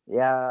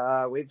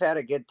 Yeah, we've had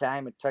a good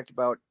time. It took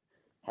about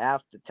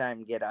half the time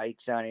to get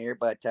Ike's on here,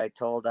 but I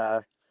told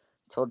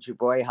your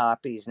boy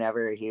Hoppy's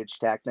never a huge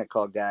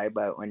technical guy,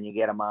 but when you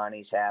get him on,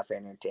 he's half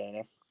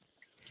entertaining.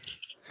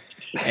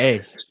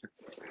 Hey,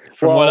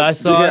 from what I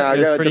saw, it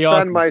was pretty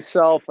awesome. I gotta defend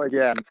myself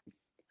again.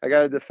 I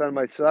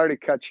already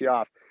cut you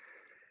off.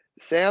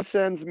 Sam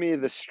sends me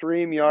the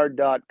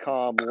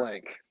StreamYard.com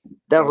link.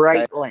 The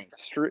right link.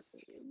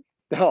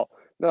 No.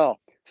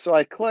 So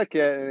I click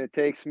it and it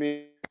takes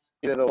me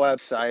to the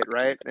website,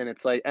 right? And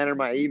it's like, enter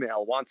my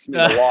email, wants me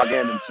to log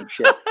in and some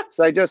shit.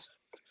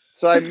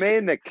 So I made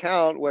an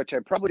account, which I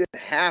probably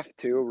didn't have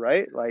to,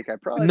 right? Like, I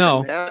probably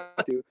didn't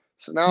have to.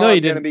 So now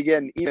I'm going to be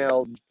getting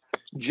emails,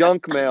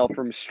 junk mail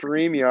from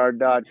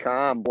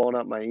StreamYard.com blowing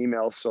up my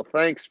emails. So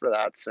thanks for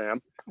that, Sam.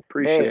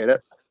 Appreciate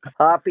it.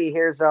 Hoppy,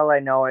 here's all I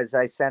know is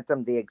I sent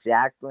him the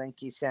exact link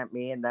he sent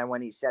me, and then when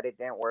he said it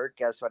didn't work,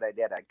 guess what I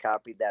did? I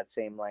copied that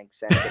same link,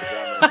 sent it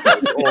again,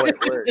 and it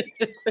worked.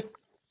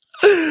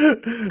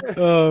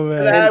 Oh,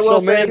 man. And I will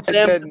say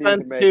Sam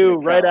defense too,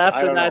 right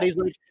after that, he's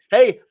like,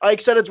 hey, Ike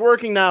said it's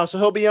working now, so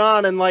he'll be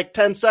on in like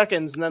 10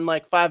 seconds, and then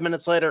like 5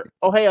 minutes later,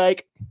 oh, hey,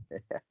 Ike.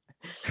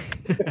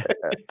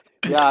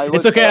 Yeah,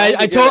 it's okay.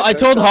 I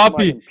told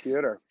Hoppy.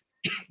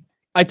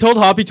 I told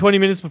Hoppy 20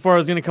 minutes before I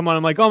was going to come on.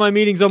 I'm like, oh, my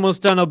meeting's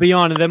almost done. I'll be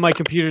on. And then my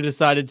computer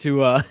decided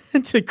to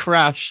to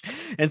crash.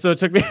 And so it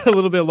took me a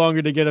little bit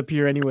longer to get up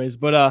here anyways.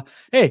 But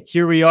hey,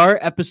 here we are,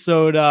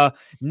 episode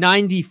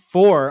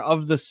 94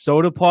 of the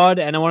Sota Pod.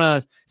 And I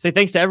want to say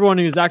thanks to everyone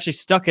who's actually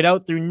stuck it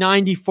out through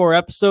 94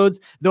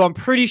 episodes, though I'm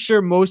pretty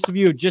sure most of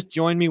you have just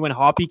joined me when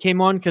Hoppy came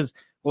on, because,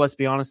 well, let's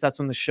be honest, that's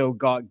when the show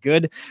got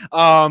good.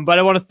 But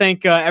I want to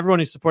thank everyone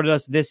who supported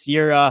us this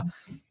year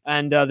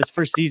and this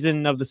first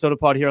season of the Sota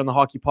Pod here on the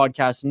Hockey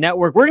Podcast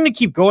Network. We're going to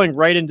keep going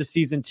right into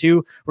season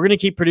 2. We're going to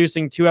keep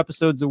producing 2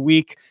 episodes a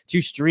week, 2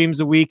 streams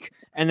a week.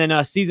 And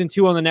then season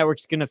 2 on the network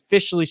is going to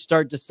officially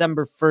start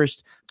December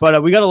 1st.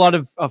 But we got a lot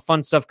of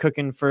fun stuff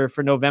cooking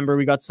for November.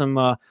 We got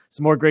some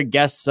more great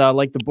guests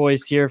like the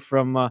boys here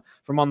from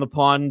On the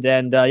Pond.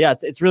 And yeah,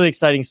 it's really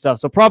exciting stuff.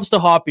 So props to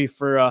Hoppy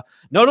for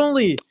not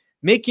only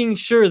making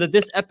sure that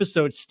this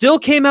episode still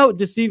came out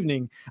this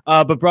evening,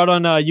 but brought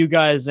on you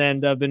guys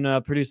and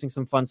been producing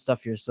some fun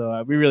stuff here.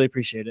 So we really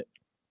appreciate it.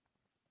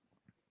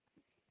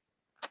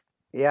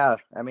 Yeah,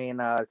 I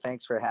mean,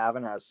 thanks for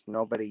having us.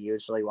 Nobody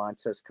usually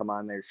wants us to come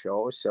on their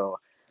show, so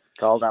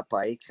called up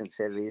Ike's and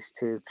said, these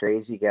 2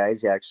 crazy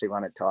guys actually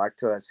want to talk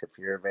to us if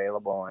you're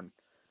available, and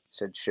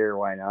said, sure,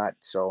 why not?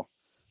 So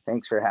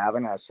thanks for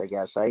having us, I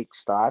guess.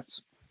 Ike's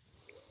thoughts?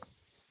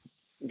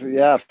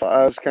 Yeah,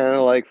 I was kind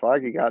of like,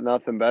 fuck, you got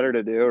nothing better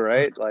to do,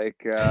 right? Like,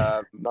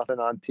 nothing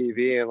on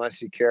TV unless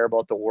you care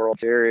about the World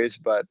Series.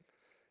 But,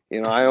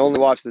 I only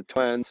watch the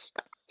Twins.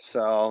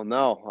 So,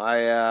 no, I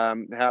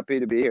am happy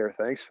to be here.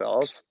 Thanks,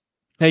 fellas.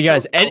 Hey,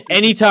 guys,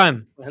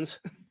 anytime.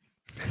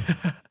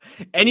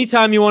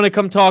 Anytime you want to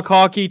come talk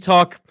hockey,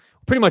 talk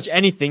pretty much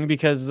anything,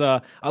 because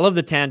I love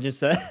the tangents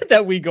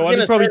that we go on.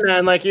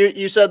 Man, like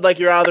you said, like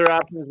your other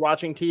option is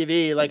watching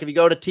TV. Like if you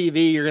go to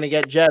TV, you're gonna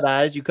get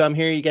Jedis. You come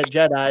here, you get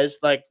Jedis.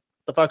 Like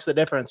the fuck's the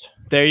difference?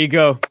 There you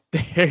go.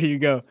 There you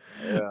go.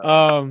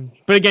 Yeah.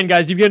 But again,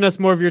 guys, you've given us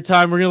more of your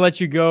time. We're gonna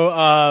let you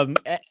go.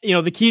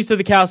 The keys to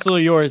the castle are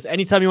yours.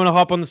 Anytime you want to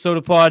hop on the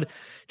Sota Pod,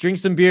 drink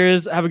some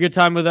beers, have a good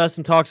time with us,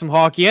 and talk some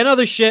hockey and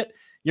other shit,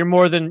 you're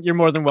more than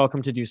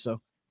welcome to do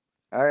so.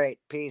 All right,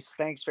 peace.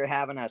 Thanks for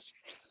having us.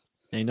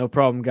 Hey, no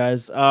problem,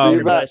 guys.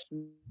 Best.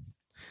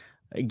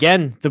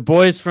 Again, the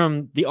boys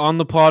from the On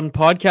the Pod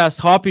podcast,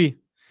 Hoppy.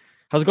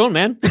 How's it going,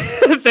 man?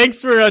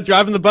 Thanks for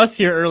driving the bus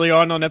here early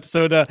on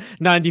episode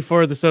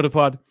 94 of the Sota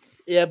Pod.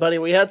 Yeah, buddy,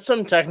 we had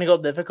some technical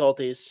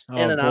difficulties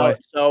in and out,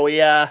 so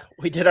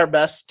we did our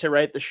best to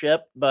right the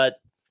ship, but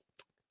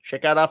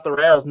shit got off the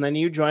rails, and then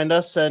you joined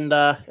us, and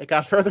it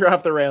got further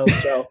off the rails.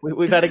 So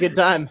we've had a good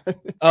time.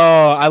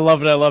 Oh, I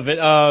love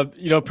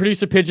it.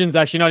 Producer Pigeon's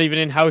actually not even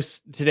in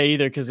house today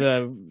either, because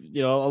a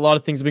lot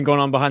of things have been going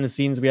on behind the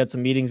scenes. We had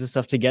some meetings and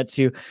stuff to get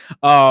to,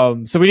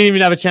 so we didn't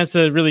even have a chance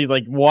to really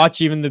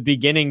watch even the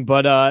beginning.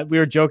 But we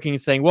were joking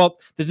and saying, well,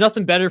 there's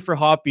nothing better for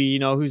Hoppy,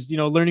 who's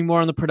learning more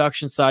on the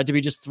production side, to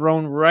be just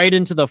thrown right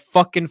into the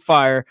fucking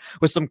fire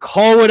with some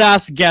Colwood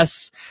ass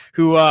guests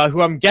who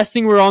I'm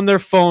guessing were on their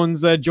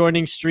phones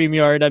joining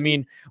StreamYard. I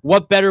mean,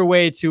 what better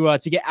way to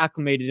get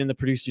acclimated in the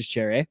producer's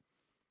chair, eh?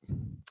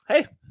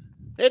 Hey,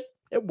 it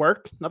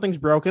worked. Nothing's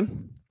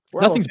broken.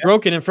 Nothing's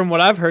broken, and from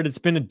what I've heard, it's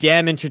been a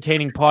damn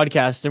entertaining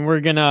podcast, and we're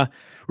gonna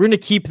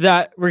keep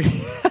that.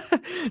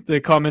 The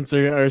comments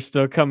are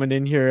still coming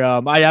in here.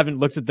 I haven't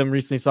looked at them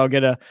recently, so I'll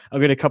get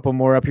a couple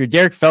more up here.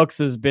 Derek Felks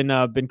has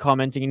been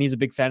commenting, and he's a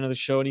big fan of the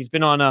show, and he's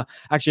been on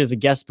actually as a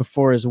guest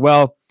before as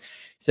well. He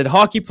said,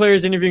 hockey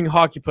players interviewing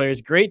hockey players.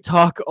 Great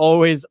talk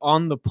always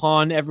on the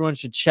pond. Everyone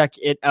should check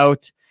it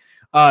out.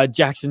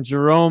 Jackson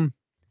Jerome,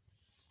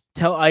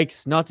 tell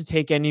Ikes not to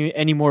take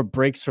any more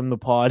breaks from the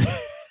pod.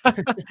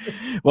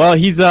 Well,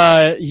 he's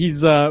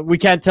we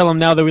can't tell him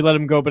now that we let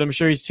him go, but I'm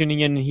sure he's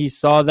tuning in and he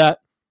saw that.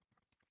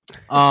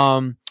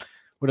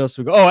 What else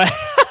we go? Oh,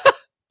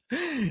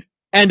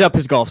 and up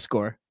his golf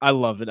score. I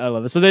love it.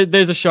 So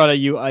there's a shot at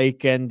you,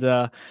 Ike. And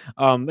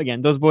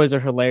again, those boys are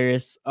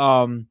hilarious.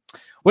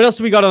 What else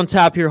do we got on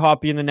tap here,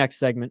 Hoppy, in the next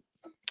segment?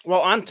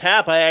 Well, on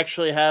tap, I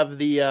actually have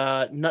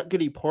the Nut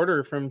Goody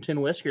Porter from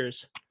Tin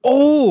Whiskers.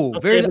 Oh,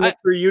 very nice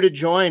for you to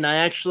join. I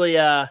actually,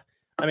 I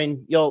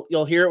mean,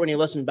 you'll hear it when you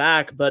listen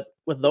back, but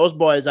with those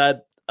boys, I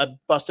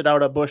busted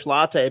out a Busch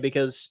Latte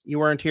because you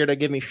weren't here to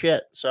give me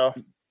shit. So,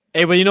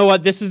 hey, well, you know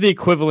what? This is the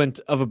equivalent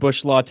of a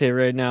Busch Latte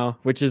right now,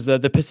 which is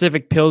the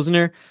Pacific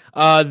Pilsner.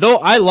 Though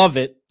I love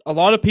it. A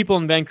lot of people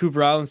in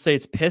Vancouver Island say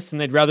it's piss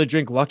and they'd rather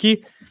drink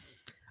Lucky.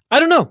 I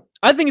don't know.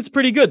 I think it's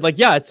pretty good. Like,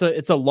 yeah, it's a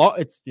it's a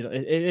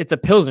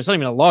Pilsner. It's not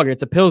even a lager.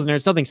 It's a Pilsner.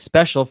 It's nothing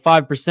special.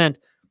 5%.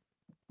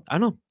 I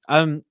don't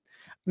know.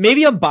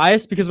 Maybe I'm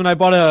biased because when I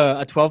bought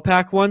a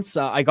 12-pack once,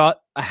 I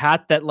got a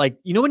hat that, like,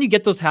 when you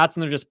get those hats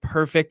and they're just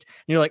perfect,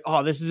 and you're like,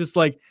 oh, this is just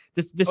like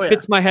this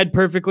fits my head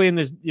perfectly, and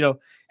there's and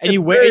it's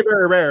you wear very,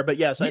 very rare, but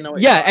yes, I know.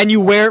 Yeah, and you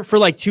wear it for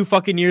like 2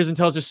 fucking years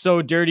until it's just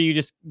so dirty,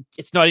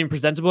 it's not even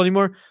presentable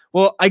anymore.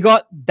 Well, I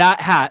got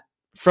that hat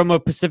from a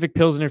Pacific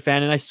Pilsner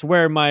fan, and I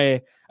swear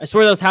that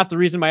was half the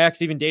reason my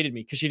ex even dated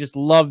me, because she just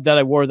loved that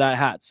I wore that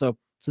hat. So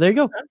there you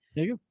go.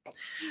 There you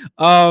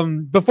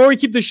go. Before we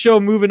keep the show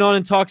moving on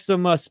and talk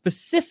some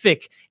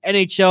specific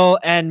NHL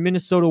and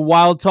Minnesota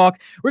Wild talk,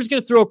 we're just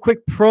going to throw a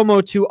quick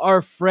promo to our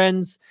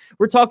friends.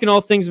 We're talking all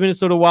things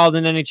Minnesota Wild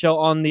and NHL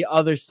on the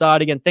other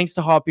side. Again, thanks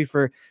to Hoppy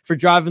for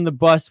driving the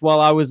bus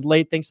while I was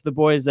late. Thanks to the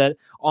boys at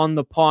On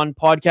the Pond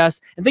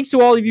podcast. And thanks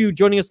to all of you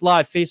joining us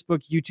live,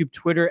 Facebook, YouTube,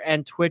 Twitter,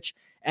 and Twitch.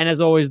 And as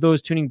always,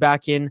 those tuning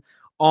back in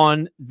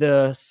on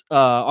the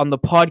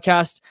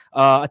podcast.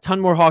 A ton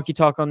more hockey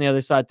talk on the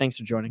other side. Thanks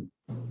for joining.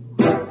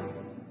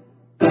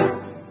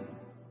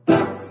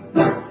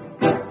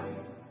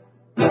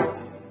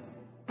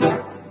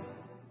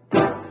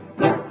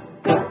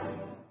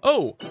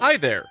 Oh, hi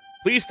there.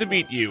 Pleased to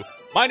meet you.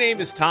 My name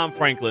is Tom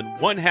Franklin,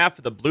 one half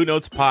of the Blue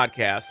Notes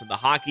podcast and the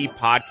Hockey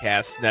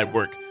Podcast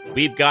Network.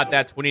 We've got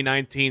that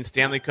 2019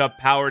 Stanley Cup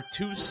power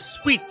too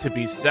sweet to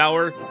be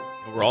sour.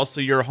 And we're also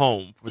your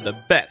home for the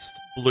best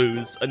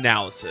Blues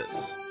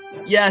analysis.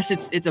 Yes,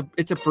 it's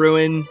a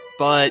Bruin,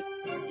 but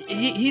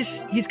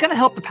he's going to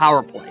help the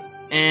power play,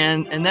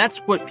 and that's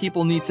what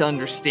people need to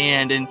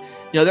understand. And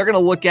they're going to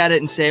look at it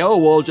and say, oh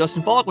well,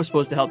 Justin Falk was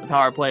supposed to help the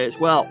power play as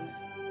well.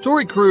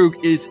 Torrey Krug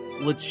is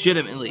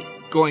legitimately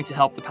going to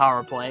help the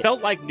power play.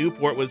 Felt like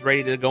Newport was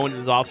ready to go into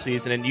this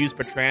offseason and use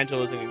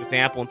Pietrangelo as an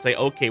example and say,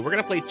 okay, we're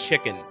going to play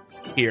chicken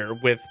here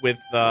with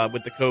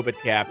the COVID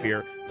cap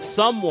here.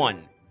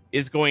 Someone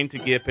is going to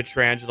give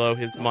Petrangelo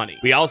his money.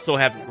 We also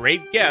have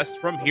great guests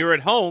from here at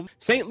home.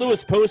 St.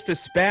 Louis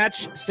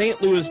Post-Dispatch,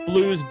 St. Louis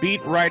Blues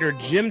beat writer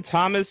Jim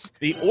Thomas,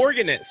 the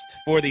organist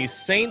for the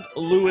St.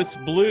 Louis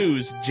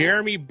Blues,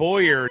 Jeremy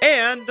Boyer,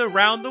 and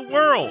around the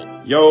world.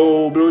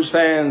 Yo, Blues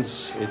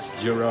fans,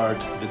 it's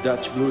Gerard, the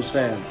Dutch Blues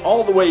fan,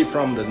 all the way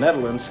from the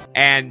Netherlands.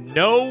 And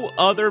no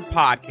other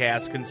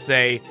podcast can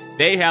say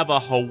they have a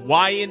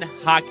Hawaiian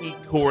hockey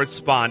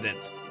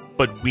correspondent,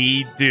 but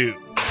we do.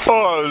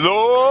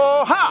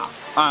 Aloha!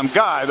 I'm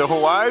Guy, the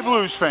Hawaii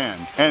Blues fan,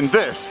 and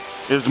this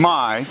is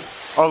my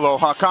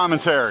Aloha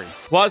commentary.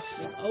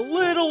 Plus, a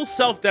little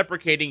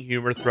self-deprecating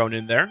humor thrown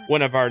in there.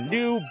 One of our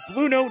new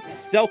Blue Note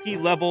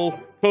Selkie level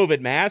COVID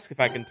mask, if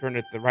I can turn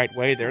it the right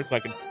way there so I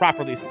can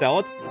properly sell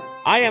it.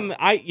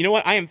 You know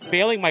what? I am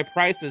failing my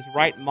Price is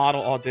Right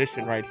model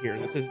audition right here.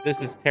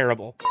 This is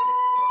terrible.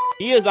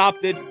 He has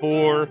opted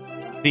for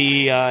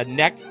the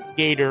neck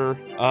gator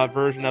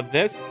version of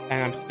this,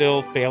 and I'm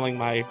still failing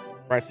my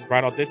Price is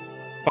Right audition.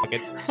 Fuck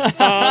it.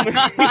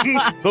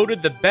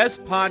 Voted the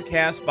best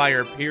podcast by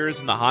our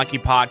peers in the Hockey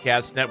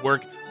Podcast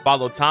Network.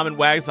 Follow Tom and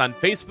Wags on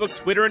Facebook,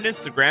 Twitter, and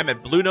Instagram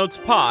at Blue Notes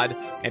Pod,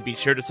 and be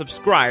sure to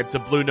subscribe to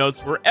Blue Notes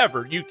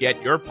wherever you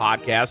get your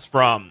podcasts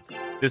from.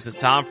 This is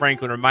Tom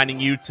Franklin reminding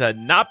you to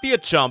not be a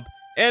chump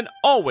and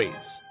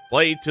always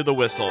play to the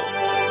whistle.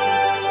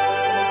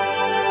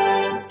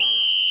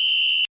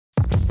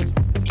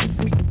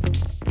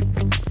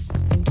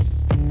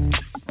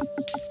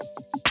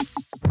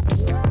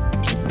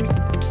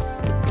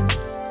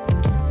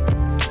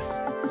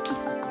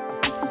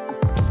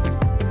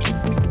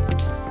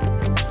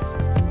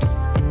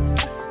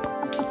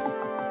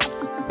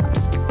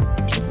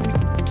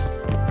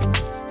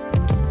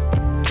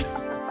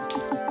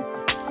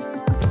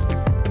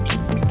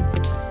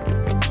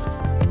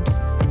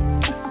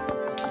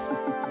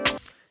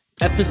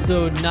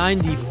 Episode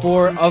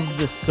 94 of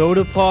the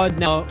Sota Pod.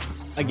 Now,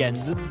 again,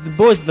 the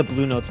boys of the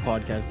Blue Notes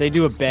podcast, they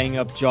do a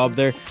bang-up job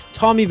there.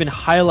 Tom even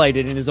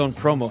highlighted in his own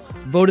promo,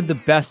 voted the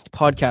best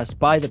podcast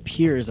by the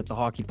peers at the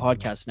Hockey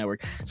Podcast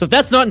Network. So if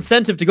that's not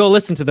incentive to go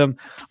listen to them,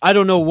 I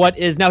don't know what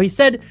is. Now, he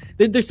said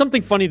there's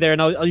something funny there,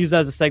 and I'll use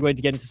that as a segue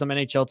to get into some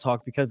NHL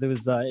talk, because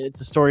it's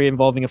a story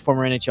involving a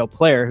former NHL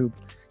player who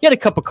he had a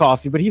cup of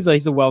coffee, but he's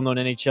a well-known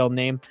NHL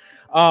name.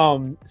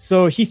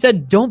 So he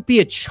said, "Don't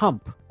be a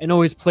chump and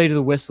always play to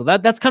the whistle."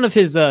 That's kind of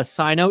his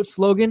sign-out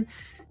slogan.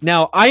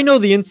 Now, I know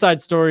the inside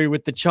story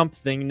with the chump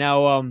thing.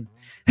 Now,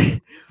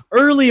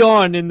 early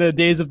on in the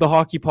days of the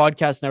Hockey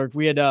Podcast Network,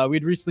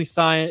 we'd recently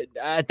signed.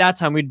 At that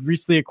time, we'd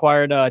recently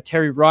acquired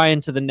Terry Ryan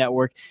to the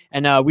network,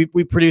 and we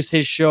produce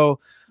his show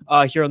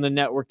here on the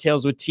network,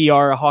 Tales with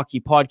TR, a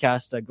hockey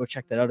podcast. Go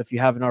check that out if you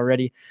haven't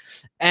already.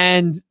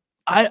 And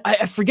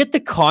I forget the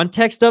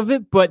context of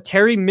it, but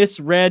Terry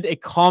misread a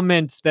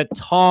comment that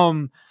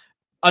Tom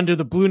under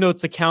the Blue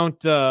Notes account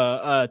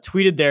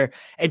tweeted there,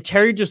 and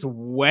Terry just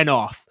went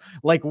off,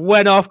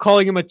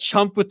 calling him a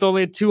chump with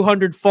only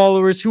 200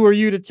 followers. Who are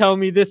you to tell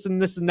me this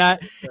and this and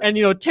that? And,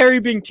 Terry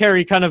being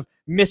Terry kind of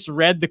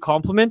misread the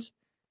compliment.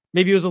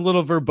 Maybe it was a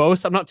little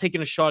verbose. I'm not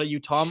taking a shot at you,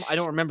 Tom. I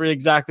don't remember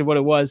exactly what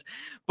it was,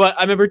 but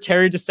I remember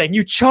Terry just saying,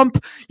 you chump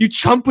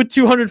with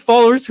 200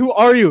 followers. Who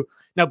are you?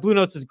 Now, Blue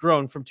Notes has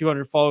grown from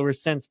 200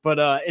 followers since, but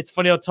it's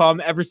funny how Tom,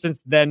 ever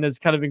since then, has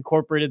kind of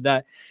incorporated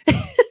that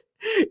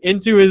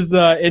into his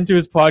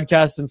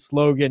podcast and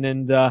slogan.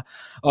 And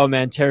oh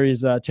man,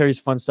 Terry's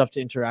fun stuff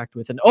to interact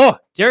with. And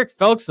Derek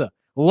Felksa,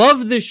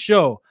 love this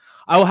show.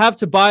 I will have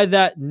to buy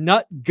that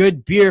nut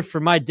good beer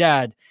for my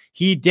dad.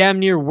 He damn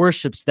near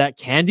worships that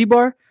candy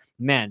bar.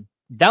 Man,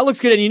 that looks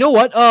good. And you know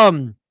what,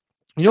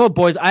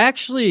 boys, I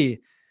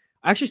actually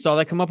saw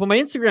that come up on my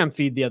Instagram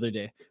feed the other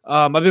day.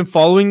 I've been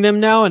following them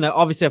now, and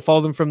obviously I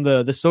follow them from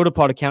the Sota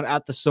Pod account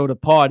at the Sota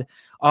Pod.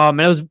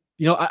 And I was,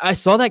 I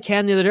saw that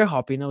can the other day,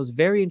 Hoppy, and I was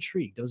very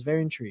intrigued.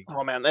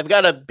 Oh man, they've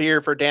got a beer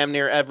for damn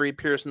near every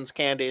Pearson's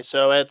candy,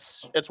 so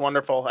it's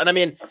wonderful. And I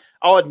mean,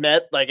 I'll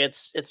admit,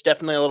 it's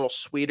definitely a little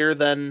sweeter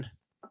than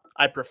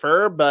I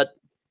prefer, but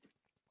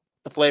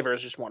the flavor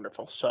is just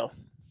wonderful. So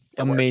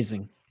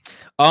amazing.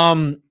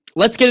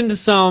 Let's get into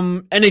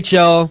some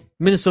NHL,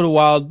 Minnesota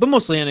Wild, but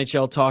mostly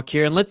NHL talk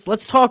here. And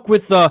let's talk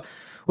with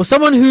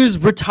someone who's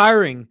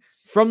retiring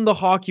from the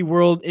hockey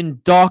world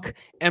in Doc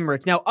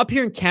Emmerich. Now, up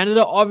here in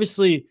Canada,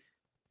 obviously,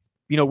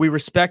 we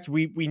respect,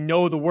 we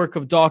know the work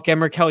of Doc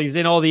Emmerich, how he's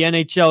in all the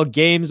NHL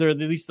games, or at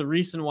least the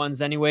recent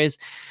ones anyways.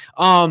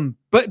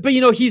 But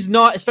he's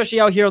not,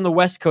 especially out here on the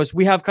West Coast.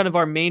 We have kind of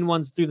our main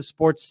ones through the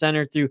Sports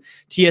Center, through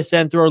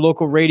TSN, through our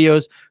local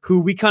radios, who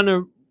we kind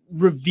of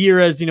revere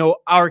as,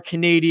 our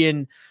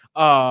Canadian,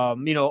 our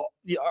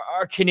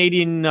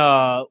Canadian,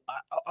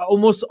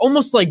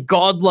 almost like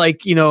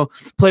godlike,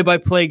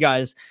 play-by-play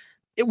guys.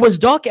 It was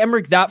Doc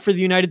Emmerich that for the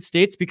United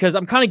States, because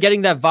I'm kind of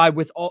getting that vibe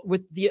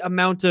with the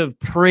amount of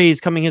praise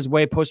coming his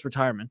way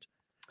post-retirement.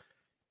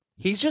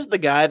 He's just the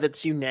guy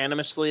that's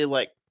unanimously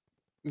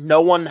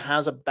no one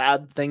has a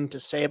bad thing to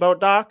say about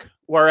Doc.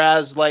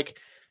 Whereas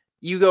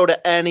you go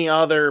to any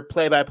other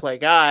play-by-play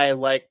guy,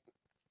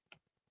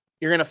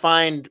 you're going to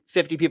find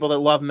 50 people that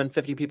love him and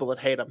 50 people that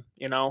hate him,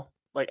 you know?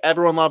 Like,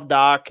 everyone loved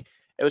Doc.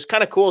 It was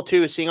kind of cool,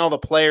 too, seeing all the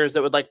players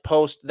that would, like,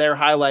 post their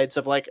highlights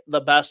of, like, the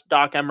best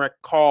Doc Emmerich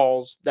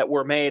calls that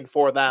were made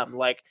for them.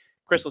 Like,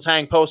 Chris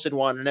Letang posted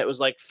one, and it was,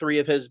 like, 3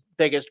 of his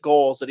biggest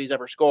goals that he's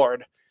ever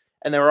scored.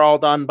 And they were all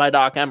done by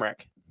Doc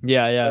Emmerich.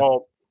 Yeah.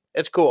 So,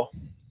 it's cool.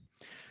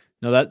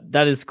 No,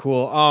 that is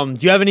cool.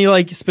 Do you have any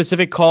like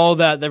specific call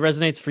that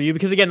resonates for you?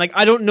 Because again, like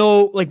I don't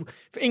know, like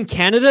in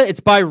Canada, it's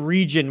by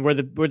region where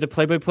the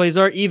play-by-plays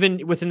are,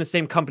 even within the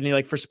same company.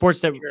 Like for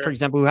Sportsnet, for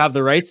example, who have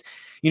the rights,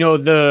 you know,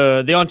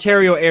 the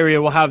Ontario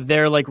area will have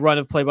their like run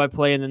of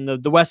play-by-play, and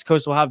then the West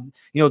Coast will have,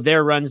 you know,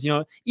 their runs. You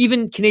know,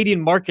 even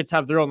Canadian markets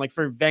have their own. Like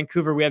for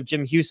Vancouver, we have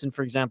Jim Houston,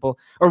 for example,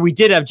 or we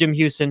did have Jim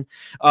Houston,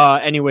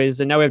 anyways,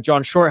 and now we have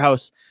John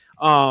Shorthouse.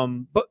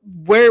 But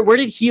where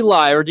did he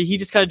lie, or did he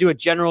just kind of do a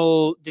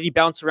general? Did he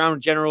bounce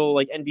around general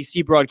like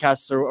NBC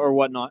broadcasts or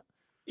whatnot?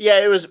 Yeah,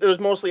 it was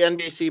mostly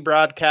NBC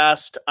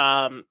broadcast.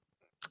 I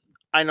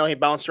know he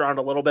bounced around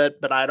a little bit,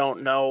 but I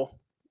don't know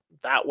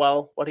that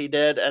well what he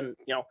did. And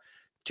you know,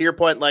 to your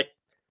point, like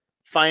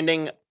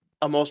finding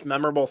a most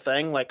memorable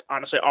thing, like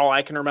honestly, all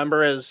I can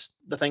remember is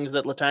the things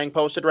that Letang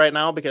posted right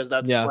now because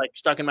that's like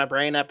stuck in my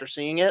brain after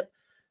seeing it.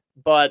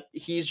 But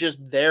he's just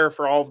there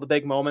for all of the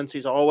big moments.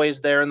 He's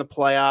always there in the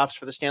playoffs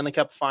for the Stanley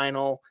Cup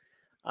final.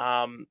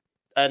 And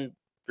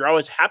you're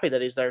always happy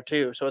that he's there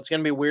too. So it's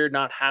going to be weird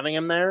not having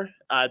him there.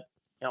 You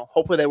know,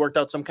 hopefully they worked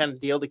out some kind of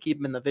deal to keep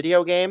him in the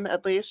video game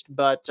at least,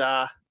 but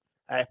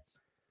hey,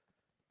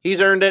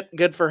 he's earned it.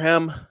 Good for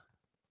him.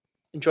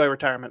 Enjoy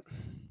retirement.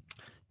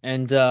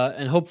 And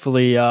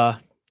hopefully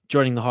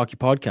joining the Hockey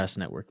Podcast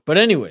Network. But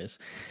anyways,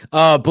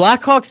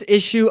 Blackhawks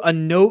issue a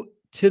note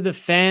to the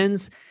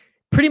fans,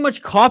 pretty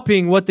much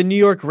copying what the New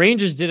York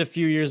Rangers did a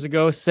few years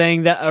ago,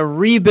 saying that a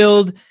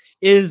rebuild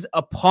is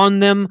upon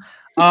them.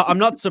 I'm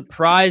not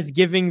surprised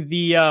given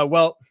the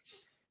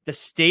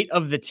state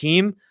of the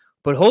team,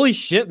 but holy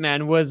shit,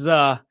 man, was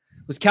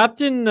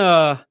Captain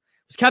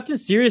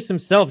Serious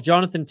himself,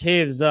 Jonathan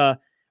Toews,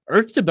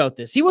 irked about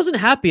this. He wasn't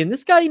happy. And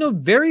this guy, you know,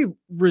 very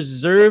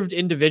reserved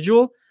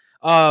individual,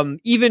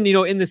 even, you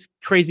know, in this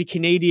crazy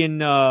Canadian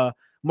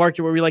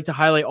market where we like to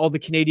highlight all the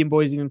Canadian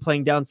boys even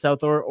playing down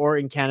south or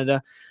in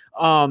Canada.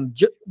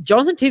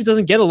 Jonathan Toews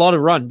doesn't get a lot of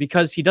run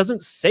because he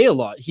doesn't say a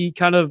lot. He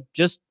kind of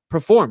just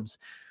performs.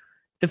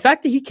 The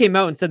fact that he came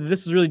out and said that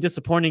this was really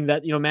disappointing,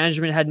 that, you know,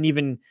 management hadn't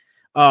even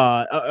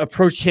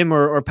approached him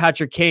or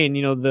Patrick Kane,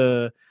 you know,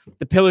 the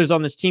pillars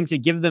on this team, to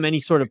give them any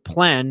sort of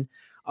plan.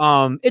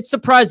 It's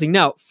surprising.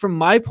 Now, from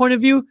my point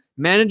of view,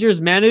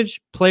 managers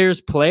manage,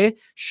 players play.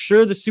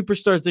 Sure, the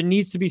superstars, there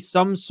needs to be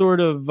some sort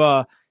of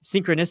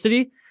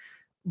synchronicity.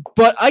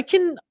 But I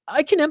can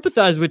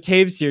empathize with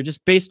Toews here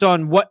just based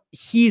on what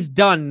he's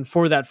done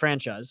for that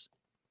franchise.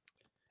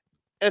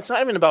 And it's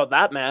not even about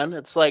that, man.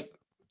 It's like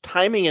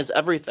timing is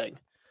everything.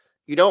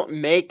 You don't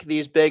make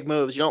these big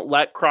moves. You don't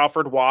let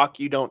Crawford walk.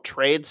 You don't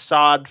trade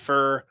Sod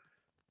for,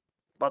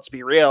 let's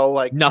be real,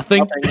 like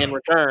nothing in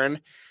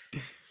return.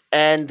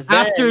 And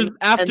then,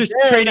 after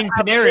trading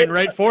Panarin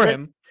right for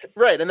him.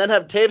 Right. And then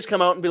have Toews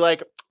come out and be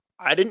like,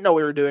 I didn't know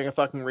we were doing a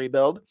fucking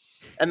rebuild.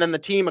 And then the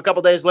team a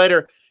couple days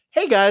later,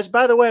 hey guys,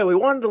 by the way, we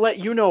wanted to let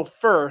you know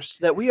first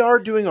that we are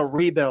doing a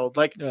rebuild.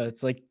 Like,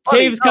 it's like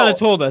Toews kind of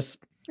told us.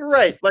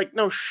 Right. Like,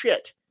 no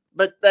shit.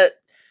 But that,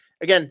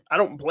 again, I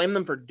don't blame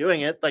them for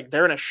doing it. Like,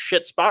 they're in a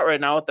shit spot right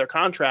now with their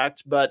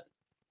contracts, but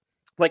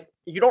like,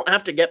 you don't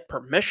have to get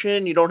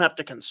permission. You don't have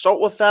to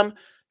consult with them.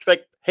 Just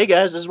like, hey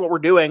guys, this is what we're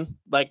doing.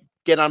 Like,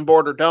 get on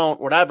board or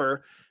don't,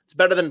 whatever. It's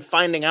better than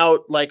finding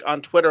out like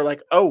on Twitter,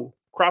 like, oh,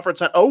 Crawford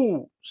said,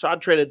 oh,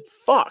 Sod traded.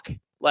 Fuck.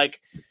 Like,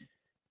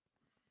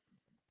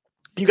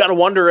 you got to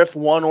wonder if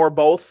one or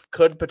both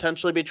could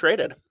potentially be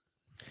traded.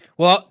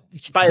 Well,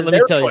 let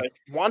me tell you,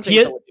 wanting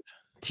to leave.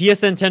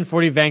 TSN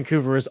 1040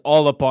 Vancouver is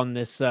all up on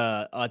this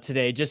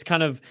today, just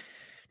kind of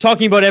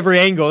talking about every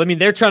angle. I mean,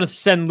 they're trying to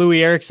send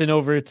Louis Eriksson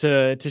over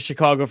to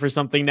Chicago for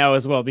something now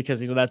as well,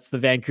 because, you know, that's the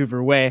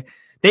Vancouver way.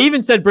 They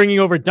even said bringing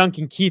over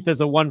Duncan Keith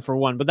as a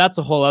 1-for-1, but that's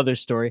a whole other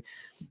story.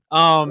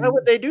 Why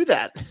would they do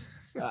that?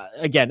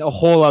 Again, a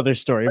whole other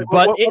story. Like,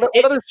 but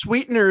what other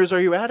sweeteners are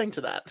you adding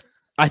to that?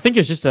 I think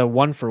it's just a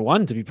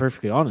 1-for-1, to be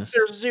perfectly honest.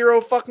 There's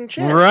zero fucking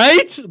chance.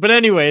 Right? But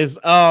anyways,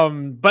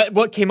 but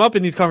what came up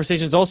in these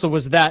conversations also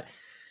was that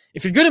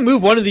if you're going to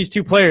move one of these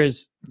two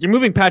players, you're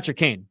moving Patrick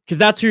Kane, because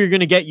that's who you're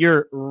going to get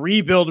your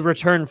rebuild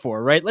return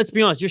for, right? Let's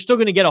be honest. You're still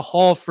going to get a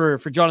haul for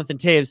Jonathan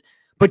Toews,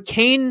 but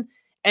Kane,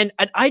 and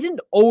I didn't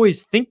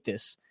always think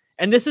this,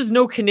 and this is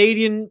no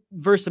Canadian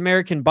versus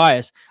American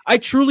bias. I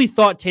truly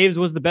thought Toews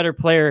was the better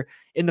player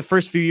in the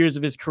first few years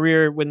of his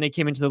career when they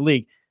came into the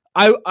league.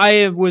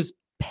 I was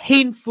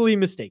painfully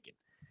mistaken.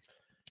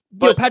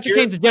 But you know, Patrick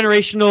Kane's a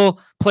generational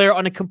player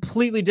on a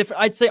completely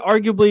different, I'd say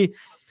arguably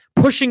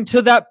pushing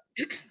to that,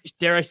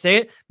 dare I say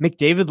it,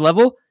 McDavid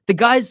level. The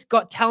guy's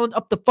got talent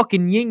up the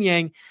fucking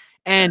yin-yang,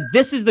 and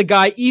this is the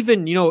guy,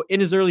 even, you know, in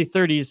his early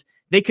 30s,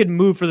 they could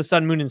move for the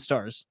sun, moon, and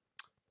stars.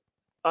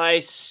 I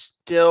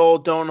still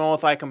don't know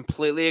if I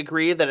completely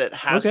agree that it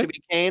has to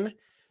be Kane,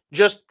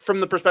 just from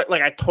the perspective,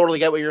 like, I totally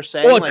get what you're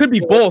saying. Well, it like, could be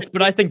both,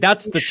 but I think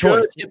that's the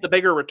choice. Get the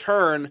bigger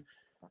return.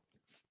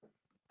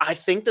 I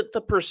think that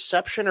the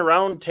perception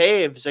around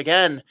Taves,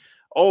 again,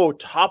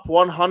 top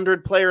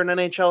 100 player in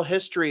NHL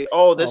history.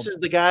 This is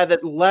the guy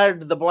that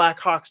led the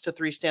Blackhawks to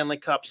 3 Stanley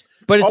Cups.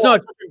 But it's not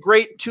a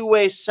great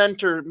two-way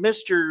center,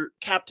 Mr.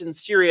 Captain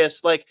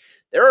Serious. Like,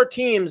 there are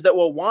teams that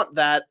will want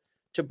that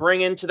to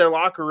bring into their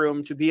locker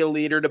room to be a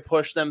leader, to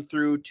push them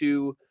through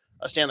to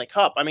a Stanley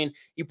Cup. I mean,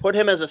 you put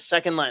him as a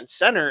second-line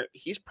center,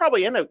 he's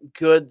probably in a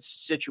good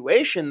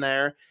situation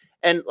there.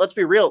 And let's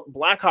be real,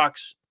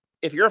 Blackhawks,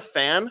 if you're a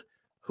fan,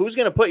 who's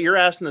going to put your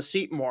ass in the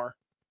seat more,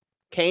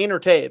 Kane or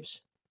Taves?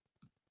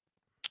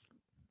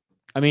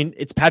 I mean,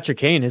 it's Patrick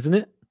Kane, isn't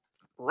it?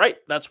 Right.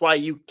 That's why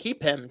you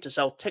keep him, to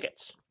sell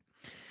tickets.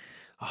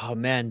 Oh,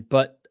 man.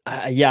 But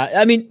yeah,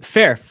 I mean,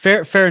 fair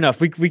enough.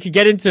 We could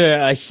get into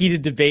a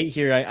heated debate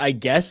here, I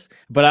guess.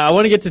 But I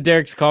want to get to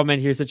Derek's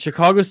comment here. It said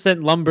Chicago sent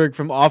Lundberg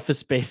from Office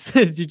Space.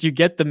 Did you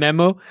get the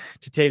memo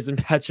to Taves and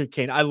Patrick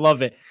Kane? I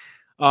love it.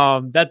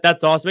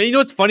 That's awesome. And you know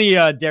what's funny,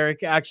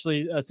 Derek,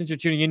 actually, since you're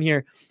tuning in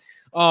here,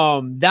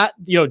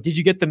 did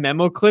you get the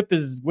memo clip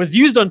was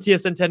used on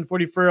TSN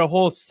 1040 for a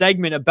whole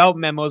segment about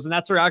memos, and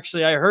that's where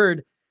actually I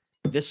heard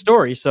this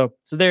story. So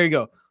there you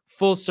go,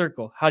 full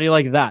circle. How do you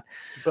like that?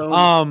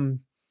 Boom.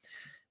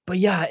 But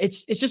yeah,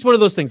 it's just one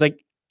of those things.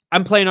 Like,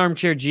 I'm playing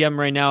armchair GM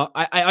right now.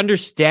 I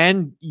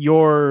understand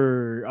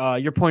your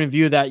point of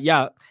view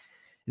that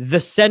the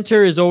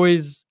center is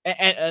always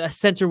a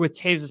center with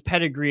Taves'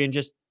 pedigree and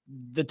just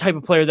the type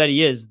of player that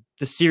he is.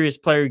 The serious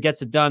player who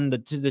gets it done,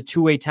 the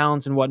two-way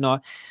talents and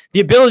whatnot,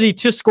 the ability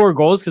to score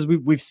goals, because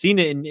we've seen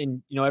it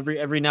in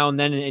every now and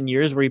then in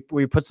years where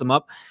he puts them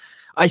up.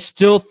 I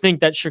still think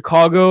that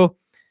Chicago,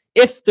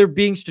 if they're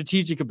being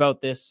strategic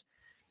about this,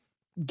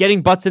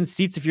 getting butts in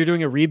seats if you're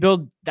doing a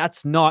rebuild,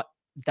 that's not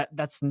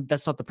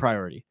the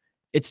priority.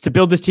 It's to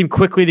build this team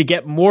quickly to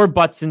get more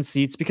butts in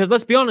seats, because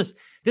let's be honest,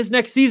 this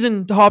next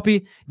season,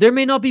 Hoppy, there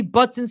may not be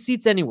butts in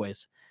seats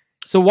anyways.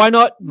 So why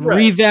not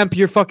revamp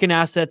your fucking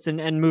assets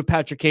and move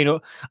Patrick Kane?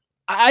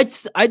 I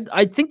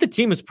think the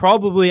team is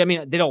probably, I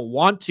mean, they don't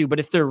want to,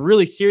 but if they're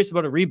really serious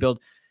about a rebuild,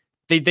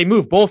 they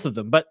move both of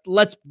them. But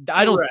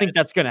I don't think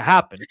that's going to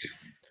happen.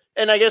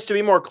 And I guess to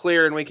be more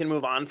clear, and we can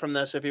move on from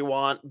this if you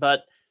want,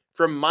 but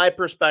from my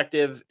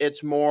perspective,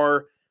 it's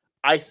more,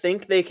 I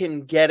think they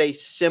can get a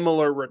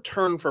similar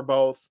return for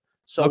both.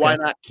 So why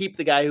not keep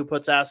the guy who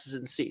puts asses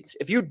in seats?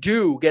 If you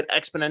do get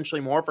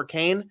exponentially more for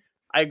Kane,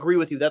 I agree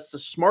with you. That's the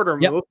smarter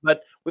move,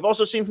 but we've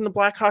also seen from the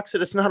Blackhawks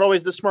that it's not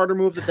always the smarter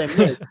move that they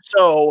make.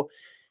 So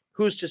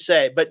who's to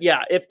say? But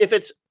yeah, if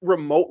it's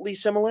remotely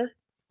similar,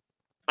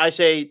 I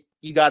say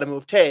you got to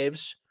move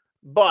Taves.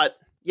 But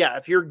yeah,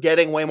 if you're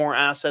getting way more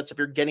assets, if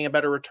you're getting a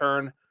better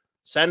return,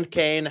 send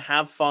Kane,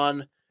 have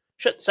fun.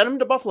 Shit, send him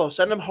to Buffalo,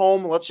 send him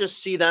home. Let's just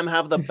see them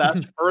have the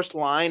best first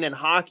line in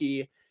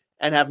hockey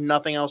and have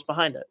nothing else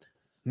behind it.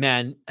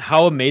 Man,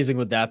 how amazing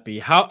would that be?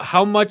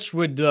 How much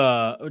would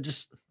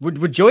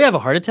Joey have a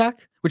heart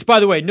attack? Which, by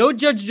the way, no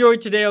Judge Joey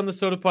today on the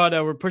Sota Pod.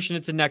 We're pushing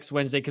it to next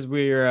Wednesday because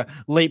we're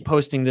late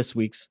posting this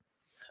week's.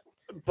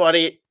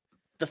 Buddy,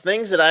 the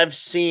things that I've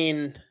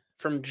seen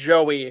from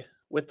Joey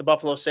with the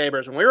Buffalo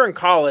Sabres, when we were in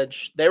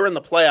college, they were in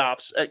the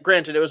playoffs.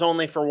 Granted, it was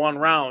only for one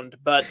round,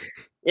 but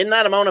in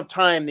that amount of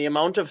time, the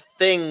amount of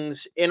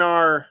things in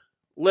our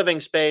living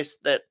space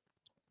that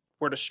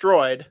were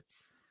destroyed,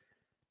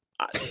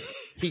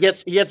 he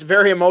gets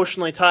very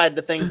emotionally tied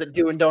to things that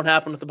do and don't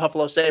happen with the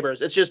Buffalo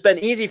Sabres. It's just been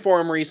easy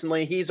for him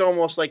recently. He's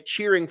almost like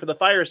cheering for the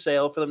fire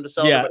sale for them to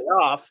sell everybody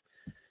off.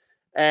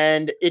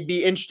 And it'd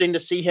be interesting to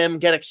see him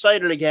get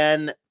excited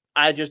again.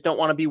 I just don't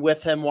want to be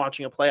with him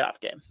watching a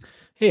playoff game.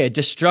 Hey, a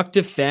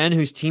destructive fan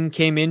whose team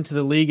came into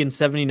the league in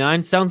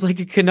 '79 sounds like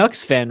a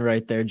Canucks fan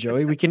right there,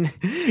 Joey. We can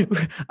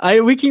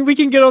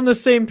get on the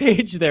same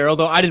page there.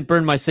 Although I didn't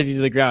burn my city to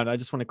the ground, I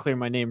just want to clear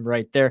my name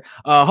right there.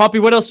 Hoppy,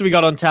 what else do we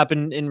got on tap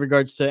in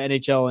regards to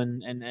NHL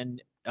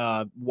and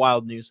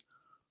wild news?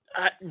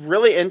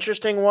 Really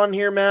interesting one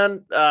here,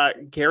 man.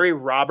 Gary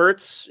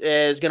Roberts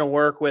is going to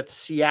work with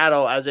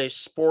Seattle as a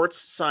sports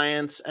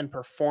science and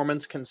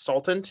performance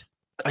consultant.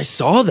 I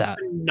saw that.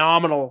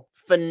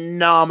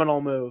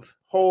 Phenomenal move.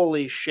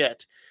 Holy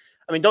shit.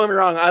 I mean, don't get me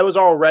wrong. I was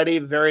already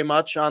very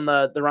much on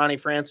the Ronnie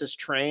Francis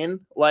train.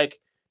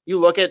 Like, you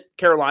look at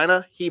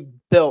Carolina, he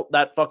built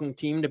that fucking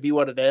team to be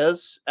what it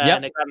is.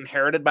 And it got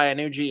inherited by a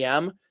new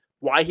GM.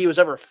 Why he was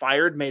ever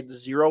fired made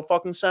zero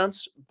fucking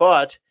sense.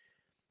 But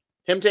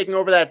him taking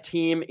over that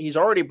team, he's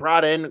already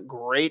brought in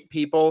great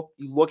people.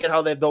 You look at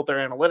how they built their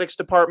analytics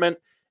department.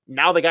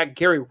 Now they got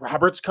Gary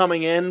Roberts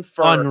coming in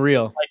for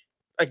unreal. Like,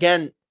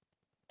 again,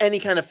 any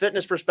kind of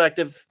fitness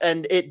perspective.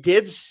 And it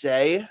did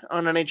say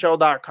on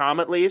NHL.com,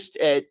 at least,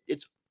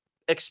 it's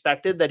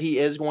expected that he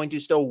is going to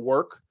still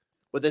work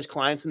with his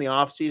clients in the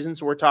off season.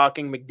 So we're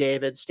talking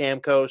McDavid,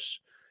 Stamkos.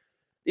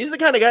 These are the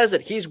kind of guys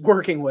that he's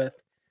working with.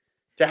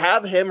 To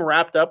have him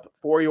wrapped up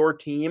for your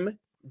team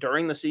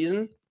during the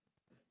season,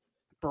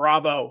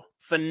 bravo.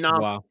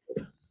 Phenomenal.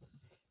 Wow.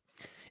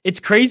 it's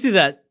crazy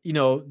that,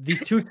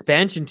 these two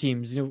expansion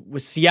teams,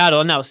 with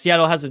Seattle. Now,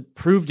 Seattle hasn't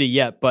proved it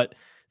yet, but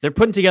they're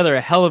putting together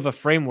a hell of a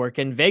framework.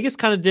 And Vegas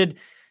kind of did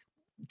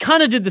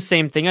the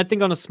same thing. I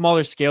think on a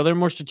smaller scale, they're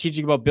more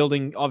strategic about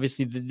building,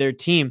 obviously, their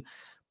team.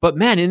 But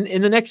man,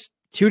 in the next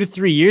 2 to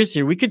 3 years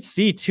here, we could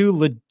see two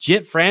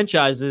legit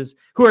franchises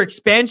who are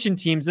expansion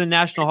teams in the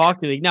National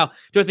Hockey League. Now,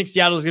 do I think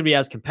Seattle is going to be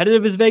as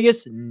competitive as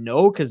Vegas?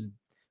 No, because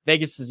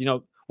Vegas is,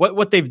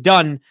 what they've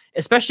done,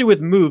 especially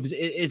with moves,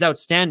 is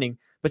outstanding.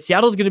 But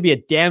Seattle's going to be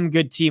a damn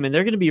good team, and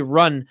they're going to be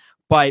run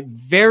by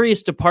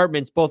various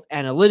departments, both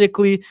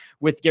analytically,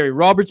 with Gary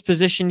Roberts'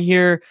 position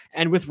here,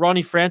 and with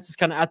Ronnie Francis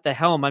kind of at the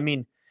helm. I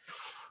mean,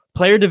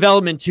 player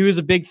development, too, is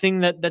a big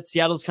thing that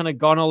Seattle's kind of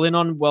gone all in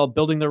on while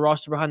building their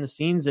roster behind the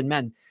scenes. And,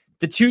 man,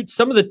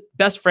 some of the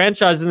best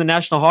franchises in the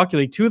National Hockey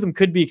League, two of them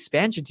could be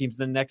expansion teams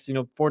in the next,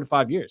 4 to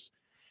 5 years.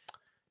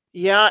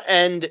 Yeah,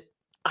 and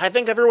I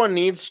think everyone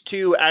needs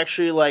to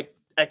actually,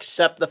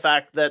 accept the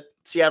fact that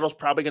Seattle's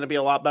probably going to be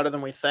a lot better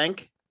than we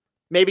think.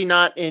 Maybe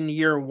not in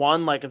year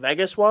one like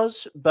Vegas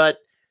was, but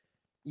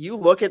you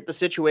look at the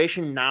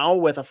situation now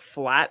with a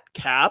flat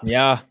cap,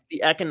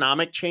 the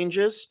economic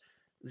changes,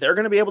 they're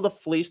going to be able to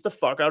fleece the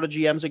fuck out of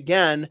GMs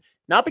again,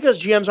 not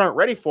because GMs aren't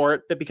ready for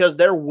it, but because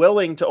they're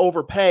willing to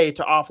overpay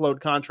to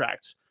offload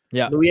contracts.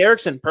 Yeah. Louis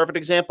Eriksson, perfect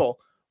example.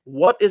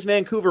 What is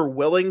Vancouver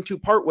willing to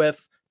part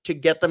with to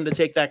get them to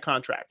take that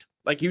contract?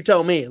 You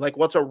tell me,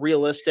 what's a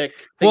realistic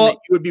thing that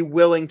you would be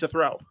willing to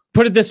throw?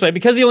 Put it this way,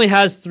 because he only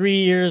has 3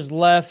 years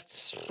left.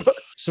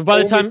 So by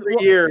the time 3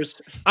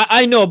 years,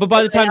 I know, but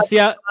by the time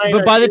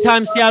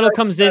Seattle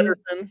comes in,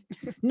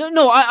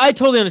 no, I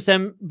totally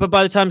understand. But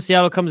by the time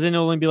Seattle comes in,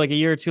 it'll only be a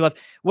year or two left.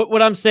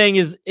 What I'm saying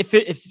is, if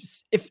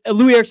a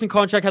Louis Eriksson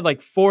contract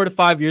had 4 to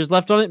 5 years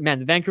left on it, man,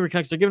 the Vancouver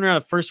Canucks are giving around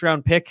a first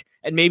round pick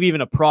and maybe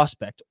even a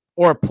prospect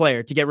or a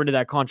player to get rid of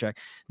that contract.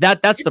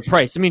 That's the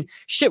price. I mean,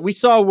 shit, we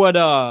saw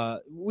the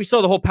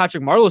whole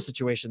Patrick Marleau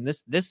situation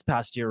this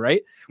past year,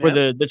 right? Where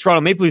the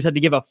Toronto Maple Leafs had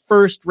to give a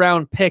first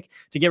round pick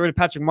to get rid of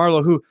Patrick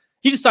Marleau, who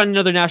he just signed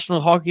another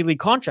National Hockey League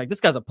contract. This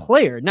guy's a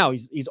player. Now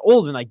he's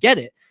old, and I get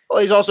it.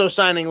 Well, he's also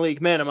signing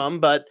league minimum,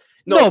 but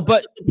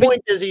the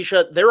point is,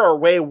 Isha, there are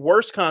way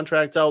worse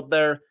contracts out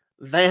there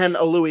than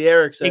a Louis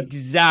Eriksson.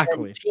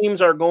 Exactly. And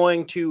teams are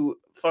going to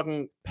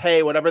fucking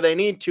pay whatever they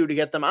need to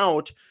get them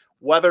out.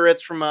 Whether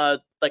it's from a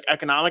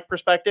economic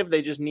perspective,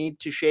 they just need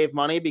to shave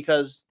money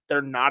because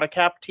they're not a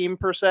cap team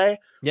per se.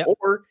 Yep.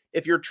 Or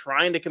if you're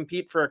trying to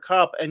compete for a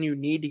cup and you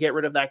need to get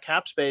rid of that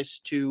cap space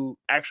to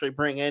actually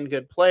bring in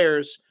good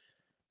players,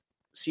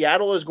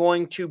 Seattle is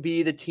going to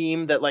be the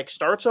team that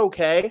starts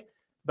okay,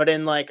 but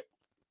in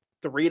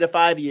 3 to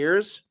 5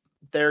 years,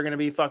 they're going to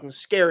be fucking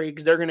scary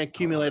because they're going to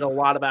accumulate a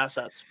lot of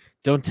assets.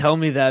 Don't tell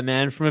me that,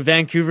 man. From a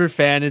Vancouver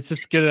fan,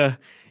 it's gonna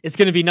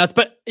be nuts.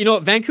 But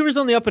Vancouver's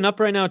on the up and up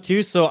right now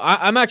too. So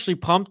I'm actually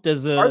pumped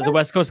as a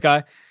West Coast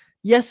guy.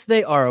 Yes,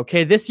 they are.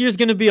 Okay, this year's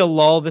gonna be a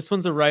lull. This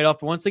one's a write-off.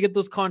 But once they get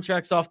those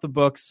contracts off the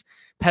books,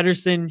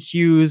 Pedersen,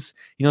 Hughes,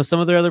 some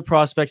of their other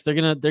prospects, they're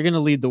gonna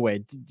lead the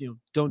way.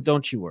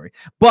 Don't you worry.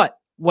 But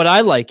what I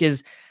like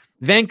is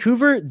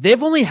Vancouver,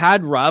 they've only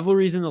had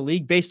rivalries in the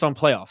league based on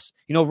playoffs.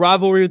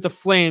 Rivalry with the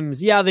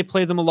Flames. Yeah, they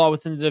play them a lot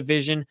within the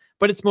division,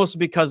 but it's mostly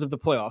because of the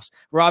playoffs.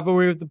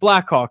 Rivalry with the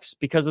Blackhawks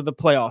because of the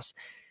playoffs.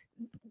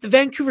 The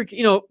Vancouver,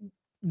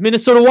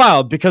 Minnesota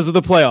Wild because of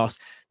the playoffs.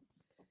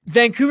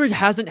 Vancouver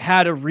hasn't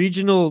had a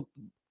regional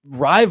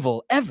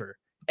rival ever.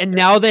 And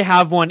now they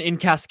have one in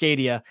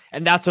Cascadia,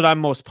 and that's what I'm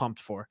most pumped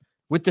for.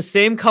 With the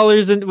same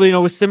colors and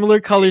with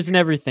similar colors and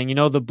everything,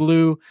 the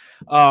blue,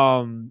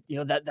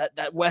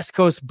 that West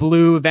Coast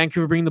blue,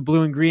 Vancouver bringing the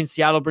blue and green,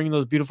 Seattle bringing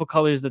those beautiful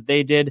colors that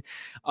they did.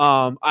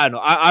 I don't know.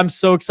 I'm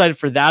so excited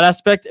for that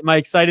aspect. Am I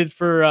excited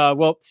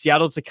for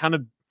Seattle to kind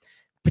of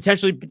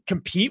potentially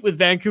compete with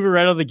Vancouver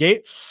right out of the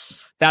gate?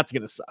 That's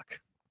gonna suck.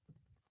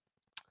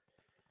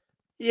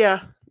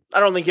 Yeah, I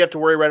don't think you have to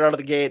worry right out of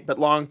the gate, but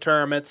long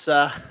term, it's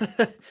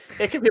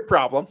it can be a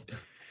problem.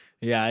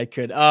 Yeah, I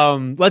could.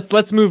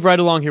 Let's move right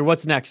along here.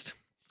 What's next?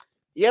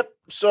 Yep.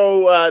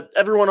 So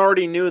everyone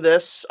already knew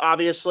this,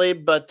 obviously,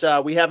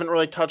 but we haven't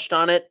really touched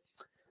on it.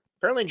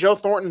 Apparently, Joe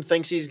Thornton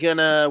thinks he's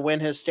gonna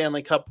win his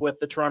Stanley Cup with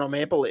the Toronto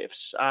Maple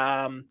Leafs.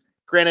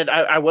 Granted,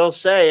 I will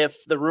say,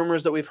 if the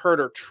rumors that we've heard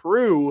are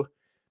true,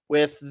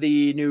 with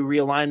the new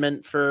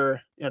realignment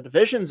for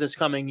divisions this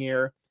coming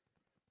year,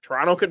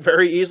 Toronto could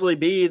very easily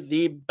be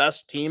the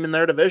best team in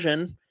their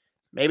division.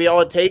 Maybe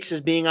all it takes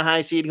is being a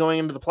high seed going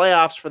into the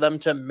playoffs for them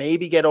to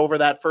maybe get over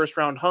that first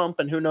round hump,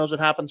 and who knows what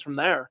happens from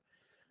there.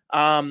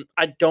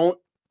 I don't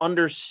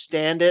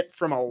understand it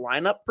from a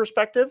lineup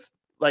perspective.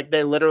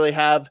 They literally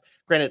have,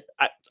 granted,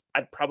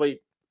 I'd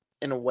probably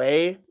in a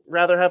way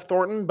rather have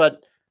Thornton,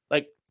 but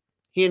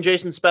he and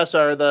Jason Spezza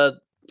are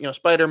the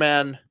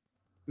Spider-Man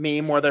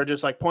meme where they're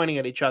just pointing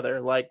at each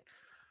other.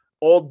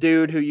 Old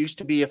dude who used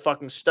to be a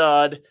fucking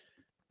stud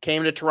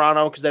came to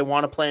Toronto because they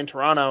want to play in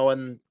Toronto,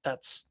 and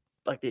that's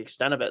the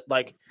extent of it.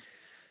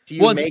 Do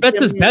you Well, and make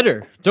Spets is him-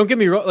 better. Don't get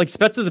me wrong. Like,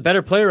 Spets is a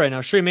better player right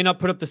now. Sure, he may not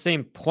put up the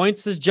same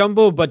points as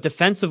Jumbo, but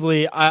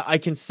defensively, I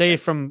can say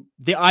from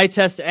the eye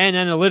test and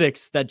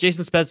analytics that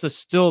Jason Spets is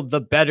still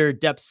the better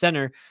depth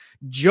center.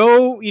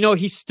 Joe,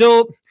 he's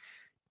still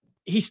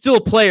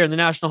a player in the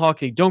National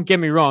Hockey League. Don't get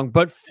me wrong,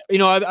 but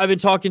I've been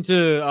talking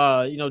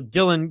to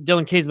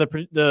Dillon Case,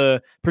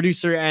 the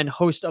producer and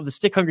host of the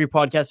Stick Hungry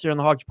podcast here on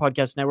the Hockey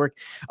Podcast Network,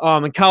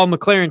 and Kyle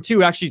McLaren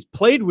too. Actually,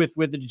 played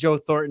with Joe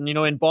Thornton,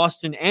 in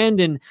Boston and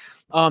in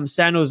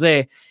San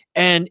Jose,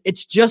 and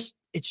it's just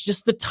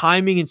the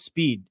timing and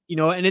speed,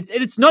 and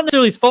it's not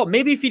necessarily his fault.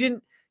 Maybe if he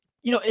didn't.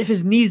 If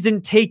his knees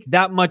didn't take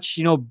that much,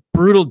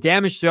 brutal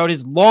damage throughout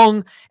his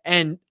long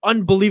and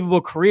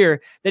unbelievable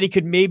career, that he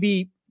could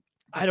maybe,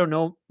 I don't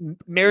know,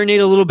 marinate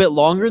a little bit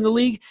longer in the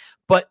league.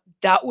 But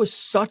that was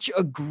such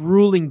a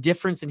grueling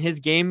difference in his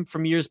game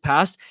from years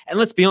past. And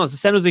let's be honest, the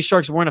San Jose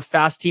Sharks weren't a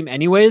fast team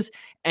anyways,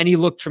 and he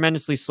looked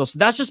tremendously slow. So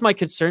that's just my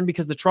concern,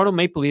 because the Toronto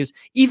Maple Leafs,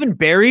 even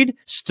buried,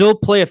 still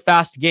play a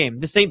fast game.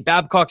 This ain't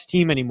Babcock's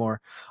team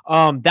anymore.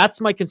 That's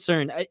my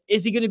concern.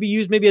 Is he going to be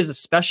used maybe as a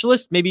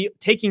specialist, maybe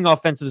taking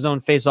offensive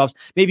zone faceoffs,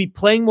 maybe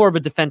playing more of a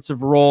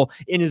defensive role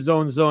in his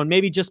own zone,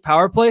 maybe just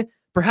power play?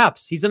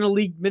 Perhaps. He's in a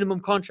league minimum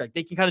contract.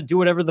 They can kind of do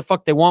whatever the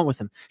fuck they want with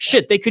him.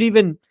 Shit, they could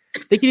even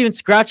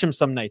scratch him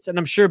some nights. And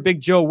I'm sure Big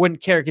Joe wouldn't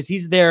care, because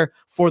he's there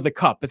for the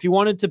cup. If he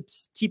wanted to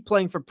keep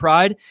playing for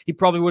pride, he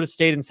probably would have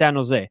stayed in San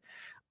Jose.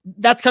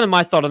 That's kind of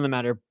my thought on the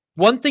matter.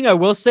 One thing I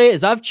will say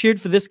is I've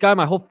cheered for this guy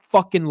my whole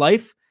fucking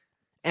life.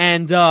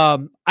 And I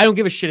don't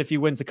give a shit if he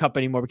wins a cup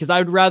anymore, because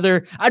I'd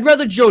rather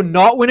Joe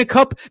not win a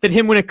cup than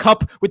him win a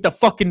cup with the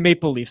fucking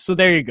Maple Leafs. So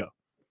there you go.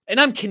 And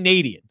I'm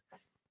Canadian.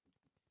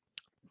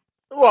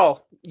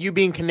 Well, you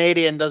being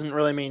Canadian doesn't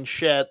really mean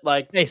shit.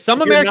 Like, hey, some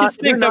Americans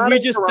think that we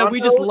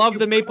just love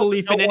the Maple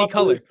Leaf in any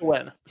color.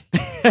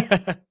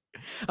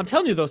 I'm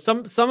telling you though,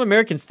 some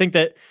Americans think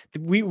that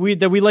we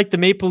like the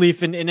Maple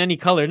Leaf in any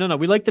color. No,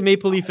 we like the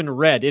Maple Leaf in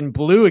red. In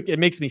blue, it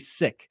makes me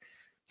sick.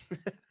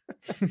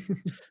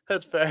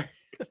 That's fair.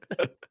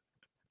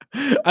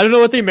 I don't know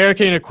what the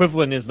American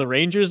equivalent is. The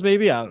Rangers,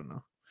 maybe? I don't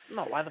know.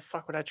 No, why the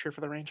fuck would I cheer for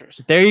the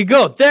Rangers? There you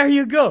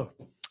go.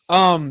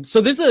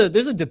 So there's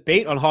a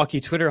debate on hockey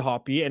Twitter,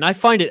 Hoppy, and I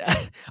find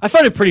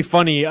it pretty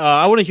funny.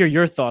 I want to hear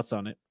your thoughts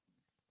on it.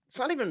 It's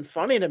not even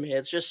funny to me.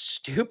 It's just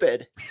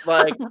stupid.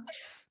 Like,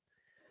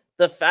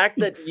 the fact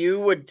that you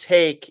would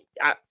take,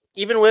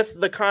 even with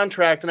the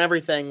contract and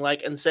everything,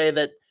 like, and say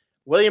that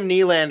William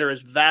Nylander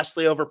is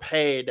vastly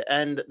overpaid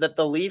and that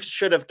the Leafs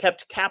should have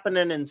kept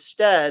Kapanen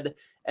instead,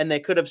 and they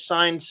could have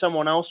signed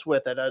someone else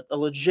with it, a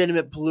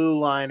legitimate blue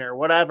liner,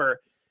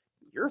 whatever.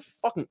 You're a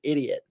fucking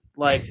idiot.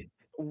 Like,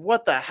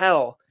 what the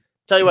hell?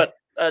 Tell you what,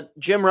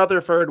 Jim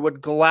Rutherford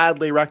would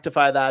gladly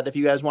rectify that if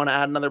you guys want to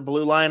add another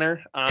blue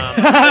liner.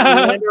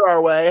 Nylander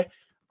our way.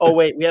 Oh,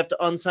 wait, we have to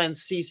unsign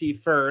CC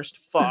first.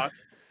 Fuck.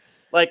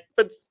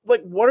 But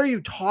what are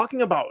you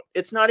talking about?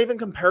 It's not even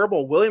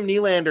comparable. William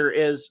Nylander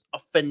is a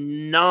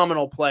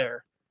phenomenal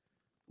player.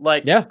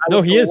 I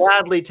would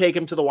gladly take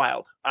him to the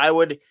Wild. I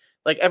would,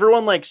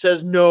 everyone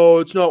says, no,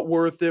 it's not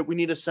worth it. We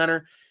need a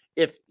center.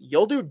 If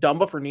you'll do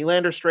Dumba for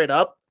Nylander straight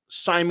up,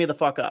 sign me the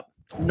fuck up.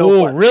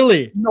 No,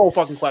 really? No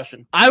fucking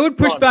question. I would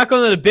push back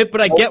on that a bit, but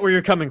I get where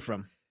you're coming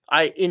from.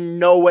 I in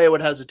no way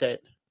would hesitate.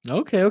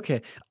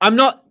 Okay. I'm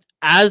not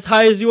as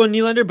high as you on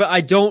Nylander, but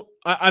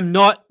I'm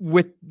not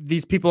with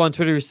these people on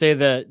Twitter who say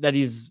that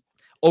he's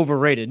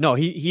overrated. No,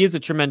 he is a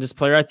tremendous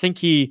player. I think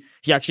he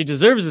actually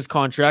deserves his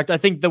contract. I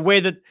think the way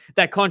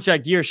that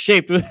contract year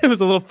shaped, it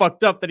was a little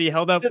fucked up that he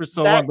held out for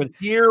so long. But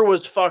year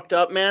was fucked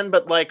up, man.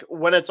 But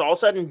when it's all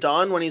said and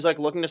done, when he's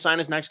looking to sign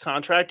his next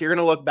contract, you're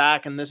gonna look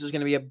back and this is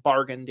gonna be a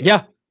bargain deal.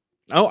 Yeah.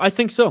 Oh, I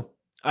think so.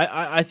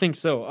 I think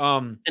so.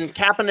 And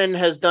Kapanen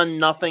has done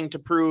nothing to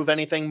prove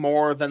anything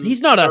more than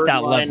he's not at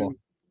that level.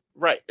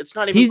 Right. It's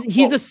not even.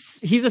 He's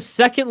a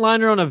second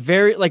liner on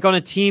on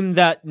a team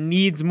that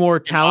needs more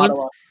talent.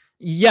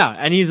 Yeah,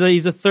 and he's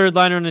a third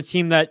liner on a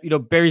team that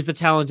buries the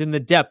talent in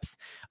the depth,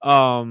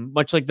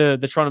 much like the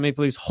Toronto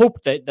Maple Leafs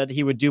hoped that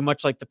he would do,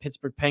 much like the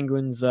Pittsburgh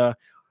Penguins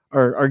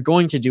are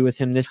going to do with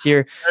him this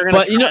year. They're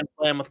going to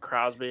play him with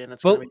Crosby, and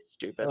it's going to be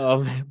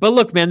stupid. But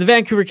look, man, the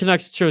Vancouver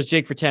Canucks chose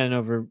Jake Virtanen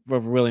over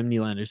William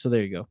Nylander, so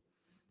there you go.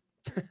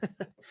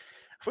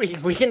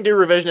 We can do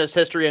revisionist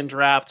history and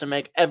drafts and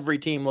make every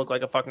team look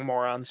like a fucking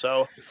moron,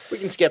 so we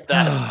can skip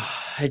that.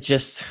 It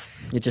just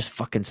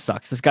fucking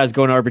sucks. This guy's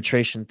going to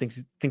arbitration.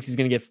 Thinks he's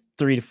gonna get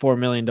 $3 to $4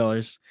 million.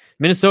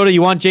 Minnesota,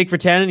 you want Jake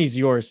Virtanen? He's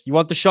yours. You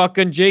want the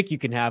shotgun Jake? You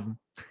can have him.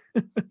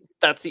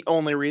 That's the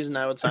only reason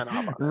I would sign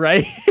off on it.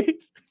 Right?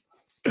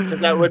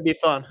 That would be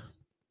fun.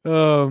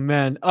 Oh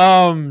man.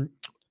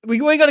 We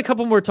got a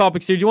couple more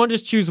topics here. Do you want to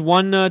just choose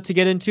one to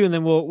get into, and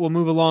then we'll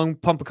move along,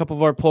 pump a couple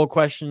of our poll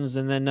questions,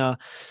 and then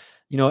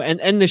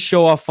and end the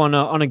show off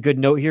on a good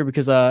note here,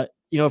 because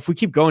if we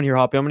keep going here,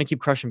 Hoppy, I'm going to keep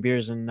crushing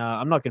beers, and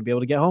I'm not going to be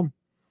able to get home.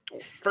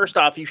 First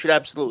off, you should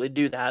absolutely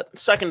do that.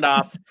 Second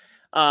off,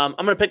 I'm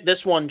going to pick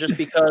this one just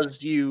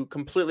because you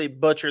completely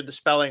butchered the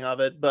spelling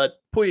of it,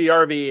 but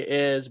Puyarvi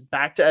is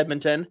back to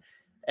Edmonton,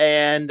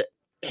 and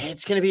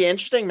It's going to be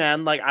interesting,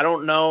 man. Like, I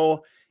don't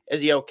know.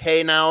 Is he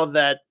okay now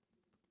that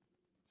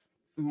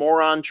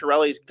moron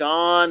Chiarelli's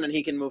gone and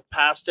he can move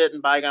past it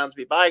and bygones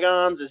be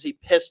bygones? Is he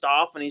pissed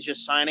off and he's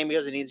just signing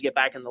because he needs to get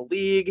back in the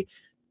league?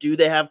 Do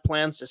they have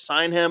plans to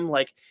sign him?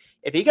 Like,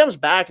 if he comes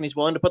back and he's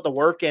willing to put the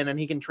work in and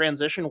he can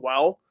transition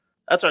well,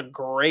 that's a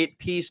great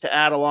piece to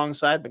add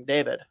alongside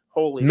McDavid.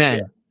 Holy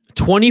shit.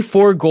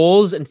 24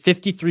 goals and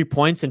 53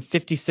 points in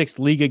 56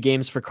 Liga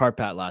games for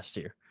Karpat last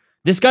year.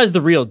 This guy's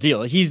the real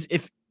deal.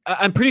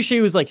 I'm pretty sure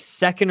he was like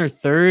second or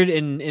third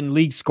in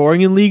league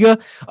scoring in Liga.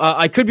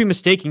 I could be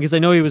mistaken because I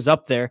know he was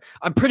up there.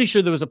 I'm pretty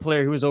sure there was a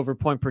player who was over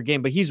point per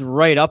game, but he's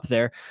right up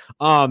there.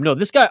 No,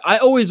 this guy, I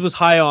always was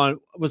high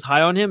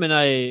on him, and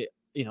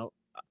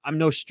I'm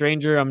no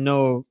stranger. I'm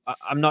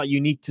not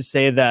unique to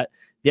say that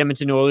the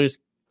Edmonton Oilers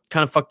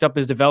kind of fucked up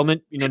his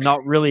development,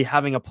 not really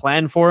having a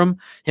plan for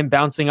him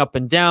bouncing up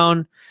and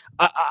down.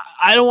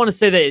 I don't want to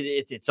say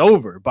that it's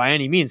over by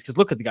any means, because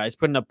look at the guy, he's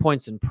putting up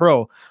points in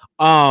pro.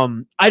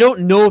 I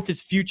don't know if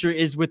his future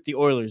is with the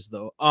Oilers,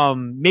 though.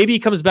 Maybe he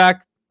comes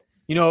back,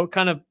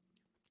 kind of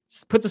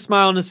puts a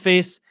smile on his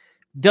face,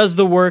 does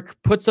the work,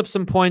 puts up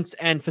some points,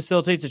 and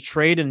facilitates a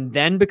trade, and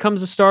then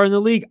becomes a star in the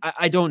league.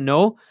 I don't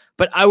know,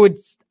 but I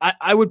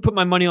would put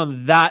my money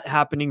on that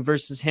happening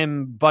versus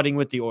him butting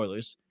with the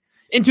Oilers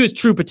into his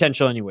true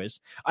potential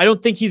anyways. I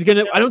don't think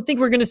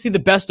we're going to see the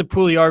best of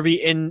Puljujarvi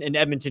in an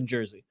Edmonton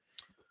jersey.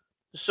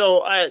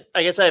 So I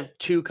guess I have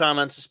two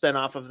comments to spin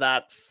off of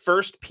that.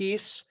 First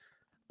piece,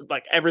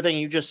 like everything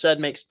you just said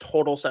makes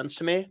total sense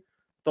to me.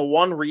 The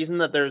one reason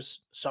that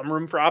there's some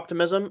room for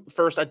optimism,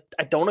 first,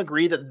 I don't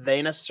agree that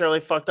they necessarily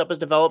fucked up his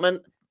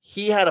development.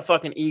 He had a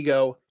fucking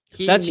ego.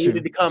 He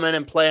needed to come in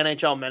and play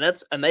NHL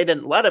minutes, and they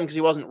didn't let him because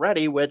he wasn't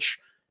ready, which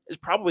is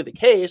probably the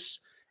case.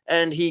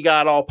 And he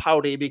got all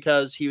pouty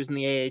because he was in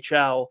the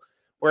AHL.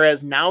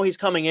 Whereas now he's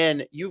coming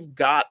in, you've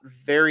got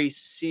very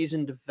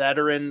seasoned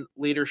veteran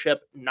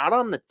leadership, not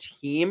on the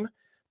team,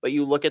 but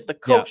you look at the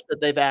coach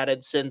that they've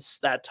added since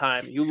that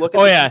time. You look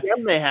at the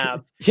GM they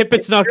have.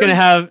 Tippett's not going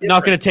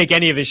to take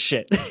any of his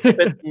shit.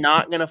 Tippett's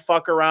not going to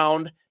fuck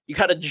around. You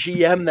got a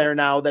GM there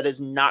now that is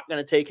not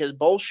going to take his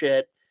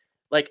bullshit.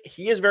 Like,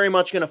 he is very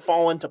much going to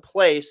fall into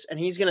place, and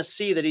he's going to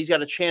see that he's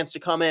got a chance to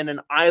come in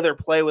and either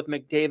play with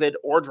McDavid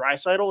or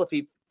Draisaitl if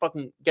he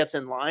fucking gets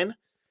in line.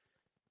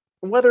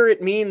 Whether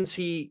it means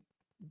he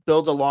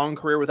builds a long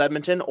career with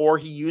Edmonton or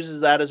he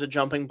uses that as a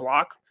jumping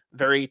block,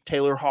 very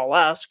Taylor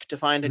Hall-esque, to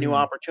find a new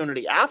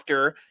opportunity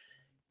after,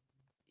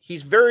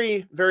 he's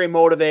very, very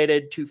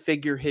motivated to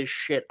figure his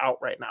shit out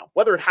right now.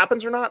 Whether it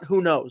happens or not,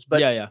 who knows?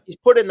 But he's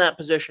put in that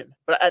position.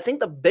 But I think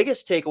the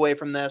biggest takeaway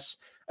from this,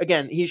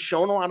 again, he's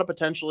shown a lot of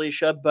potential,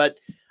 Isha, but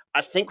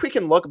I think we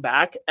can look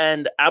back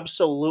and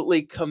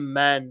absolutely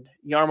commend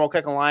Jarmo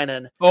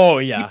Kekalainen. Oh,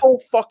 yeah. People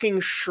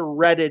fucking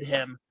shredded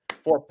him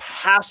for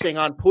passing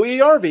on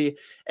Puljujarvi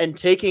and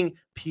taking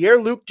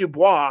Pierre-Luc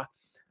Dubois.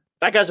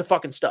 That guy's a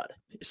fucking stud.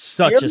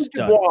 Such a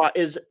stud. Dubois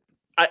is,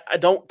 I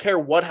don't care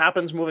what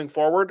happens moving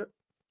forward.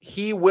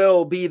 He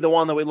will be the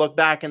one that we look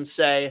back and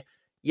say,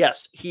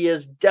 yes, he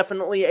is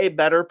definitely a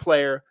better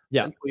player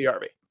than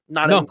Puljujarvi.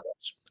 Not even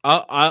close.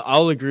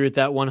 I'll agree with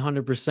that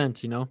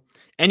 100%,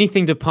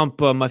 anything to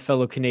pump my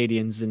fellow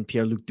Canadians and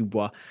Pierre-Luc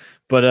Dubois.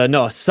 But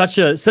no, such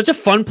a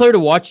fun player to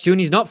watch too. And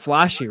he's not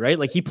flashy, right?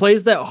 Like, he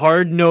plays that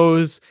hard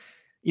nose,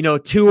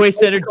 two-way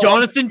center,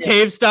 Jonathan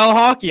Toews style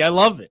hockey. I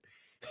love it.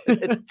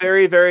 It's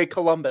very, very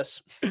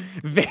Columbus.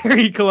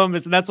 Very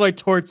Columbus. And that's why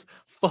Torts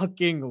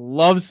fucking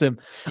loves him.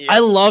 I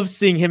love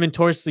seeing him and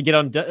Torts to get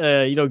on,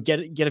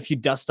 get a few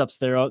dust ups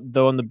there,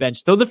 though, on the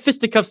bench. Though the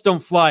fisticuffs don't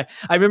fly.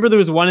 I remember there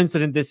was one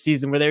incident this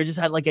season where they just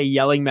had like a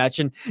yelling match,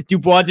 and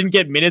Dubois didn't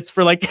get minutes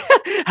for like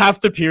half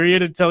the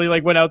period until he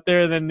like went out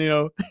there, and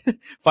then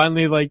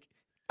finally like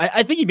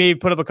I think he maybe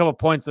put up a couple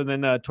points, and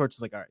then Torts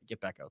was like, all right, get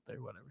back out there,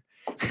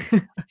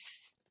 whatever.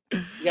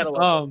 You gotta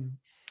love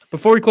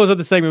Before we close out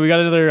the segment, we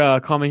got another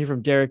comment here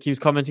from Derek. He was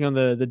commenting on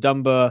the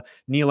Dumba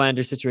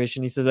Nylander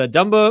situation. He says,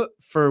 Dumba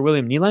for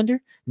William Nylander?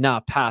 Nah,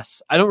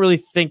 pass. I don't really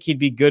think he'd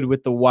be good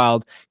with the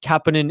Wild.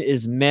 Kapanen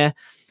is meh.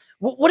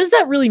 What does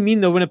that really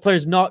mean, though, when a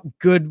player's not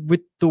good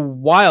with the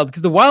Wild?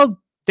 Because the Wild,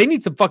 they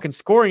need some fucking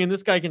scoring, and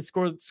this guy can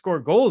score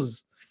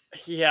goals.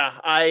 Yeah,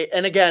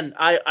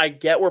 I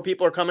get where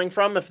people are coming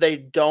from. If they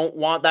don't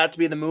want that to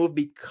be the move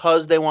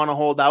because they want to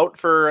hold out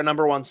for a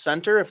number one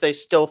center, if they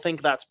still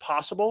think that's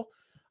possible.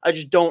 I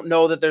just don't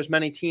know that there's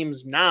many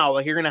teams now.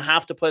 Like, you're going to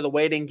have to play the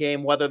waiting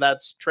game, whether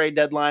that's trade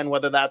deadline,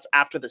 whether that's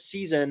after the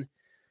season,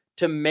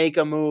 to make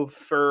a move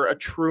for a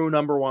true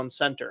number one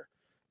center.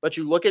 But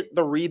you look at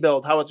the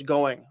rebuild, how it's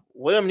going.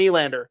 William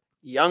Nylander,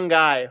 young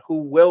guy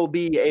who will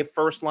be a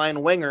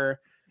first-line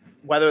winger,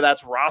 whether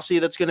that's Rossi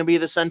that's going to be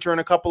the center in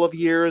a couple of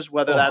years,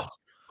 whether that's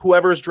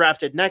whoever's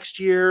drafted next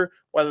year,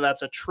 whether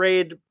that's a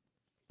trade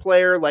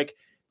player, like,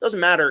 doesn't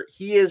matter.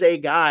 He is a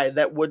guy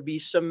that would be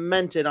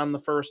cemented on the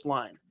first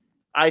line.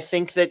 I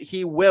think that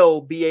he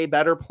will be a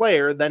better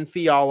player than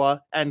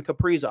Fiala and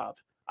Kaprizov.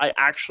 I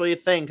actually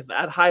think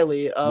that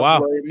highly of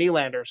William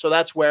Nylander. So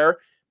that's where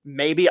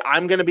maybe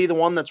I'm going to be the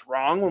one that's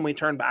wrong when we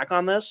turn back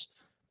on this.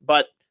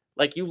 but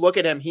like you look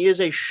at him, he is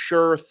a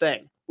sure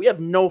thing. We have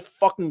no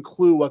fucking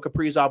clue what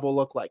Kaprizov will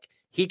look like.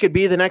 He could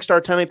be the next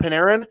Artemi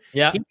Panarin.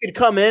 Yeah. He could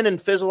come in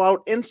and fizzle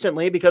out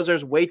instantly because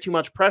there's way too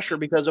much pressure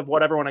because of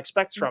what everyone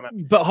expects from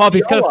him. But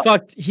Hobby's kind of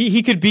fucked.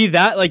 He could be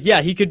that. Like,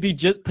 yeah, he could be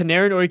just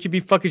Panarin or he could be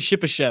fucking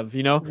Shipachyov,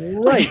 you know?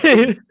 Right.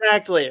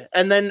 Exactly.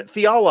 And then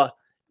Fiala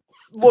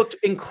looked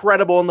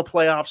incredible in the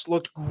playoffs,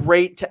 looked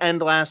great to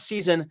end last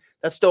season.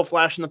 That's still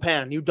flash in the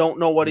pan. You don't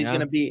know what he's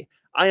going to be.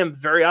 I am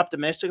very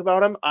optimistic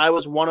about him. I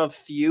was one of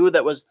few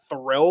that was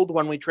thrilled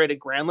when we traded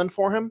Granlund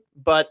for him,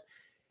 but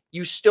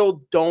you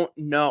still don't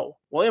know.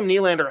 William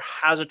Nylander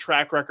has a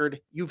track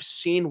record. You've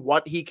seen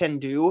what he can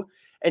do,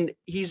 and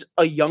he's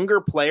a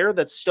younger player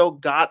that's still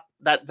got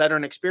that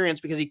veteran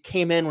experience because he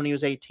came in when he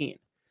was 18.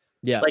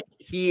 Yeah. Like,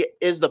 he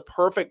is the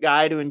perfect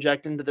guy to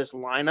inject into this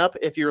lineup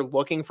if you're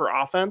looking for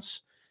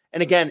offense.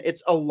 And again,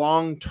 it's a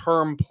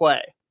long-term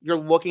play. You're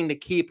looking to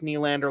keep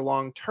Nylander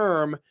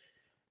long-term.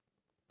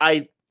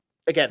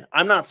 Again,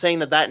 I'm not saying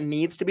that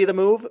needs to be the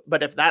move,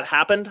 but if that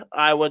happened,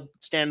 I would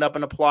stand up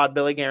and applaud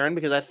Billy Guerin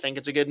because I think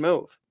it's a good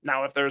move.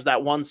 Now, if there's that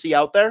 1C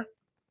out there,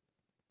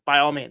 by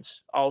all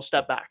means, I'll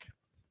step back.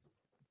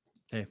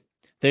 Hey,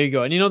 there you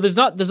go. And there's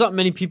not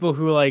many people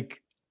who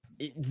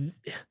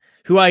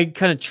who I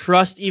kind of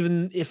trust,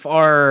 even if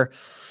our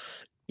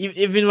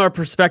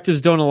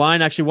perspectives don't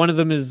align. Actually, one of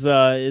them is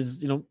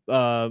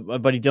my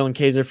buddy Dillon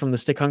Kaiser from the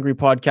Stick Hungry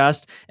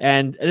podcast,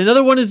 and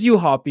another one is you,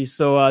 Hoppy.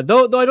 So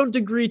though I don't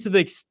agree to the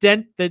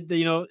extent that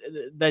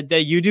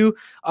that you do,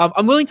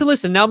 I'm willing to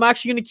listen. Now I'm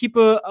actually going to keep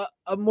a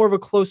more of a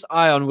close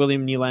eye on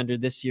William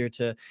Nylander this year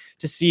to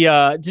see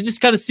to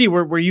just kind of see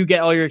where you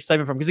get all your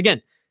excitement from. Because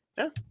again,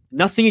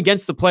 nothing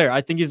against the player.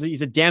 I think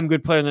he's a damn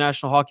good player in the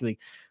National Hockey League.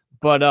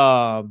 But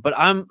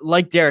I'm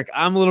like Derek.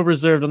 I'm a little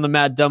reserved on the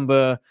Matt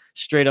Dumba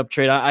straight up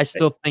trade. I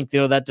still think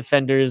that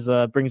defenders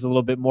brings a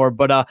little bit more.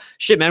 But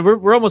shit, man,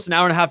 we're almost an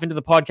hour and a half into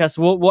the podcast.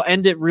 So we'll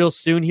end it real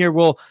soon here.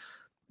 We'll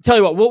tell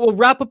you what. We'll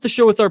wrap up the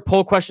show with our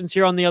poll questions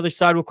here on the other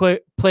side. We'll play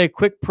a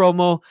quick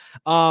promo.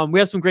 We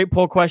have some great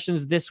poll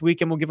questions this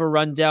week, and we'll give a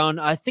rundown.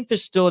 I think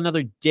there's still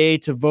another day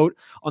to vote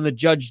on the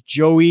Judge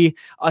Joey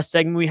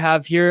segment we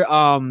have here.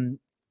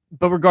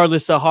 But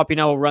regardless, Hoppy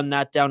and I will run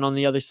that down on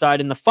the other side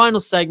in the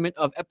final segment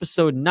of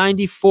episode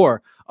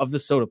 94 of the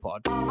Sota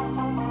Pod.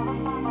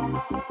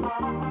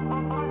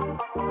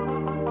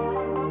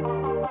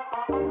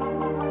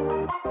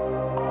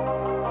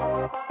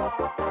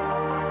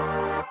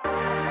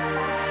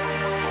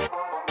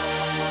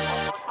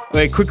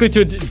 Okay, quickly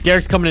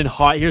Derek's coming in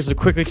hot here, so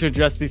quickly to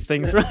address these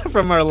things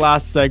from our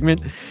last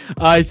segment.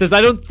 He says,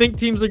 I don't think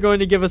teams are going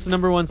to give us a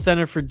number one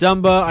center for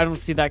Dumba. I don't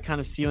see that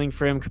kind of ceiling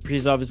for him.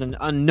 Kaprizov is an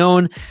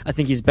unknown. I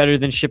think he's better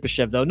than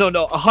Shipachyov, though. No,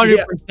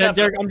 100%,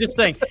 Derek. I'm just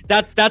saying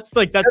that's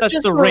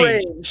the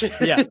range.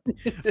 Yeah.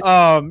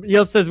 He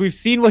also says, we've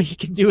seen what he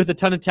can do with a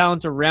ton of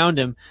talent around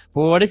him,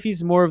 but what if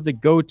he's more of the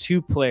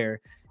go-to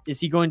player? Is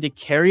he going to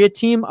carry a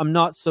team? I'm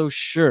not so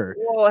sure.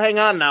 Well, hang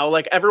on now.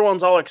 Like,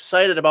 everyone's all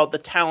excited about the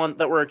talent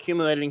that we're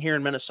accumulating here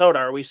in Minnesota.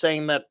 Are we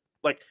saying that,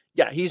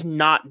 he's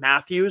not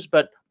Matthews,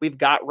 but we've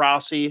got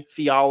Rossi,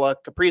 Fiala,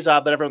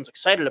 Kaprizov that everyone's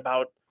excited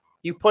about.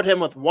 You put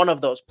him with one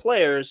of those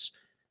players,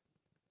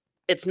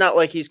 it's not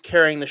like he's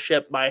carrying the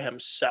ship by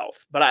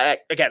himself. But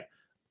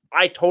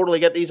I totally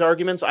get these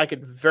arguments. I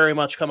could very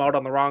much come out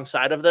on the wrong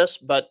side of this,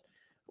 but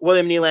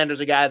William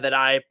Nylander's a guy that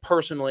I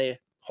personally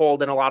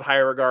hold in a lot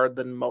higher regard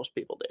than most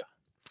people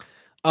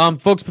do.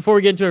 Folks, before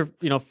we get into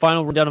our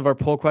final rundown of our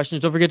poll questions,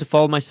 don't forget to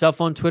follow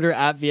myself on Twitter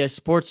at VS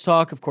Sports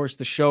Talk. Of course,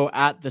 the show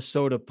at the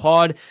Sota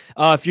Pod.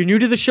 If you're new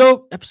to the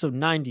show, episode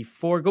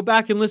 94, go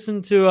back and listen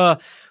to.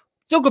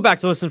 Don't go back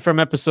to listen from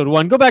episode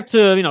 1. Go back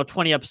to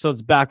 20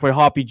 episodes back where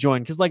Hoppy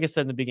joined, because like I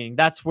said in the beginning,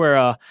 that's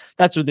where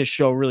this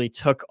show really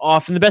took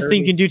off. And the best thing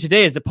you can do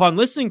today is, upon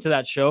listening to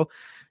that show,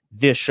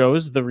 the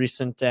shows, the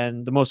recent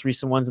and the most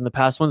recent ones and the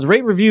past ones,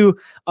 rate, review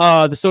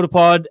the Sota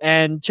Pod,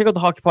 and check out the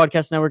Hockey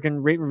Podcast Network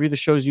and rate, review the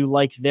shows you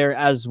like there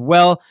as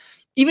well.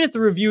 Even if the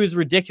review is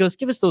ridiculous,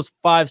 give us those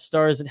 5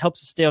 stars. It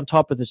helps us stay on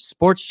top of the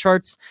sports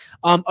charts.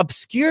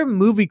 Obscure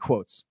movie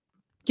quotes.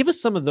 Give us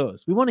some of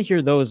those. We want to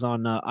hear those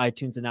on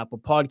iTunes and Apple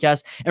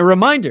Podcasts. And a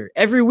reminder,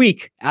 every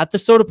week at the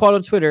Sota Pod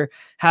on Twitter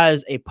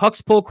has a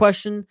Pucks poll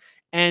question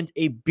and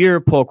a beer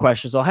poll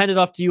question. So I'll hand it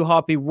off to you,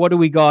 Hoppy. What do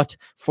we got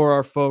for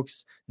our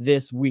folks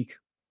this week?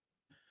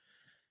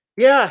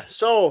 Yeah,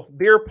 so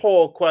beer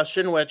poll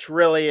question, which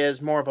really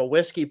is more of a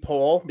whiskey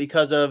poll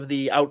because of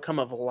the outcome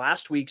of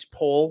last week's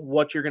poll,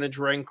 what you're going to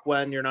drink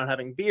when you're not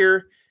having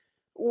beer.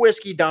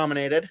 Whiskey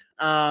dominated.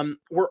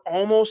 We're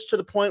almost to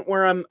the point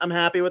where I'm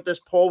happy with this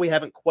poll. We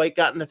haven't quite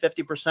gotten to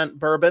 50%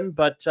 bourbon,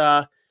 but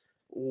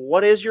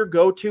what is your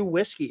go-to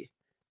whiskey?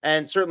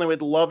 And certainly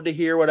we'd love to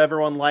hear what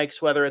everyone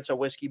likes, whether it's a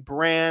whiskey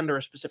brand or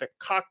a specific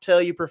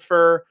cocktail you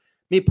prefer.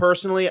 Me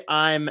personally,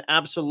 I'm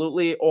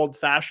absolutely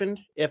old-fashioned.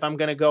 If I'm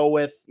going to go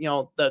with,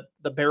 the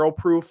barrel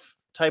proof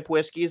type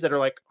whiskeys that are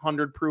like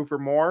 100 proof or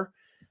more.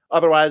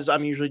 Otherwise,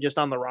 I'm usually just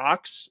on the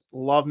rocks.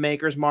 Love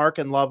Maker's Mark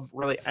and love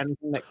really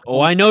anything that.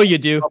 I know you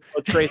do.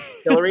 Trace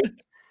Distillery.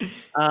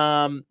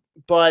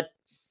 But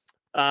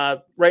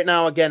Right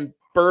now, again,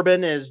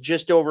 bourbon is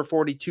just over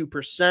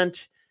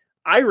 42%.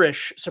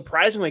 Irish,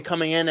 surprisingly,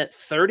 coming in at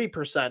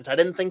 30%. I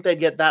didn't think they'd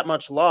get that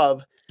much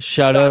love.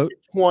 Shout out.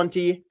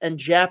 20, and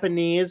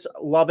Japanese,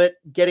 love it.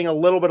 Getting a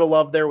little bit of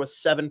love there with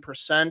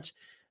 7%.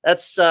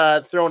 That's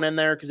thrown in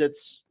there because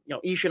it's,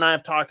 Ish and I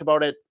have talked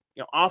about it,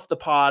 off the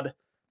pod.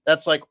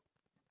 That's like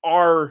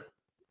our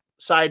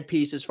side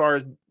piece as far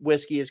as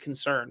whiskey is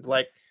concerned.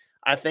 Like,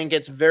 I think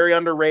it's very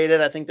underrated.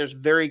 I think there's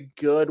very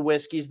good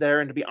whiskeys there.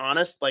 And to be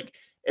honest, like,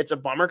 it's a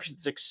bummer because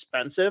it's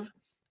expensive,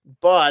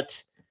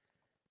 but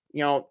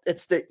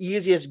it's the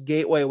easiest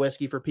gateway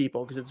whiskey for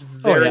people because it's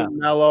very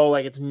mellow.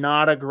 Like, it's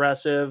not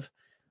aggressive.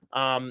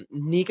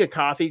 Nika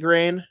coffee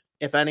grain,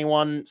 if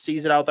anyone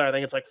sees it out there, I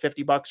think it's like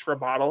 $50 for a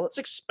bottle. It's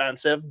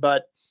expensive,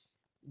 but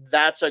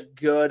that's a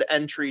good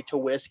entry to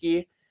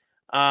whiskey.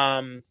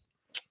 Derek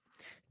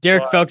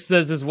Felks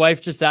says his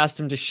wife just asked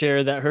him to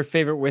share that her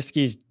favorite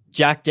whiskey is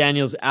Jack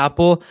Daniel's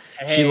Apple.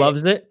 Hey. She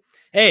loves it.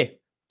 Hey,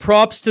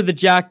 props to the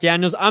Jack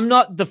Daniels. I'm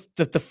not the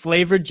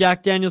flavored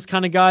Jack Daniels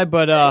kind of guy,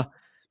 but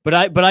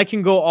I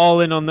can go all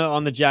in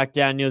on the Jack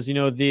Daniels,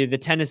 the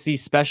Tennessee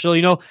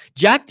special.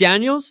 Jack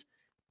Daniels,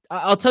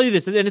 I'll tell you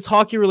this, and it's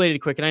hockey related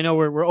quick, and I know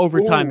we're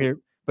over time here,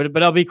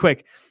 but I'll be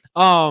quick.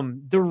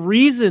 The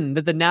reason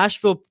that the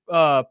Nashville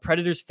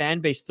Predators fan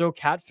base throw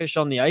catfish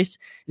on the ice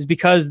is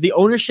because the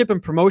ownership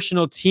and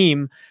promotional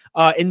team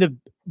in the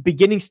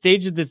beginning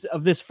stage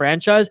of this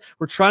franchise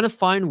were trying to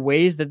find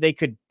ways that they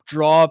could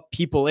draw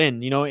people in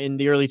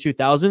the early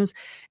 2000s.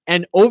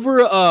 And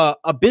over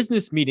a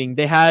business meeting,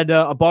 they had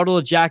a bottle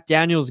of Jack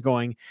Daniels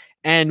going.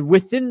 And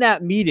within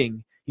that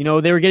meeting,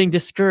 they were getting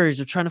discouraged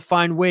of trying to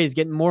find ways,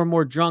 getting more and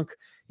more drunk,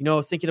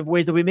 thinking of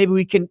ways that maybe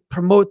we can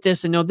promote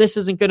this, and this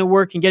isn't going to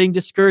work, and getting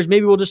discouraged.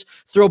 Maybe we'll just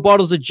throw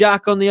bottles of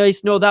Jack on the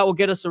ice. No, that will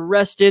get us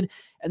arrested.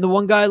 And the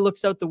one guy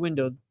looks out the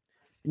window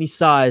and he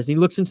sighs, and he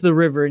looks into the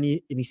river and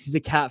he sees a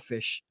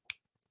catfish,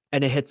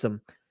 and it hits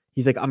him.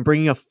 He's like, I'm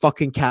bringing a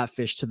fucking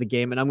catfish to the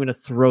game, and I'm going to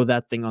throw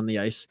that thing on the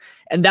ice.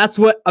 And that's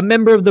what a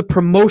member of the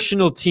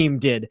promotional team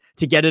did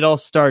to get it all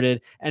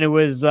started. And it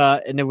was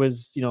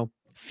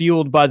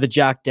fueled by the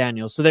Jack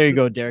Daniels. So there you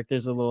go, Derek.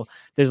 There's a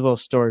little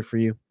story for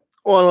you.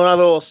 Well,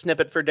 another little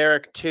snippet for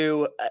Derek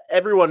too.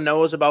 Everyone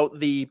knows about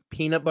the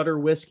peanut butter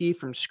whiskey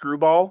from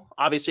Screwball.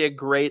 Obviously a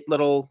great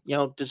little,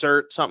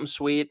 dessert, something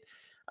sweet.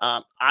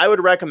 I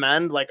would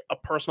recommend, like, a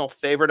personal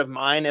favorite of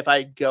mine, if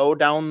I go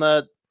down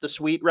the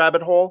sweet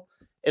rabbit hole,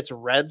 it's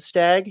Red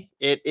Stag.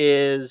 It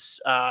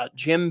is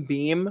Jim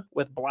Beam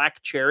with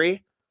black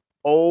cherry.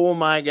 Oh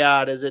my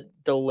God, is it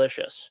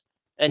delicious.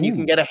 And you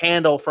can get a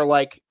handle for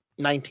like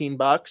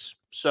 $19.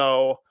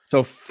 So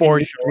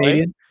 40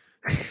 Canadian.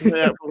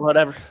 Yeah,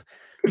 whatever.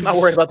 I'm not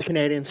worried about the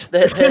Canadians.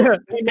 They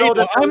know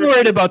that I'm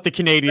worried about the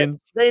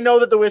Canadians. They know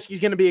that the whiskey's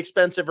going to be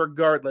expensive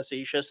regardless,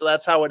 Isha. So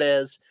that's how it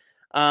is.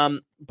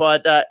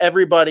 But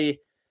everybody,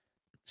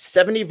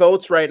 70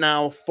 votes right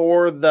now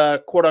for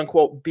the quote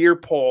unquote beer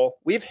poll.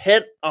 We've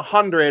hit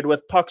 100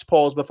 with Puck's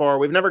polls before.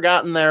 We've never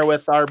gotten there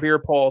with our beer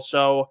poll.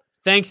 So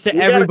thanks to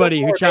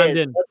everybody who chimed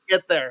in. Let's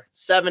get there.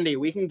 70.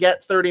 We can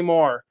get 30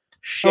 more.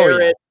 Share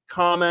it,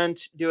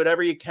 comment, do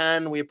whatever you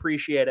can. We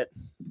appreciate it.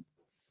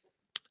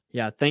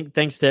 Yeah,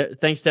 thanks to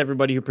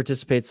everybody who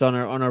participates on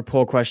our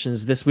poll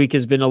questions. This week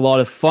has been a lot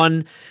of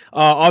fun.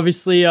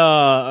 Obviously,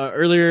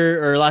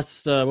 earlier or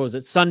last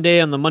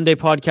Sunday on the Monday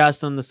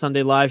podcast, on the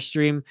Sunday live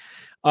stream,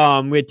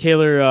 we had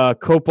Taylor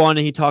Cope on,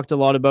 and he talked a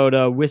lot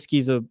about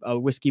whiskey's a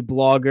whiskey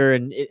blogger,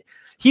 and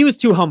he was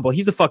too humble.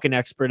 He's a fucking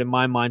expert in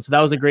my mind, so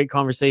that was a great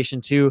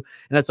conversation too.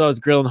 And that's why I was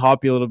grilling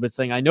Hoppy a little bit,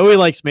 saying I know he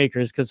likes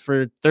makers because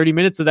for 30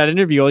 minutes of that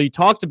interview, all you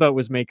talked about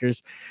was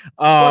makers.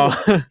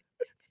 But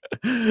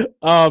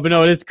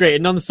no, it's great.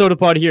 And on the Soda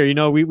Pod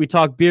here, we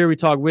talk beer, we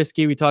talk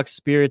whiskey, we talk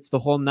spirits, the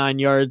whole 9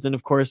 yards, and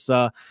of course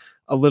a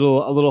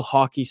little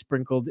hockey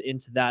sprinkled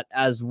into that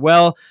as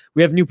well.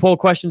 We have new poll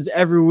questions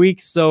every week,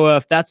 so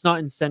if that's not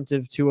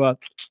incentive to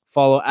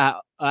follow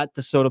at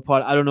the Soda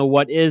Pod, I don't know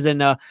what is.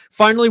 And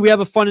finally, we have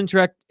a fun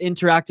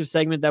interactive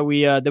segment that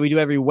we do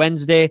every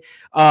Wednesday.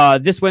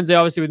 This Wednesday,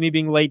 obviously, with me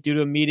being late due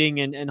to a meeting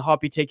and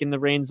Hoppy taking the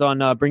reins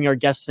on bringing our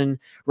guests in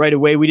right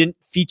away, we didn't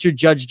feature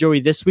Judge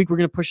Joey this week. We're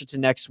going to push it to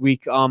next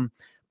week.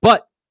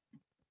 But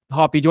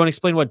Hoppy, do you want to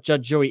explain what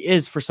Judge Joey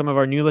is for some of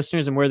our new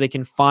listeners and where they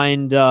can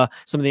find some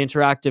of the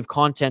interactive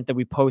content that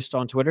we post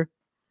on Twitter?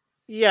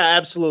 Yeah,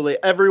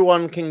 absolutely.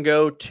 Everyone can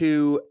go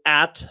to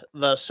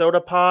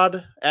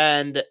 @thesodapod,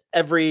 and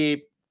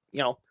every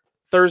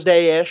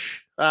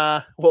Thursday-ish,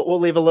 we'll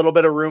leave a little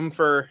bit of room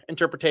for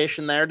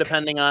interpretation there,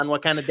 depending on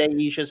what kind of day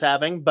Ish is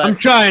having. But I'm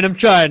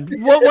trying.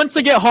 Once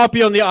I get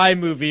Hoppy on the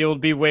iMovie, it'll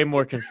be way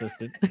more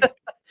consistent.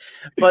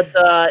 But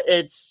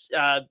it's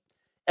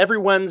every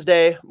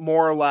Wednesday,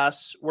 more or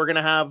less. We're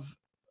gonna have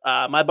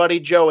my buddy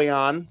Joey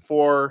on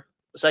for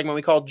a segment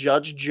we call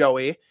Judge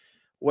Joey,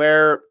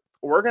 where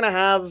we're going to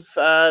have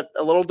a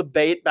little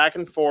debate back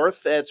and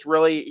forth.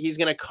 He's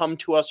going to come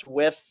to us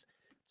with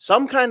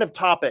some kind of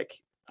topic.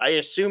 I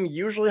assume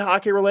usually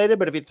hockey related,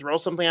 but if he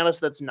throws something at us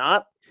that's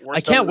not,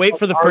 I can't wait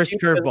for the first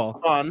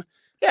curveball. Fun.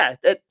 yeah,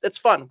 it's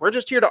fun. We're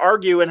just here to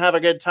argue and have a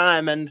good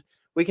time, and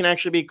we can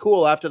actually be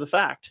cool after the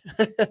fact.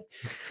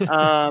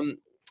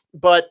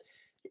 But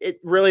it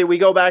really, we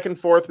go back and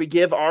forth. We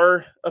give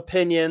our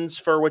opinions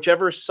for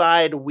whichever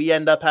side we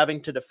end up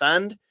having to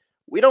defend.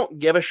 We don't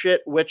give a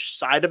shit which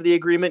side of the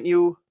agreement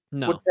you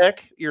would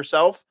pick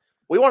yourself.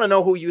 We want to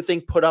know who you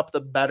think put up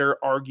the better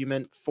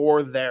argument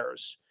for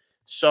theirs.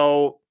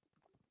 So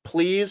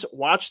please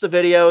watch the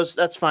videos.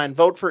 That's fine.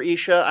 Vote for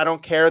Isha. I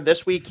don't care.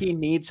 This week he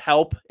needs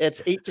help.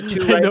 It's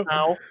 8-2 right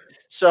now.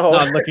 So it's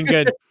not looking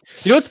good.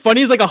 You know what's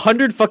funny is like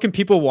 100 fucking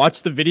people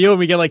watch the video and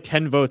we get like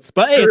 10 votes.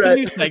 But hey, it's a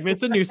new segment.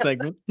 It's a new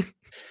segment.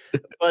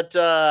 But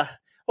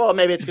well,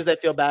 maybe it's because they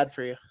feel bad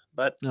for you.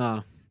 But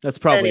that's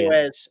probably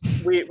anyways.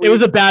 It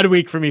was a bad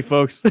week for me,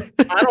 folks.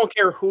 I don't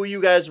care who you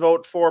guys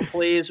vote for.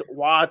 Please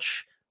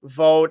watch,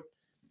 vote,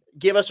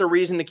 give us a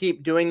reason to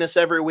keep doing this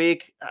every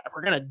week.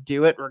 We're gonna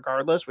do it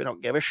regardless. We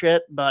don't give a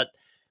shit, but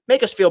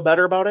make us feel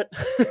better about it.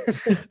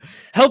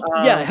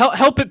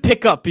 help it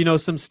pick up,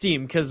 some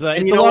steam, because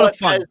it's a lot of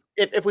fun.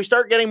 Guys, if we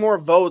start getting more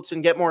votes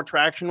and get more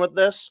traction with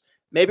this,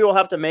 maybe we'll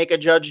have to make a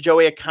Judge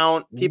Joey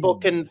account. People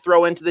can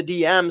throw into the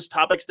DMs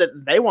topics that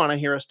they want to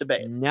hear us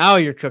debate. Now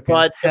you're cooking.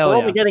 But if we're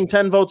only getting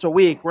 10 votes a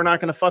week, we're not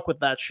going to fuck with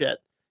that shit.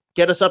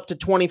 Get us up to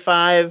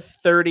 25,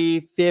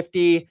 30,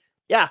 50.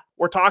 Yeah,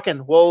 we're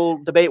talking. We'll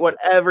debate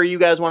whatever you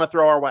guys want to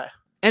throw our way.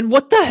 And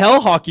what the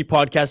hell, Hockey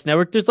Podcast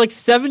Network? There's like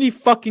 70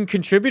 fucking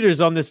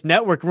contributors on this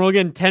network. We're only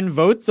getting 10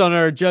 votes on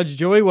our Judge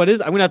Joey. I'm going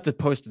to have to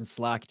post in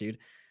Slack, dude.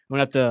 I'm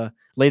going to have to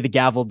lay the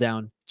gavel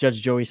down,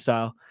 Judge Joey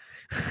style.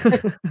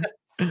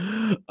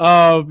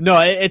 No,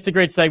 it's a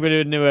great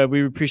segment, and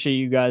we appreciate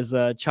you guys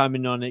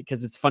chiming on it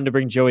because it's fun to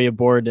bring Joey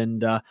aboard.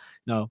 And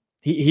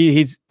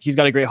he's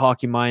got a great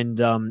hockey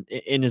mind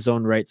in his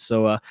own right.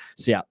 So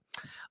yeah.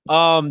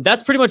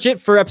 That's pretty much it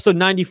for episode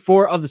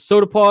 94 of the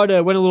Sota Pod.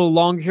 Went a little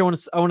longer here.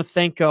 I want to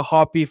thank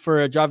Hoppy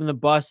for driving the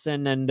bus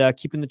and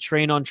keeping the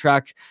train on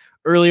track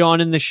early on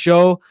in the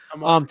show.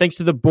 Thanks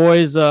to the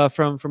boys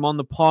from On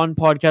the Pond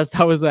podcast.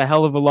 That was a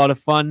hell of a lot of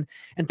fun.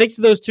 And thanks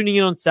to those tuning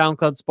in on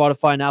SoundCloud,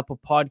 Spotify, and Apple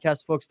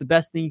Podcasts, folks. The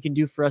best thing you can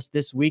do for us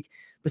this week,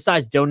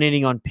 besides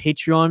donating on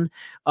Patreon,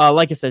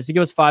 like I said, is to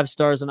give us 5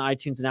 stars on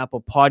iTunes and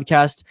Apple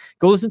Podcast.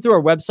 Go listen through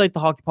our website, the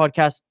Hockey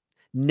Podcast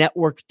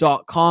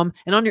network.com,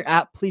 and on your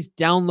app, please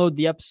download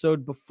the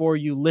episode before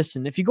you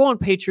listen. If you go on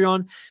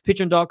patreon.com/the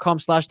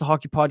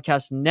Hockey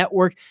Podcast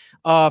Network,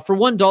 for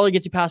 $1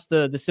 gets you past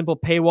the simple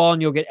paywall,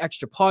 and you'll get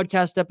extra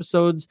podcast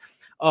episodes,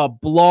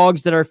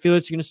 blogs that our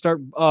affiliates are going to start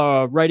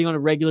writing on a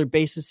regular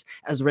basis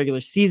as the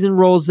regular season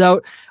rolls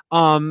out.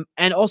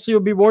 And also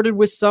you'll be rewarded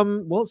with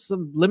some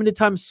limited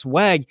time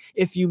swag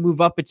if you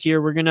move up a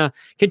tier. We're going to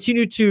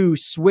continue to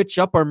switch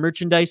up our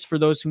merchandise for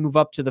those who move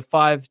up to the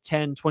 $5,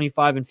 $10,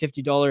 $25, and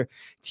 $50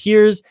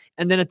 tiers.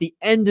 And then at the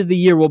end of the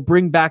year, we'll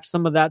bring back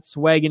some of that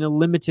swag in a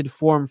limited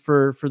form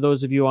for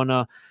those of you on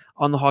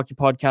the Hockey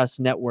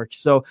Podcast Network.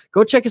 So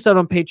go check us out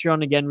on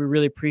Patreon. Again, we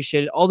really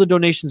appreciate it. All the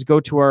donations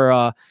go to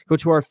our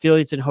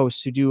affiliates and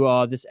hosts who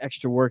do this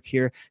extra work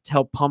here to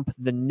help pump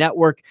the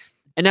network.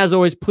 And as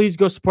always, please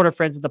go support our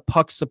friends at the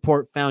Puck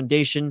Support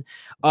Foundation.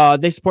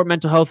 They support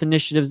mental health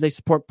initiatives. They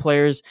support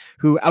players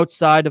who,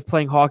 outside of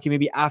playing hockey,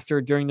 maybe after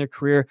or during their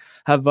career,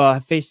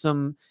 have faced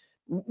some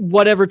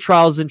whatever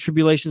trials and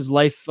tribulations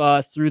life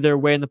threw their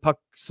way. And the Puck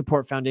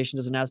Support Foundation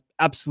does an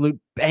absolute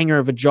banger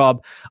of a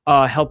job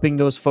helping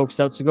those folks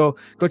out. So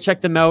go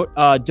check them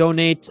out,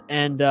 donate,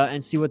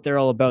 and see what they're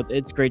all about.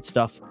 It's great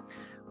stuff.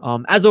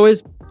 As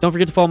always, don't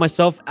forget to follow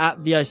myself at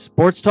VI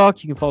Sports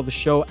Talk. You can follow the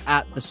show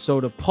at the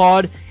Sota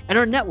Pod and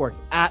our network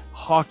at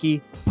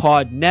Hockey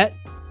Pod Net.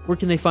 Where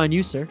can they find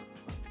you, sir?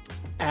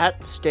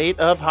 At State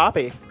of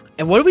Hoppy.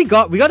 And what do we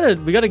got? We got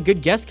a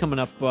good guest coming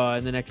up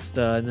in the next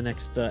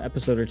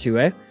episode or two,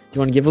 eh? Do you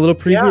want to give a little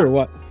preview or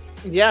what?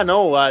 Yeah,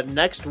 no.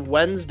 Next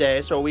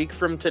Wednesday, so a week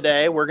from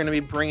today, we're going to be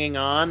bringing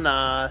on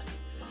a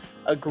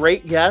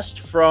great guest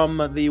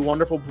from the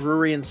wonderful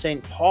brewery in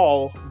St.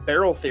 Paul,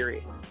 Barrel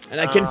Theory. And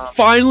I can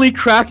finally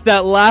crack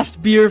that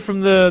last beer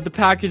from the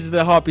package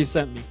that Hoppy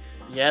sent me.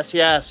 Yes.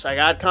 I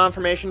got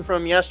confirmation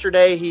from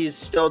yesterday. He's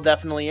still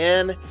definitely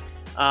in.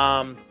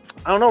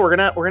 I don't know. We're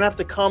gonna have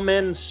to come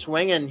in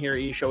swinging here,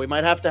 Isha. We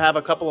might have to have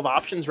a couple of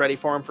options ready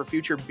for him for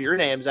future beer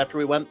names after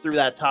we went through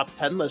that top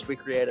 10 list we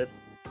created.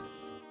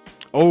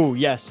 Oh,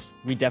 yes.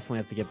 We definitely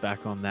have to get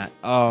back on that.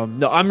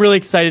 No, I'm really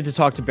excited to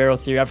talk to Barrel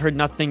Theory. I've heard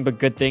nothing but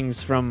good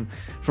things from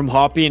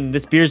Hoppy, and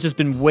this beer's just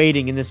been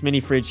waiting in this mini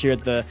fridge here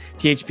at the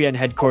THPN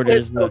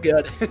headquarters. It's so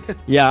good.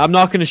 Yeah, I'm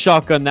not going to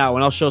shotgun that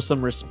one. I'll show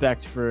some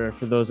respect for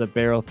those at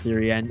Barrel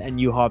Theory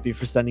and you, Hoppy,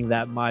 for sending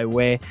that my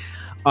way.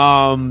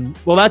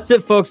 Well, that's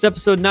it, folks.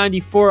 Episode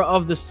 94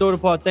 of the Sota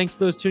Pod. Thanks to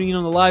those tuning in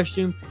on the live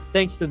stream.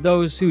 Thanks to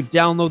those who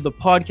download the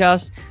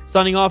podcast.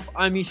 Signing off,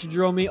 I'm Isha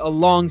Jerome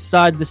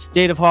alongside the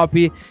State of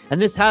Hoppy,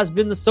 and this has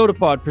been the Sota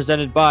Pod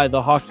presented by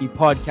the Hockey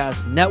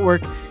Podcast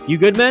Network. You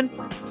good, man?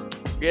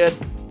 Good.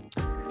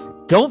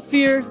 Don't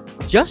fear,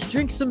 just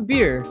drink some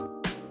beer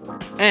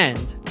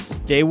and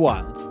stay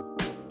wild.